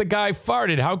know if the guy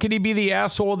farted. How can he be the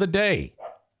asshole of the day?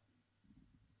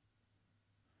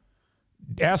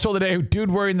 Asshole of the day, dude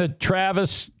wearing the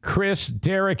Travis, Chris,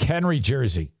 Derrick Henry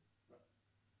jersey.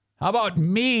 How about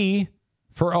me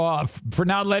for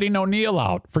not letting O'Neill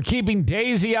out, for keeping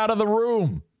Daisy out of the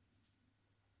room?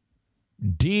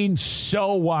 Dean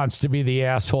so wants to be the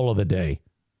asshole of the day.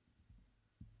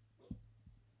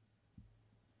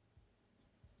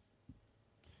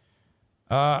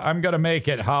 I'm going to make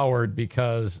it Howard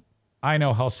because I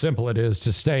know how simple it is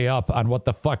to stay up on what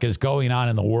the fuck is going on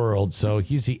in the world. So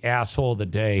he's the asshole of the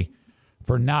day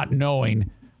for not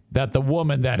knowing that the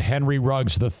woman that Henry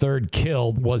Ruggs III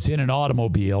killed was in an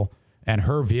automobile and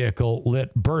her vehicle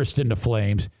burst into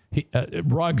flames.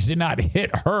 Ruggs did not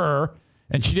hit her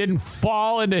and she didn't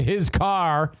fall into his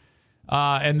car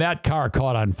and that car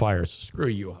caught on fire. So screw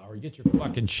you, Howard. Get your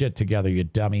fucking shit together, you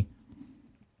dummy.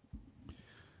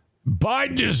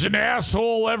 Biden is an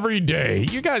asshole every day.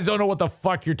 You guys don't know what the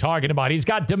fuck you're talking about. He's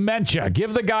got dementia.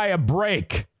 Give the guy a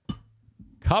break.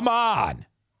 Come on.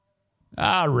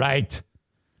 All right.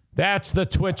 That's the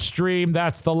Twitch stream.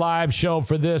 That's the live show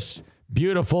for this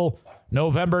beautiful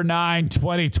November 9,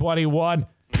 2021.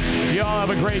 You all have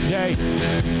a great day.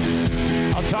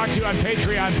 I'll talk to you on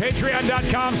Patreon.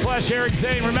 Patreon.com/Eric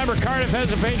Zane. Remember, Cardiff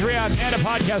has a Patreon and a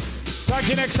podcast. Talk to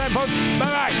you next time, folks.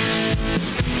 Bye-bye.